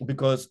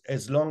 Because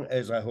as long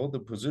as I hold the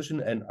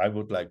position, and I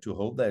would like to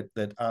hold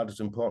that art is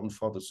important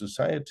for the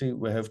society,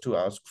 we have to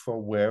ask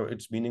for where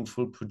it's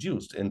meaningful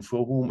produced and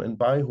for whom and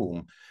by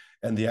whom.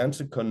 And the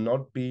answer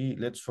cannot be,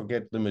 let's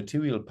forget the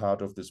material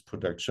part of this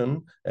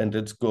production and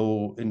let's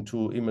go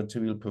into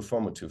immaterial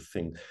performative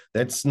thing.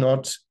 That's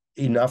not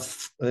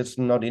enough. That's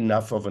not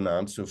enough of an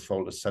answer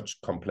for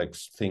such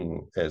complex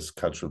thing as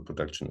cultural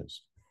production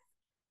is.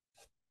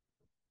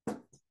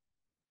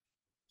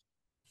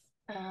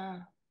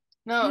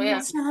 No, I'm yeah.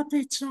 also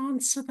happy to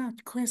answer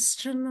that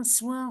question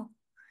as well,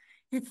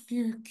 if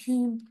you're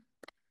keen.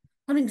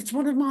 I mean, it's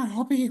one of my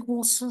hobby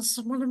horses,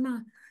 one of my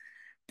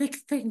big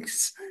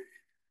things,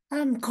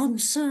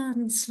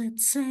 concerns,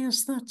 let's say,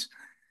 is that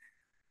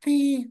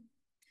in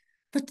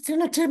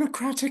a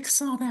democratic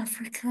South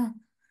Africa,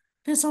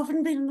 there's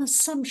often been an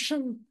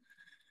assumption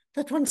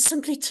that one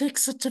simply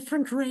takes a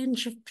different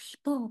range of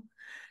people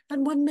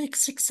and one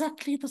makes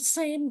exactly the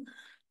same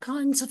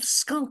kinds of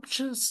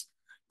sculptures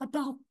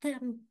about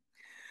them.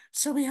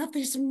 So we have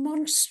these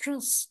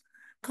monstrous,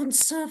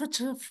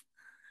 conservative,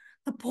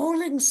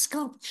 appalling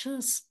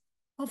sculptures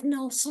of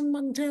Nelson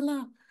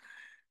Mandela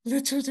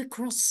littered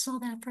across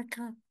South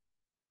Africa.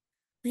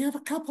 We have a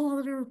couple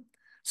that are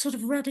sort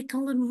of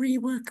radical and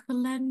rework the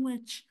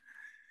language.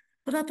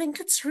 But I think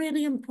it's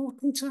really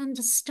important to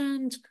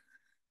understand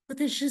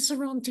with issues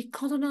around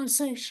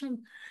decolonisation,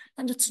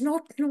 and it's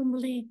not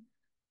normally,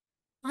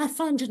 I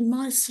find in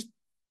my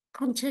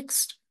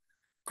context,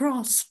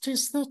 grasped,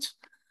 is that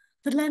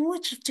the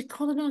language of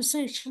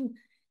decolonisation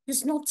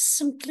is not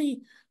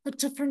simply a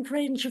different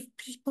range of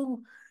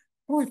people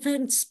or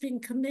events being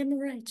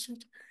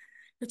commemorated.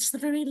 It's the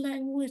very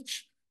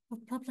language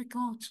of public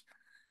art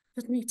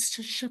that needs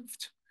to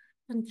shift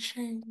and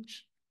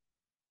change.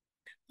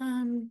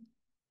 And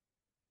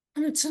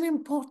it's an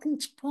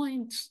important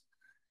point.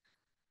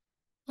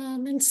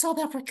 In South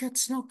Africa,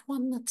 it's not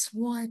one that's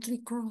widely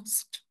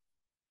grasped.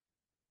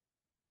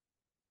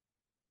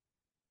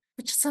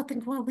 Which is, I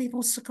think, why we've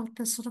also got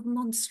this sort of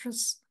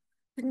monstrous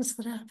things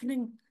that are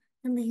happening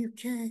in the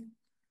UK.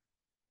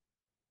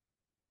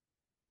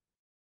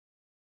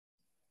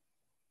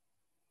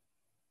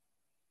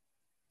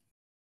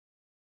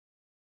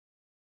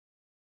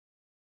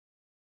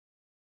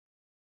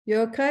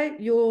 You okay?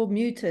 You're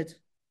muted.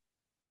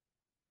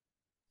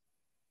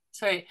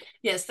 Sorry.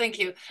 Yes, thank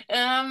you.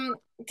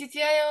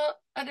 Titiayo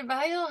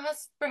Adebayo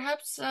has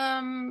perhaps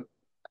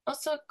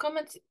also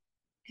commented.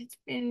 It's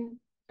been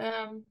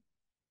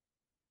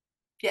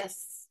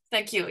yes,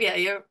 thank you. Yeah,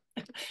 you're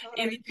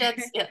in the chat.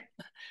 Yeah.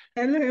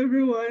 Hello,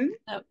 everyone.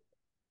 Oh.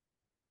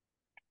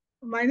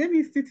 My name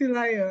is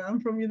Titilayo.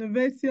 I'm from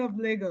University of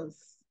Lagos.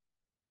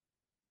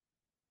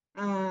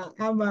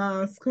 I'm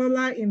a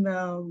scholar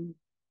in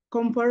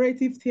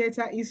comparative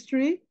theater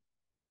history,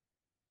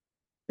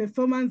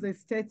 performance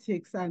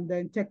aesthetics, and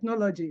then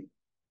technology.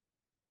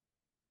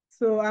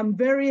 So I'm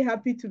very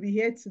happy to be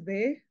here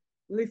today,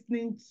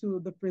 listening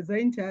to the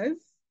presenters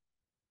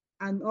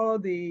and all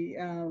the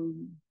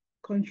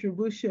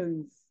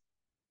contributions.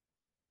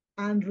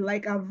 And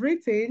like I've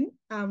written,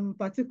 I'm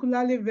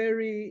particularly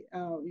very,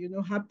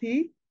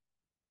 happy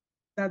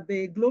that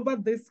the global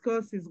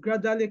discourse is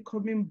gradually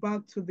coming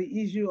back to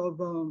the issue of,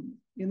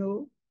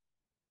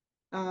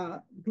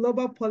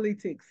 global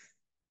politics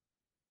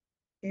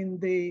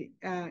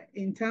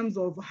in terms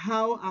of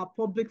how our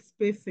public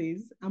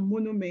spaces and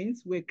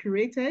monuments were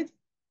created,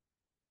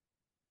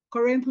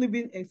 currently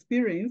being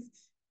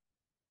experienced,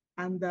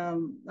 and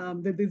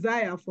the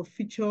desire for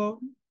future,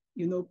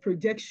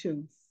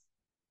 projections.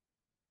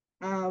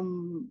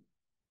 I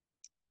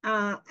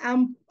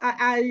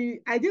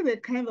did a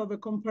kind of a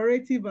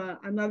comparative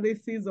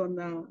analysis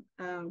on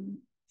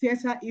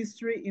theater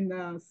history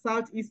in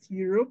Southeast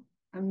Europe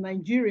and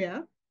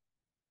Nigeria.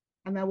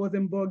 And I was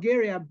in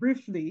Bulgaria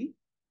briefly,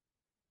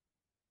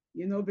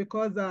 you know,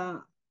 because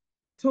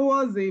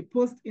towards the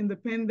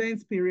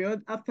post-independence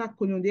period after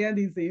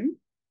colonialism,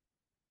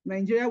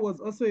 Nigeria was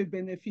also a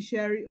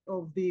beneficiary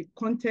of the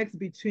context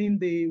between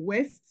the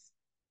West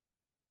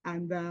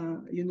and,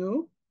 you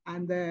know,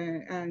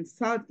 and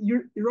South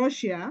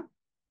Russia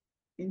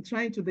in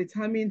trying to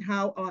determine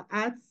how our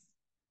arts,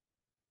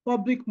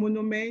 public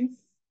monuments,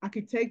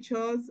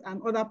 architectures,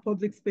 and other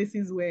public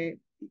spaces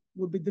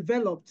would be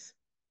developed.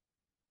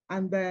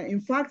 And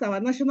in fact, our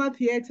national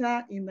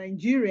theater in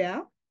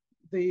Nigeria,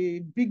 the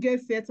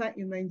biggest theater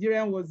in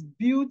Nigeria, was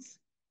built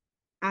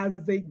as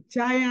a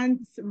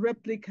giant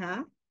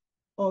replica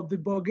of the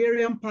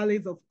Bulgarian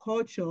Palace of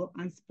Culture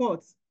and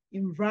Sports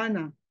in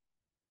Varna.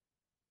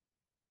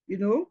 You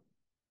know,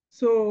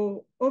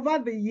 so over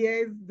the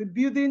years, the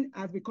building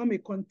has become a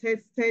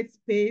contested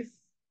space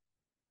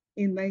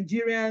in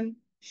Nigerian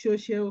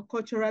social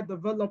cultural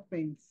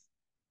development.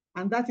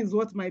 And that is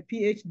what my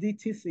PhD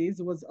thesis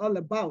was all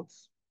about.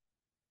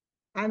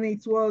 And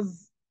it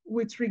was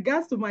with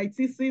regards to my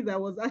thesis, I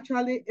was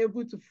actually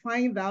able to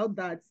find out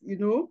that, you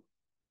know,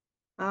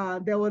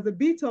 there was a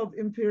bit of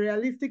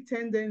imperialistic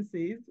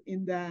tendencies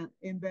in the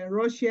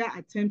Russia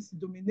attempts to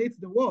dominate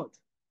the world.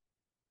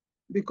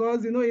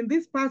 Because, you know, in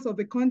this part of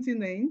the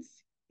continent,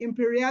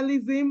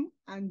 imperialism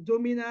and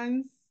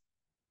dominance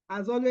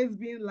has always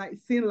been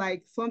seen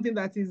like something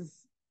that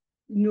is,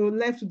 you know,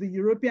 left to the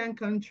European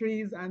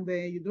countries and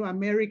the, you know,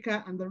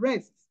 America and the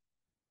rest.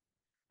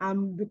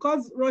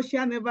 Because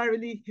Russia never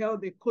really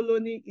held a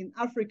colony in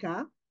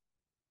Africa,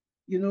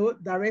 you know,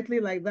 directly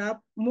like that,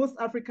 most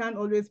Africans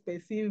always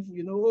perceive,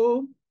 you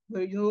know,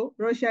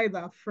 Russia is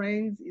our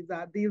friends, is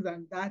our this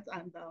and that.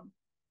 And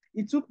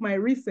it took my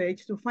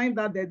research to find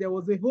out that there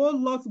was a whole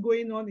lot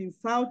going on in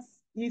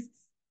Southeast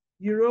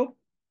Europe,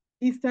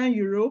 Eastern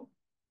Europe,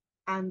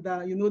 and,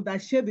 you know,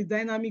 that shaped the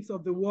dynamics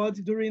of the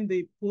world during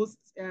the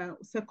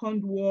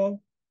post-Second War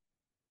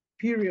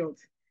period.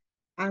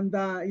 And,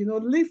 you know,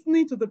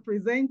 listening to the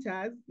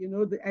presenters, you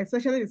know,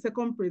 especially the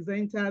second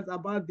presenters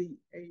about the,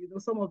 you know,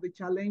 some of the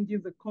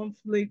challenges, the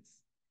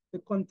conflicts, the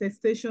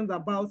contestations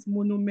about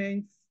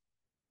monuments,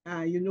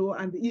 you know,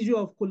 and the issue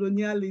of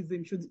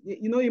colonialism.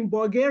 You know, in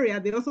Bulgaria,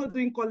 they also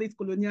didn't call it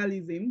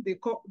colonialism.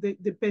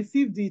 They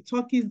perceive the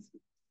Turkeys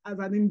as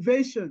an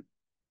invasion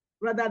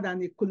rather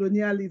than a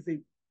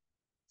colonialism.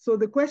 So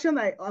the question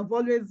I've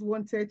always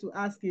wanted to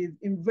ask is,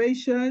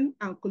 invasion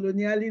and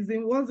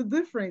colonialism, what's the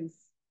difference?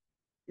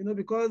 You know,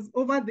 because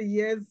over the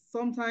years,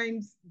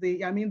 sometimes the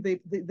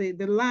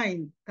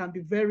line can be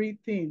very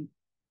thin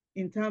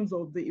in terms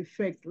of the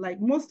effect. Like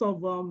most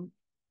of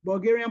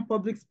Bulgarian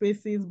public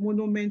spaces,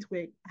 monuments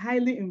were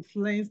highly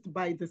influenced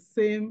by the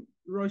same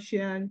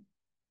Russian,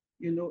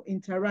 you know,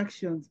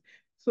 interactions.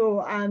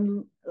 So,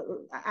 and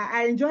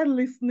I enjoyed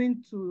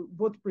listening to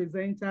both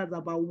presenters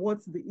about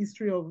what the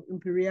history of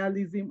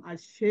imperialism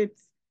has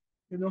shaped,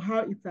 you know, how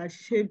it has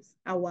shaped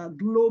our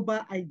global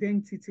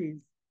identities.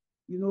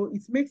 You know,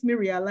 it makes me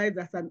realize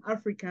as an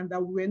African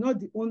that we were not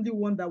the only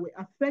one that were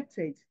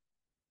affected,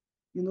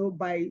 you know,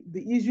 by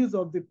the issues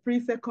of the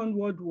pre-Second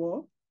World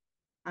War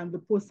and the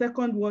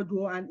post-Second World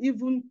War, and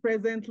even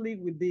presently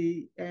with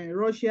the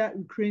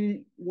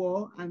Russia-Ukraine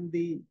war and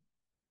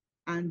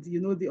you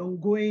know, the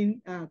ongoing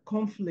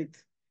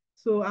conflict.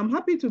 So I'm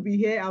happy to be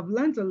here. I've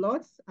learned a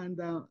lot, and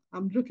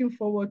I'm looking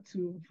forward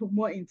to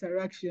more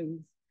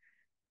interactions.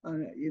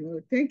 You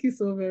know, thank you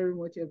so very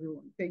much,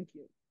 everyone. Thank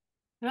you.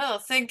 Well,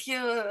 thank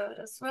you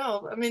as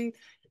well. I mean,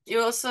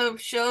 you also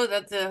show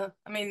that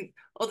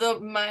although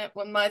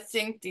one might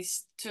think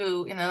these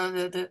two, you know,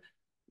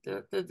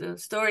 the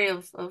story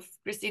of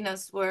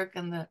Christina's work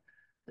and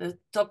the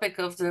topic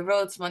of the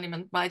Rhodes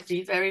Monument might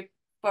be very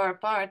far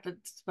apart, but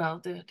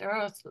well, there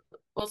are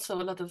also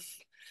a lot of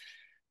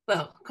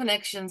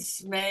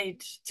connections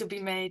to be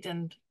made,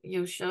 and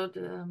you showed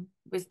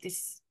with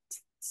this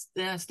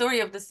the story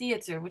of the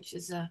theater, which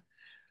is a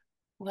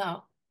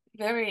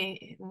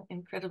very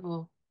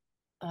incredible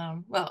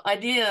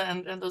idea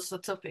and also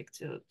topic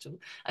to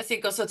I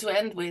think also to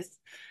end with.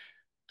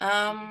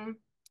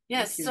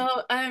 Yes, so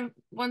I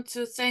want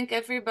to thank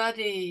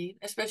everybody,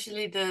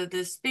 especially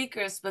the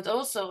speakers, but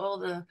also all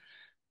the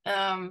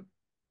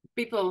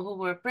people who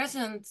were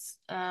present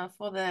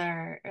for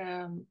their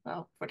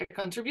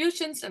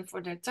contributions and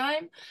for their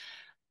time.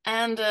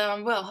 And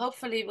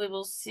hopefully we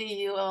will see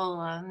you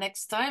all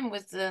next time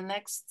with the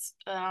next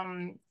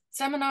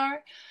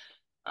seminar.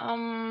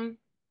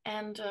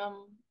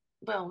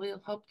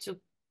 We'll hope to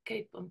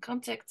keep on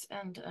contact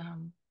and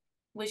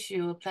wish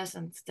you a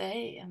pleasant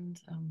day. And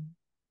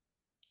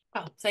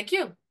thank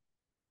you.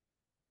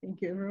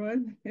 Thank you,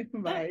 everyone.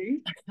 Bye.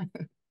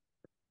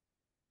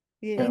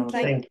 Yeah,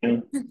 thank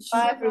you.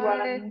 Bye,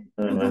 everyone.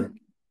 Bye-bye.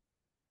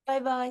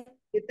 Bye-bye.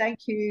 Thank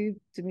you,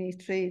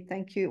 Dimitri.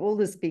 Thank you, all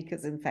the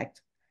speakers, in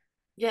fact.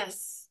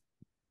 Yes.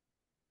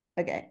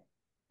 Okay.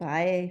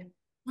 Bye.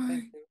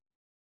 Bye.